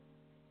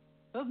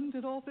 Isn't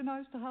it awfully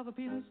nice to have a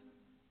penis?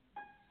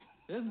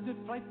 Isn't it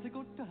frightfully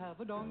good to have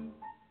a dong?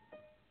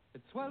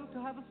 It's swell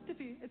to have a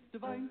stiffy, it's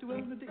divine to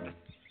own a dick.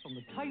 From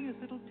the tiniest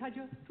little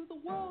tadger to the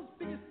world's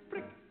biggest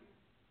prick.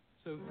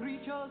 So 3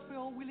 cheers for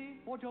your Willie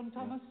or John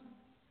Thomas.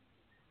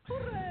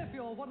 Hooray for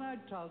your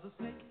one-eyed trouser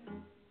snake.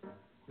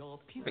 Your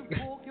piece of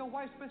pork, your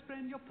wife's best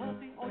friend, your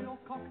pussy or your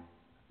cock.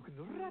 You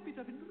can wrap it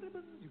up in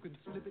ribbons, you can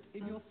slip it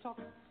in your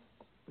sock.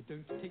 But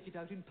don't take it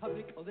out in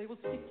public or they will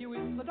stick you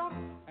in the dock.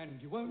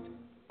 And you won't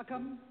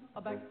come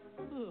back.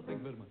 Oh, thank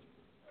you very much.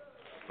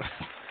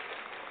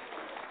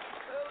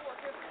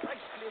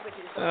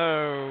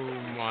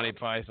 Oh, Monty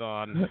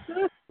Python.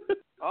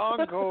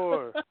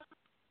 Encore.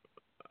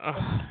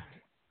 Want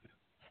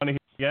to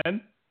hear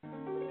again?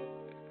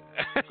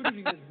 Good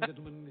evening, ladies and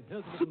gentlemen.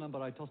 Here's a little number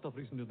I tossed off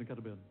recently in the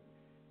Caribbean.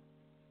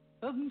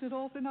 Isn't it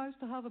awfully nice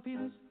to have a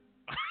penis?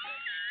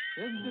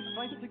 Isn't it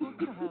frightfully good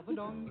to have a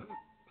dong?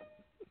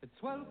 It's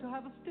swell to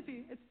have a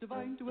stiffy, it's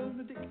divine to own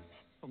a dick.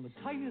 From the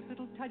tiniest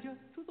little tadger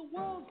to the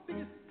world's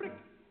biggest prick.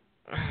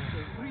 So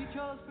 3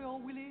 cheers for your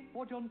Willie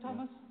or John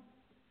Thomas.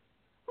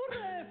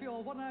 Hooray for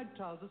your one-eyed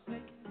trouser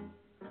snake.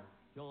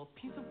 Your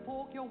piece of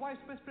pork, your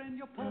wife's best friend,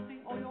 your pussy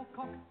or your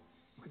cock.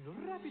 You can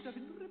wrap it up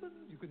in ribbons,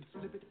 you can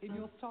slip it in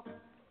your sock.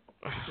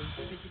 But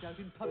don't take it out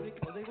in public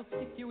or they will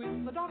stick you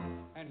in the dock.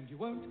 And you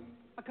won't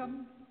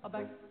come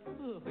back.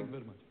 Oh, thank you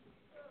very much.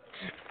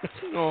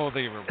 Oh,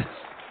 thank you very much.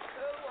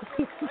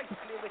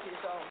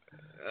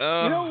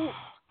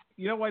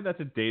 You know why that's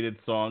a dated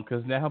song?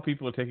 Because now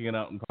people are taking it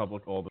out in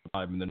public all the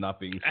time, and they're not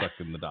being stuck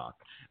in the dock.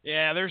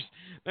 Yeah, there's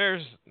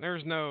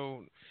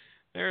no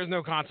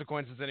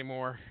consequences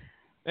anymore.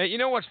 You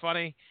know what's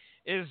funny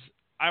is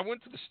I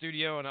went to the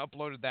studio and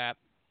uploaded that,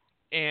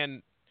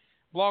 and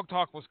Blog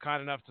Talk was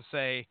kind enough to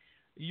say,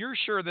 "You're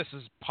sure this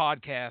is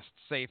podcast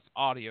safe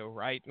audio,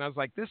 right?" And I was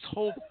like, "This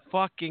whole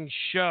fucking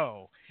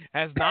show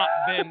has not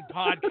been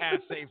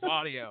podcast safe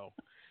audio."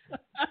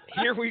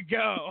 Here we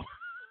go.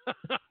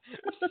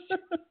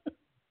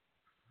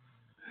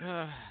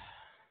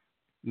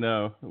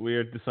 No, we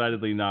are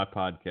decidedly not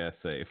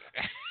podcast safe.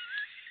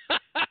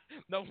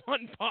 The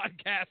one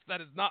podcast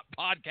that is not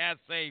podcast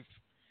safe.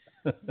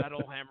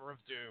 Metal Hammer of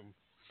Doom.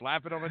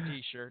 Slap it on a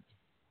t-shirt.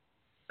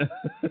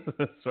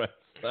 That's right.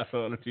 Slap it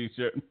on a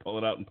t-shirt and pull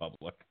it out in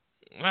public.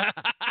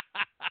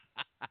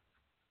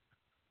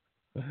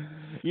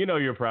 You know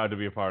you're proud to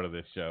be a part of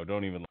this show.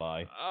 Don't even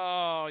lie.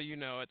 Oh, you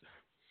know it.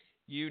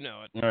 You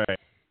know it. All right.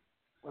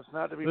 What's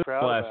not to be This proud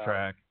is the last about?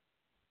 track.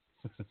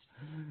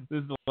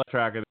 This is the last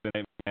track of the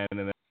night, man, and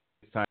then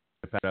it's time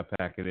to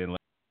pack it in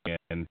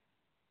again.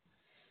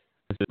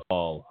 This is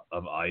All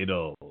of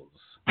Idols.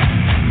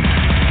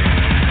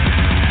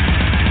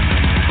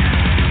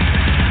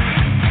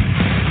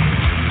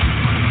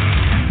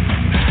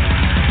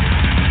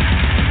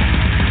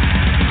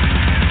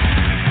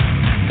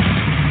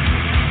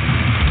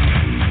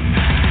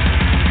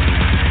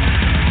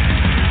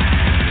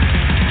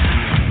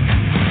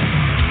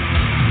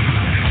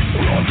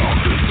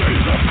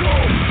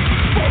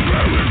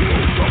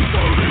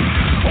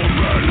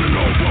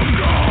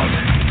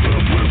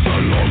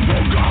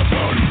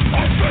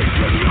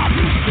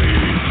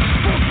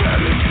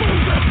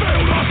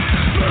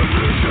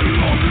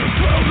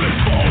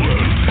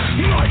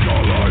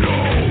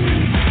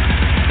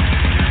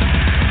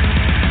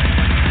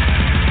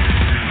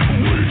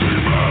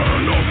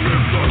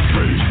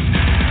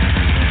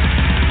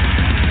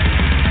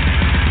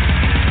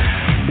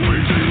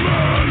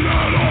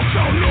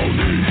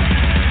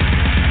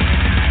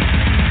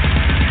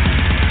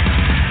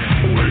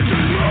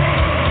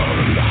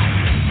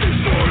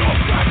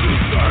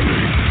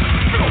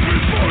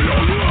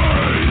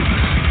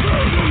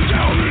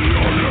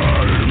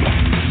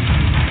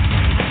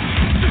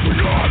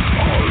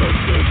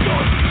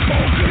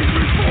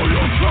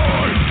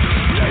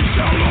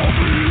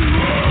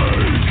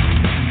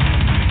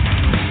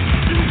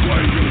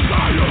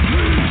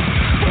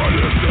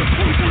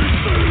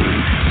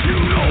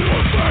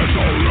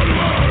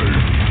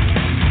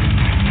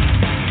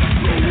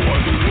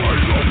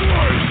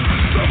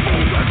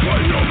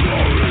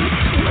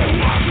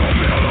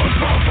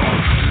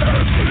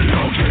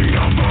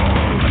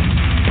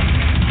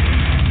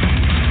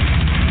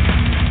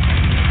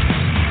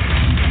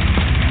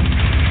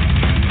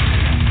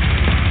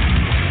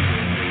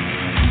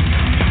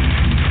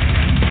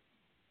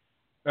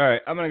 All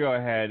right, I'm going to go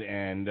ahead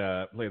and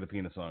play the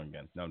penis song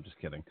again. No, I'm just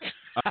kidding.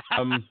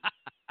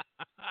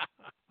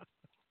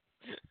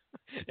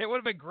 It would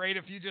have been great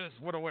if you just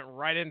would have went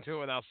right into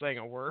it without saying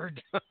a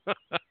word. Good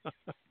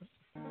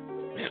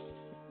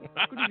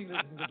evening,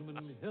 ladies and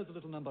gentlemen. Here's a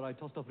little number I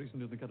tossed up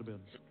recently in the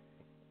Caribbean.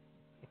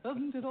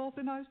 Isn't it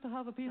awfully nice to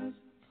have a penis?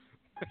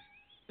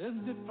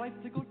 Isn't it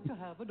frightfully good to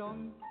have a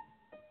dong?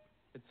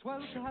 It's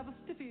swell to have a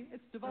stiffy.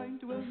 It's divine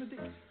to own a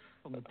dick.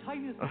 From the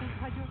tiniest little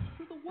padger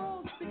to the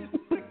world's biggest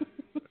prick.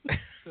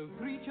 So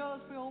 3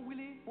 cheers for your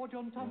Willie or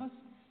John Thomas.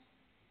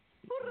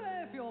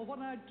 Hooray for your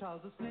one-eyed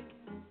trouser snake.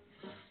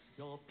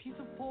 Your piece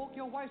of pork,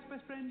 your wife's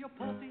best friend, your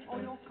pussy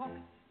or your cock.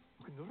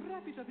 You can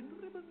wrap it up in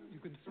ribbons, you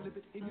can slip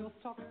it in your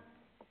sock.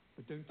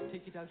 But don't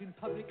take it out in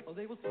public or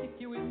they will stick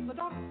you in the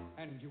dock.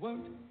 And you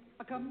won't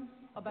come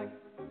back.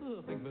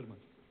 Oh, thank you very much.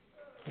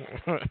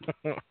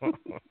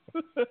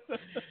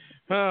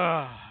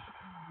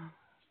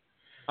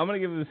 I'm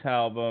going to give this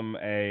album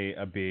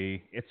a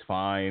B. It's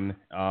fine.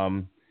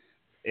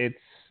 It's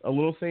a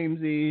little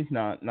samey,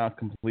 not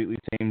completely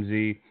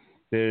samey.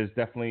 There's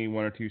definitely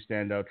 1 or 2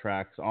 standout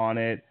tracks on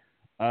it.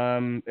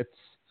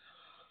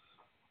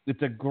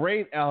 It's a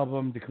great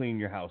album to clean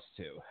your house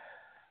to.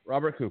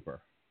 Robert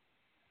Cooper.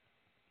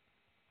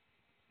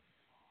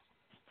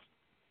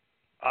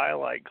 I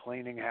like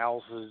cleaning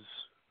houses.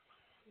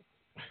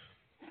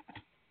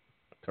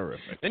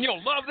 Terrific. Then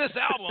you'll love this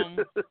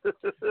album.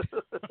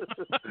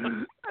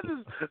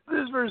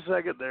 Just for a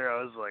second there,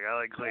 I was like, I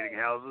like cleaning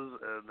houses,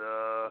 and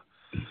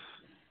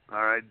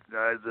all right,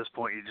 at this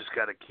point, you just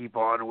got to keep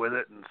on with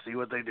it and see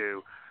what they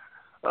do.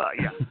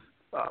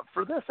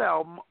 For this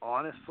album,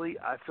 honestly,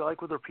 I feel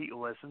like with repeat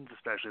listens,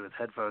 especially with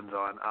headphones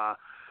on,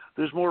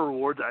 there's more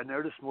rewards. I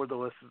noticed more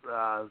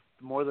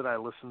that I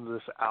listen to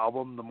this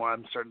album, the more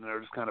I'm starting to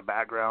notice kind of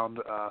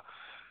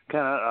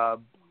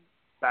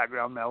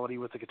background melody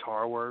with the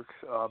guitar work.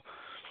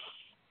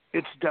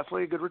 It's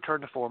definitely a good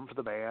return to form for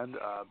the band.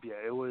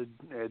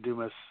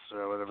 Dumas,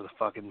 or whatever the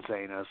fucking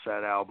saying is,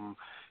 that album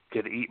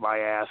could eat my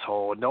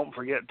asshole. And don't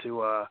forget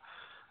to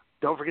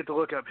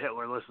look up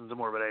Hitler Listens to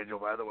Morbid Angel,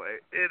 by the way.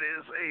 It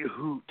is a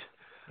hoot.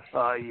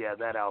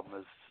 That album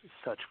is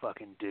such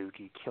fucking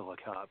dookie. Kill a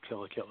cop.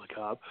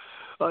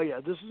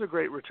 This is a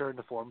great return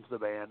to form for the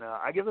band.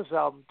 I give this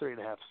album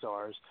 3.5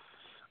 stars.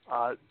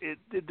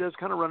 It does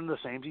kind of run into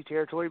samey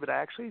territory, but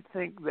I actually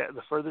think that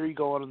the further you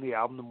go on in the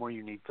album, the more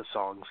unique the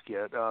songs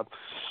get.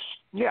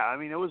 Yeah, I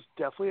mean, it was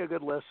definitely a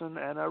good listen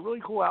and a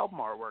really cool album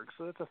artwork,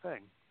 so that's a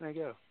thing. There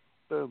you go.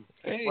 Boom.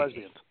 Hey.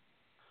 Lesbians.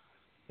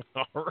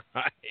 All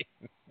right.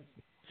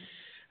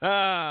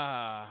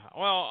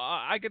 Well,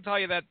 I can tell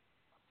you that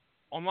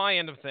on my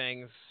end of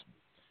things,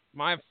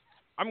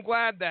 I'm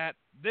glad that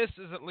this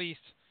is at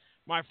least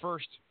my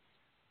first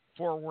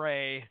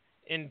foray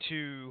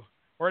into,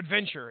 or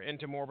adventure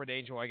into Morbid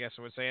Angel, I guess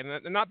I would say.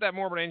 And not that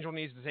Morbid Angel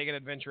needs to take an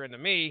adventure into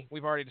me.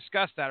 We've already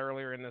discussed that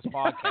earlier in this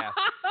podcast.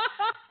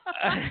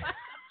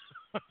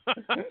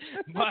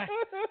 But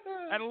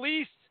at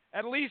least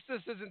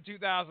this isn't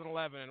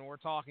 2011, and we're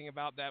talking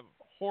about that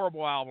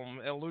horrible album,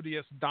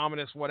 Eludius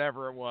Dominus,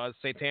 whatever it was,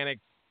 Satanic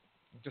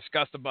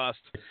Disgustabust.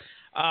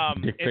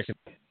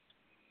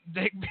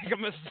 Dick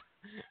Bigamus.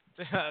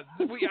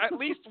 At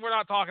least we're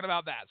not talking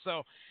about that.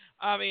 So,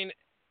 I mean,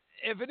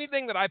 if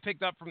anything that I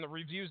picked up from the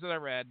reviews that I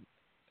read,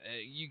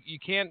 you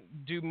can't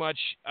do much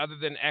other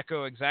than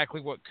echo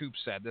exactly what Coop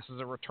said. This is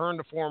a return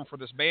to form for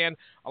this band.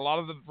 A lot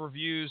of the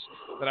reviews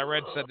that I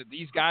read said that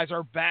these guys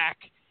are back,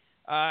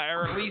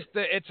 or at least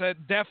it's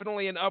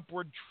definitely an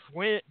upward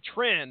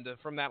trend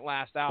from that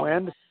last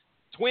album.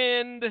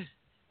 Tweedledee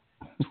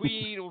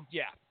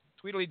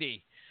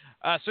D.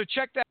 So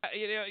check that.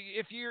 You know,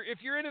 if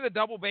you're into the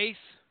double bass,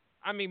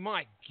 I mean,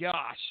 my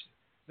gosh,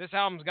 this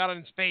album's got it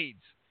in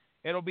spades.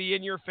 It'll be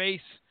in your face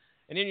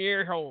and in your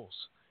ear holes.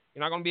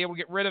 You're not going to be able to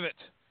get rid of it.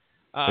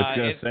 It's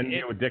going to send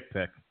you a dick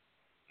pic.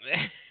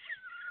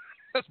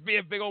 Just be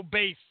a big old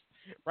bass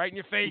right in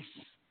your face.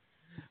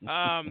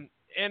 And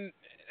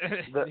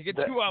you get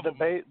two of them.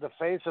 The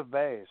face of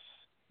bass.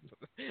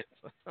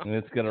 And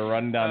it's going to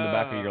run down the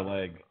back of your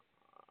leg.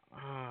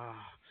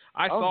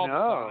 I saw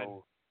the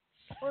sign.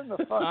 Where in the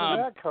fuck did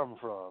that come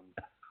from?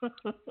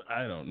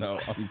 I don't know.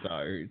 I'm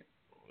tired.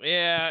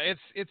 Yeah,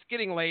 it's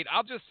getting late.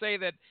 I'll just say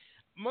that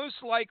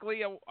most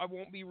likely I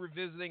won't be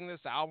revisiting this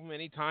album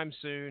anytime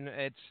soon.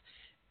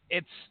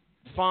 It's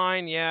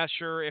fine, yeah,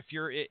 sure. If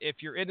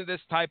you're into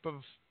this type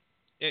of,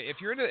 if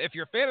you're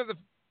a fan of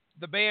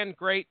the band,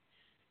 great.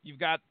 You've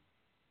got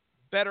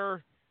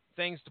better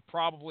things to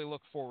probably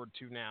look forward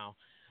to now.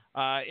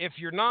 If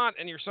you're not,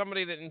 and you're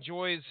somebody that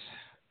enjoys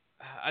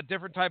a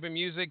different type of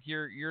music,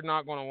 you're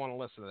not going to want to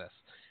listen to this.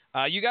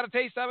 You got a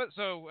taste of it,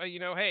 so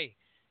hey,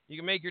 you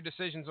can make your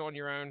decisions on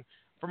your own.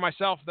 For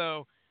myself,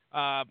 though,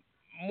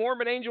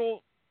 Morbid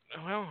Angel,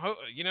 well,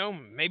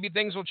 maybe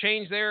things will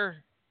change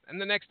there in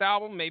the next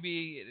album.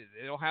 Maybe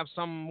it'll have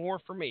some more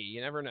for me.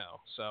 You never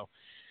know. So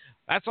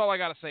that's all I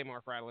got to say,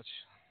 Mark Radlich.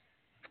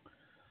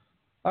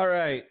 All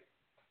right.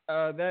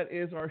 That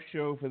is our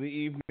show for the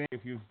evening.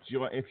 If you've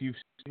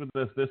stayed with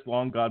us this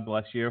long, God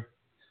bless you.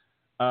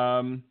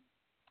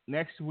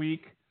 Next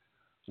week,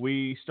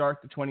 we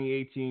start the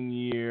 2018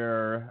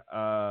 year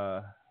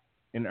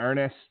in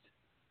earnest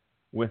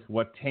with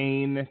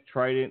Watain,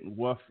 Trident,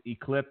 Woof,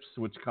 Eclipse,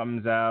 which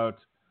comes out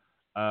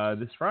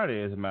this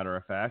Friday, as a matter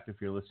of fact,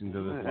 if you're listening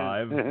to this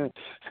live.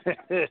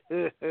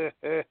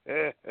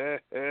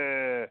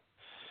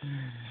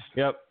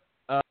 Yep.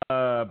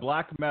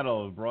 Black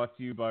Metal, brought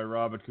to you by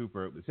Robert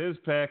Cooper. It was his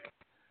pick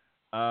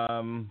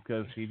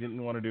because he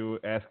didn't want to do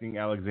Asking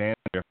Alexander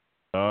for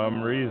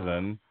some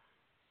reason.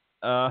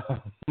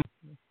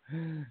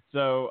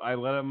 So I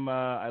let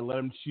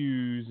him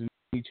choose, and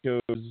he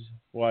chose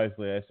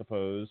wisely, I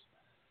suppose.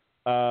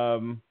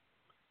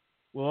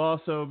 We'll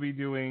also be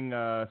doing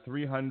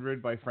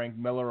 300 by Frank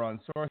Miller on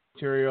source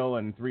material,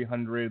 and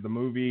 300 the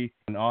movie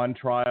and On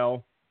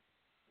Trial.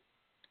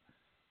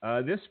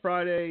 This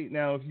Friday,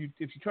 now if you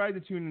tried to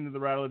tune into the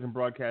Rattlegion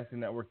Broadcasting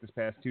Network this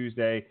past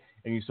Tuesday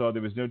and you saw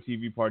there was no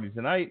TV party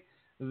tonight,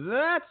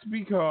 that's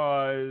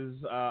because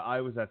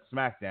I was at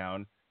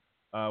SmackDown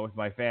with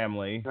my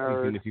family.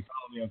 And if you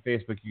follow me on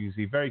Facebook, you can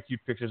see very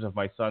cute pictures of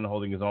my son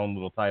holding his own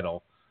little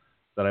title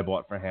that I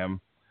bought for him.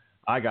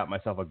 I got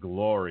myself a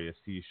glorious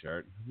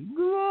T-shirt.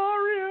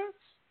 Glorious!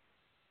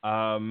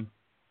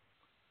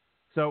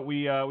 So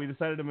we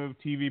decided to move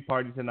TV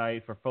Party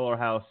tonight for Fuller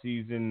House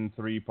Season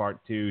 3 Part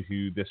 2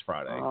 to this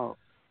Friday. Oh.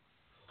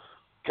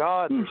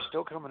 God, they're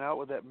still coming out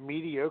with that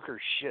mediocre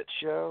shit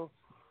show.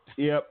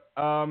 Yep.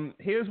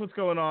 Here's what's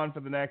going on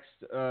for the next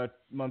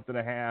month and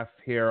a half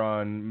here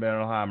on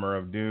Metal Hammer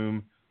of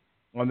Doom.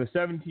 On the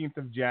 17th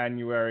of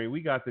January,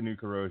 we got the new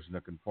Corrosion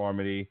of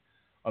Conformity.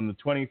 On the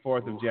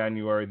 24th of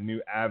January, the new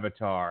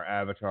Avatar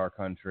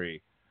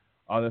Country.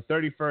 On the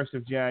 31st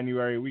of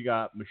January, we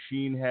got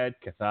Machine Head,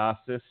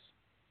 Catharsis.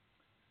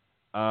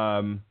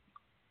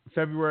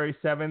 February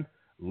 7th,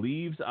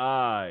 Leaves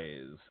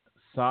Eyes,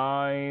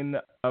 Sign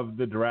of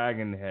the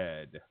Dragon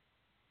Head.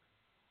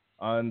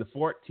 On the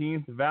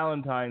 14th,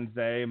 Valentine's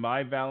Day,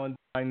 My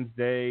Valentine's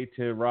Day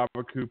to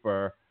Robert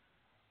Cooper,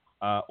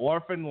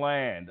 Orphan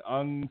Land,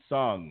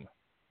 Unsung.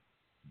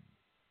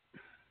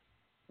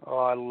 Oh,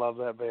 I love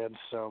that band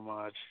so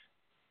much.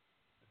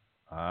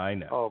 I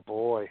know. Oh,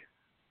 boy.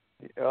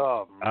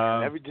 Oh,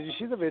 man. Did you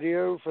see the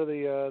video for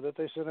the that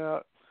they sent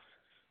out?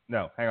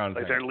 No, hang on a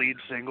second. Their lead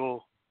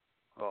single.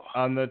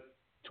 On the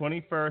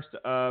 21st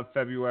of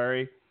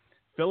February,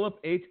 Philip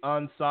H.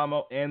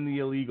 Anselmo and the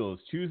Illegals,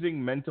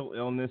 choosing mental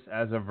illness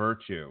as a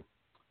virtue.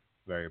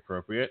 Very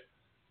appropriate.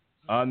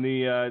 On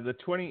the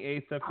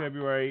 28th of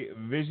February,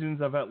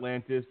 Visions of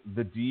Atlantis,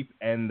 The Deep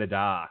and the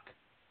Dark.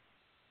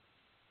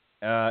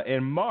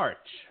 In March,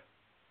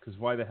 because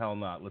why the hell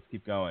not? Let's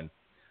keep going.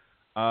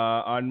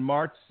 On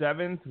March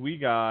 7th, we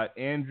got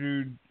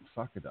Andrew...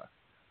 Fuck a duck.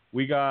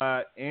 We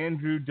got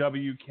Andrew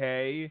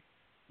W.K.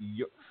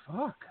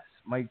 Fuck.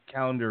 My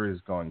calendar is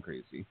going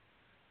crazy.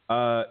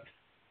 Let's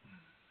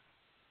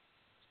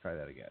try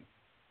that again.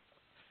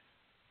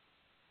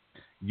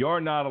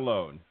 You're Not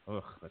Alone.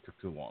 Ugh, that took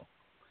too long.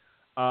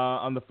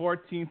 On the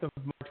 14th of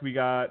March, we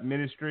got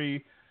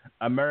Ministry,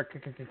 America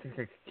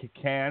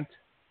Can't.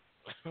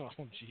 Oh,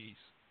 jeez.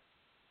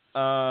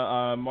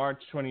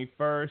 March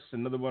 21st,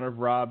 another one of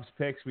Rob's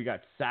picks. We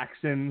got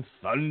Saxon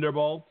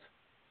Thunderbolt.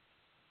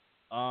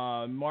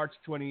 March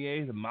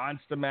 28th,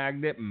 Monster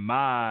Magnet,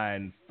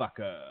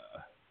 Mindfucker.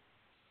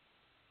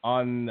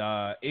 On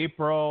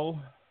April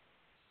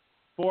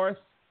 4th,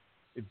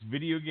 it's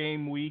Video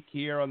Game Week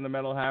here on the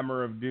Metal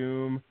Hammer of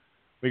Doom.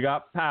 We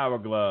got Power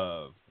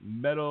Glove,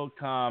 Metal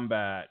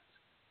Combat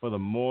for the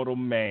Mortal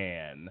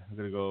Man. I'm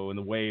going to go in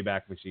the way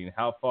back machine.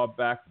 How far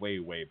back? Way,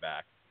 way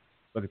back.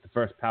 Look at the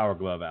first Power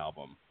Glove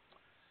album.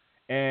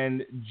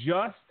 And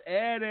just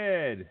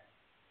added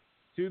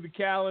to the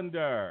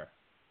calendar,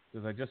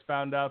 because I just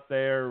found out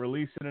they're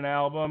releasing an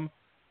album.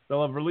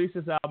 They'll have released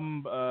this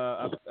album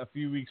a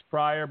few weeks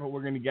prior, but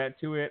we're going to get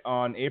to it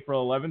on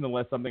April 11th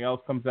unless something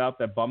else comes out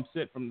that bumps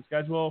it from the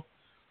schedule.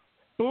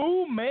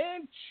 Fu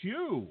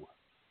Manchu,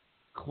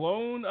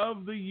 Clone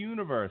of the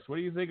Universe. What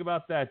do you think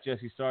about that,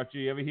 Jesse Starcher?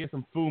 You ever hear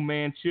some Fu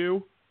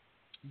Manchu?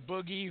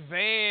 Boogie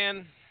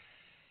Van.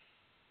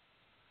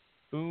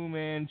 Fu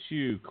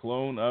Manchu,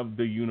 Clone of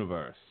the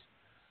Universe.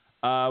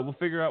 We'll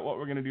figure out what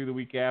we're going to do the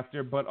week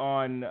after, but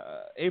on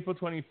April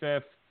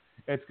 25th,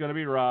 it's going to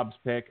be Rob's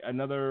pick,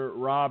 another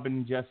Rob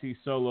and Jesse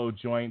solo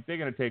joint. They're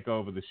going to take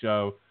over the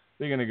show.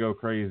 They're going to go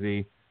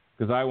crazy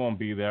because I won't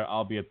be there.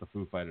 I'll be at the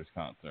Foo Fighters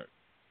concert.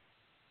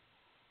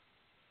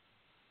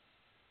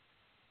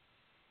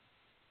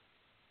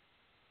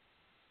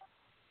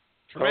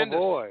 Tremendous. Oh,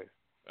 boy.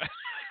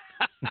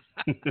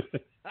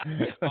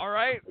 All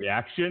right.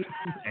 Reaction?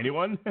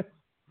 Anyone?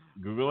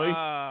 Googly?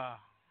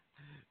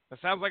 That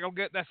sounds like a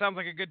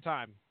good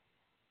time.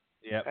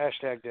 Yep.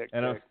 Hashtag dick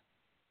And pic.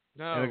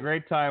 a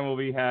great time will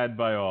be had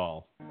by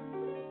all.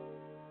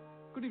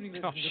 Good evening,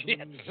 ladies Oh, and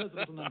gentlemen. Here's a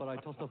little number I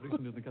tossed off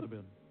recently in the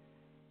Caribbean.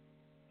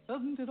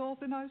 Isn't it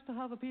awfully nice to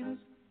have a penis?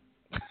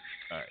 All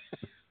right.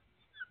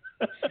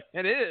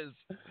 It is.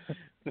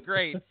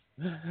 Great.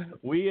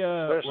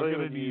 Especially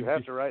when you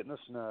have to write in the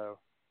snow.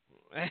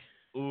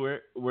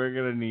 We're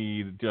gonna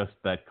need just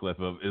that clip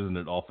of "Isn't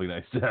it awfully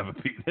nice to have a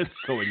penis"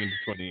 going into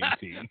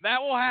 2018.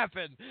 That will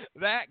happen.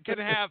 That can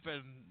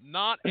happen.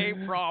 Not a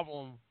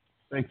problem.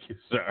 Thank you,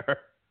 sir.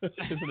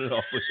 Isn't it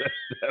awfully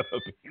nice to have a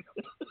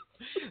penis?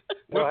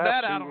 We'll Put have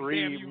that to out on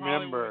Damn You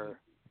remember.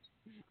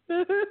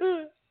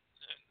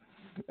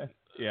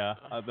 Yeah,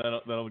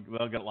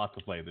 that'll get lots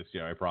of play this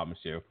year. I promise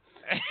you.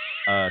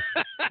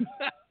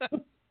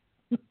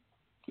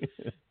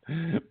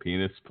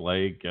 Penis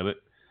play, get it?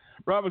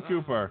 Robert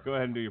Cooper, go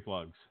ahead and do your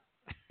plugs.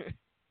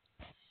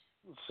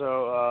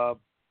 So,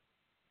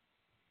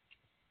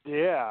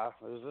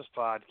 there's this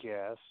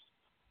podcast.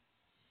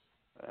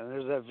 And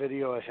there's that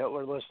video of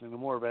Hitler listening to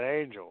Morbid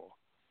Angel.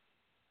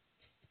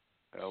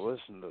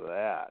 Listen to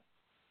that.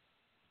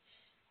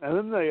 And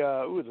then the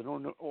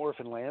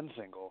Orphan Land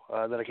single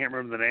that I can't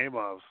remember the name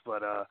of,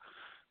 but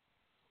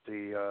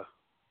the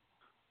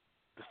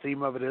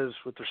theme of it is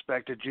with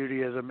respect to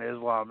Judaism,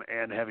 Islam,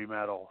 and heavy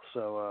metal.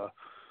 So,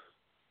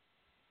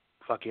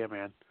 fuck yeah,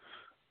 man.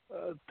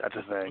 That's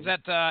a thing. Is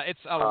that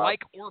it's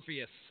like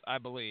Orpheus, I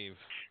believe.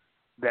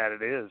 That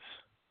it is.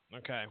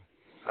 Okay.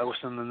 I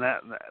listened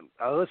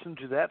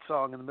to that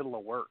song in the middle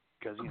of work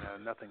because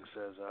nothing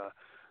says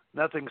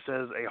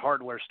a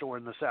hardware store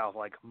in the South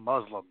like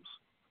Muslims.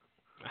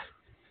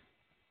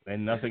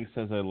 And nothing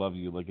says "I love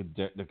you" like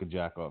a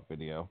jack off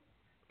video.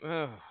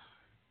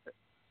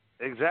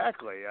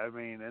 Exactly. I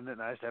mean, isn't it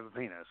nice to have a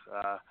penis?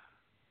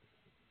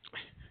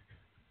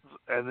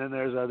 And then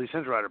there's the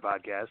Central Rider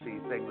podcast, the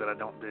thing that I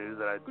don't do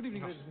that I. Good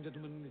evening, ladies and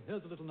gentlemen.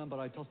 Here's a little number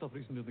I tossed off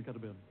recently in the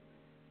Caribbean.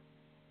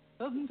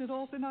 Isn't it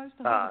awfully nice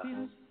to have a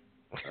penis?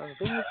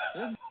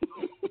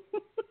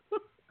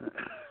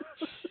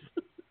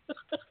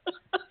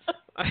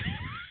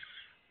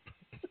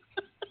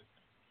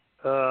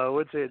 I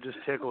would say it just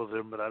tickles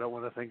him, but I don't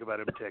want to think about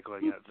him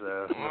tickling it,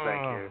 so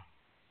thank you.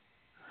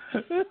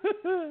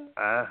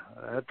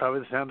 That's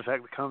probably the sound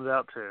effect that comes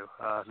out, too.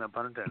 No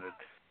pun intended.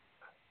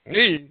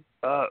 Wait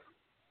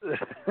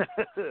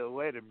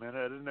a minute.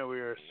 I didn't know we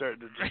were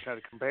starting to just kind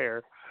of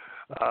compare.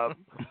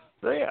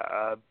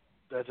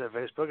 That's at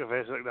Facebook at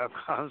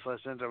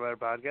facebook.com/CentralRider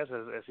Podcast.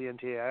 That's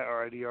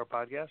SENTIRIDR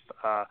Podcast.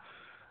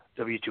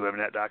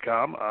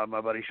 W2Mnet.com.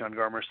 My buddy Sean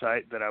Garmer's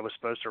site that I was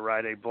supposed to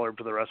write a blurb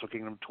for the Wrestle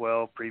Kingdom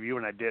 12 preview,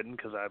 and I didn't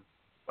because I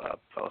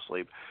fell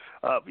asleep.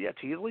 Yeah,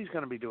 Teasley's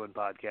going to be doing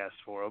podcasts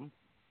for him.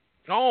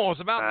 Oh,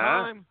 it's about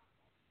time.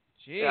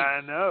 Jeez. Yeah,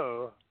 I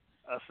know.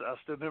 I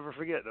still never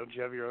forget. Don't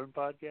you have your own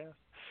podcast?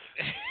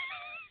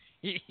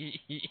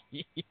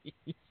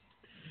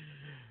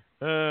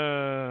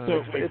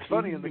 So it's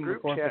funny in the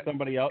group chat. For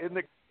somebody else.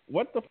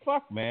 What the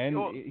fuck, man?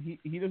 Well,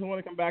 he doesn't want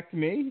to come back to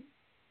me.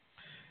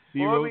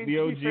 To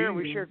be fair,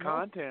 we share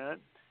content.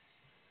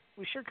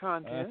 We share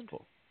content. That's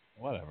cool.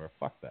 Whatever.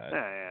 Fuck that.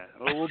 Yeah.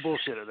 Well, we'll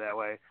bullshit it that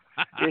way.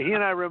 Yeah, he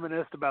and I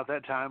reminisced about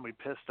that time we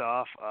pissed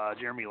off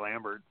Jeremy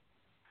Lambert.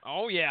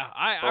 Oh yeah,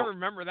 I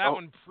remember that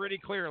one pretty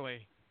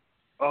clearly.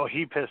 Oh,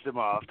 he pissed him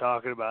off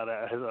talking about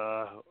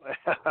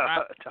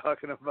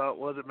talking about,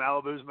 was it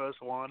Malibu's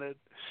Most Wanted?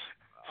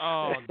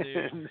 Oh,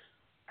 dude.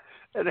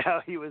 and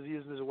how he was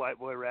using his white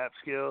boy rap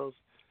skills.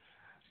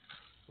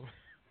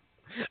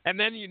 And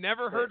then you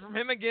never heard from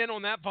him again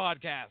on that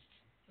podcast.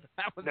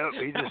 Nope,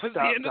 he just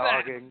stopped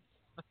talking.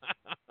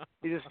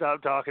 He just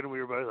stopped talking, and we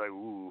were both like,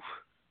 ooh.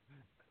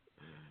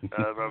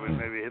 Probably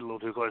maybe hit a little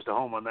too close to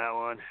home on that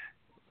one.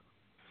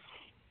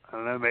 I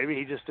don't know, maybe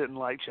he just didn't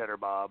like Cheddar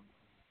Bob.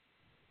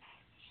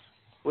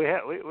 We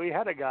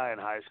had a guy in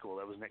high school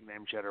that was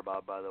nicknamed Cheddar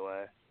Bob, by the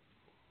way.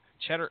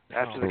 Cheddar.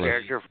 After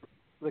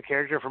the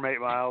character from 8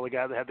 Mile, the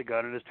guy that had the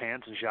gun in his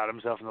pants and shot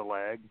himself in the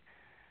leg.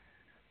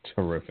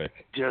 Terrific.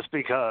 Just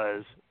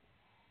because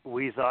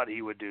we thought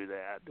he would do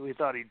that. We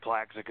thought he'd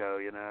Plaxico,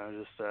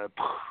 just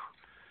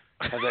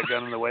have that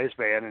gun in the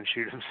waistband and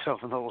shoot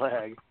himself in the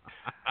leg.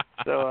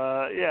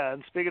 So, yeah,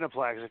 and speaking of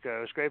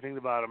Plaxico,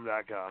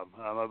 scrapingthebottom.com.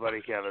 My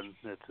buddy Kevin,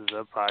 it's his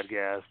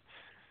podcast.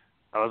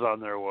 I was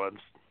on there once.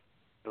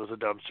 It was a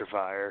dumpster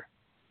fire,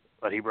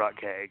 but he brought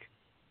cake.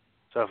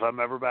 So if I'm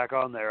ever back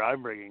on there,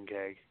 I'm bringing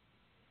cake.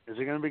 Is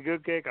it going to be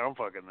good cake? I don't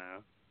fucking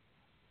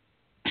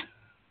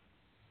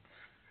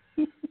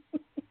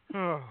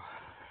know.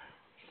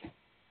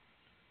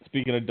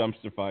 Speaking of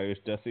dumpster fires,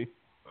 Jesse.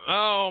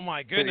 Oh,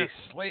 my goodness.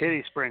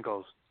 Kitty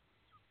sprinkles.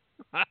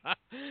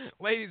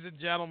 Ladies and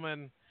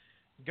gentlemen,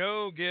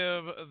 go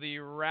give the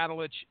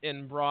Rattlich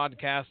in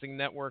Broadcasting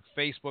Network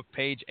Facebook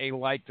page a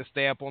like to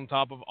stay up on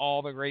top of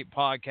all the great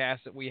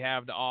podcasts that we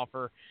have to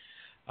offer.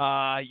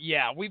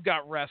 Yeah, we've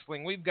got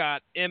wrestling, we've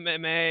got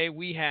MMA,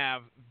 we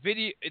have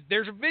video.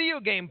 There's a video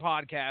game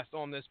podcast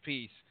on this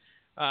piece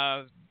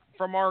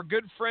from our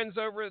good friends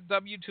over at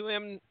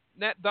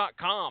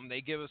W2Mnet.com.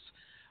 They give us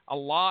a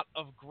lot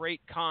of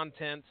great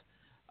content.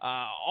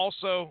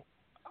 Also,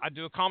 I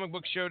do a comic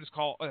book show. It's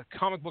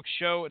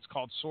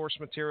called Source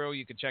Material.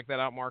 You can check that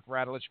out. Mark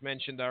Radulich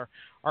mentioned our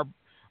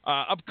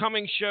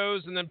upcoming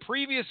shows, and then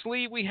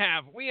previously we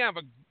have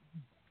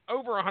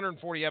over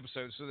 140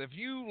 episodes. So if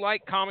you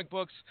like comic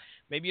books,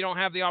 maybe you don't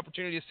have the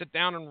opportunity to sit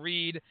down and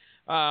read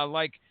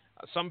like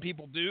some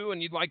people do,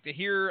 and you'd like to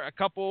hear a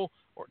couple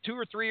or 2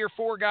 or 3 or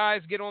 4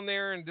 guys get on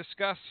there and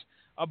discuss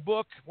a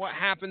book, what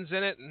happens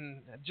in it,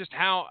 and just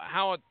how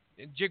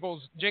it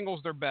jingles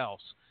their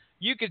bells.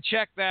 You could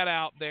check that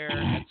out there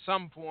at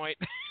some point.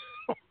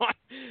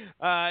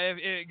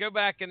 Go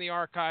back in the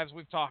archives.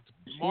 We've talked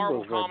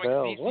Marvel Comics,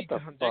 DC what the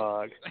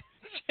fuck?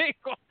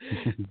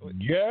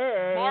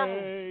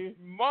 Yay!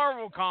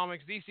 Marvel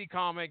Comics, DC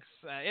Comics,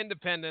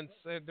 Independence.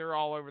 They're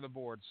all over the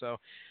board. So,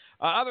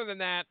 other than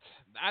that,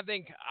 I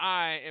think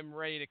I am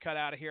ready to cut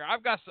out of here. I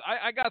got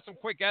some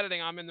quick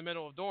editing I'm in the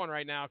middle of doing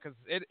right now because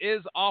it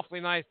is awfully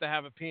nice to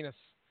have a penis.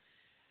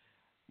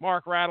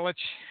 Mark Radulich.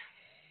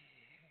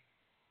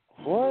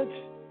 What?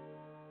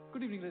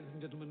 Good evening, ladies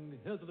and gentlemen.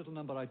 Here's a little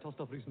number I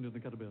tossed off recently in the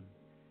Caribbean.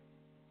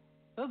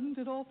 Isn't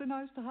it awfully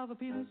nice to have a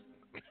penis?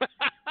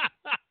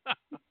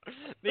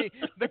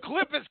 The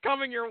clip is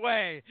coming your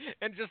way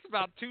in just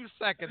about 2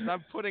 seconds.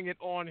 I'm putting it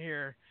on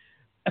here.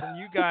 And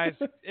you guys,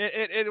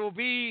 it will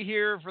be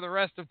here for the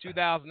rest of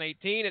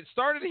 2018. It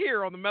started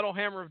here on the Metal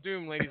Hammer of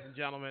Doom, ladies and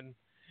gentlemen.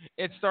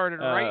 It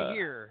started right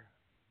here.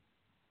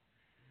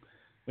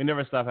 We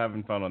never stop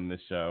having fun on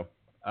this show.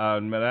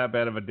 No matter how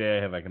bad of a day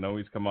I have, I can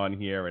always come on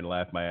here and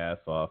laugh my ass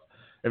off.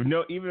 Even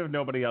if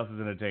nobody else is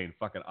entertained,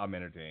 fuck it, I'm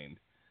entertained.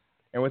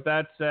 And with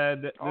that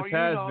said, this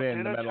has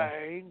been the Metal.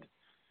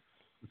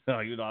 No,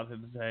 you're not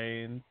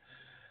entertained.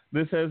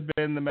 This has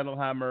been the Metal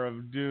Hammer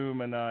of Doom,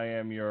 and I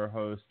am your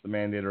host, the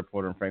Mandated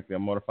Reporter, and frankly,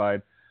 I'm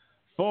mortified.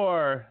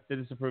 For the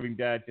disapproving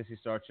dad, Jesse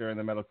Starcher, and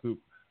the Metal Coop,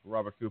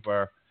 Robert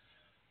Cooper.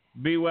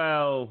 Be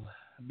well,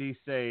 be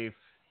safe,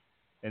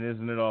 and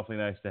isn't it awfully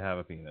nice to have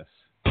a penis?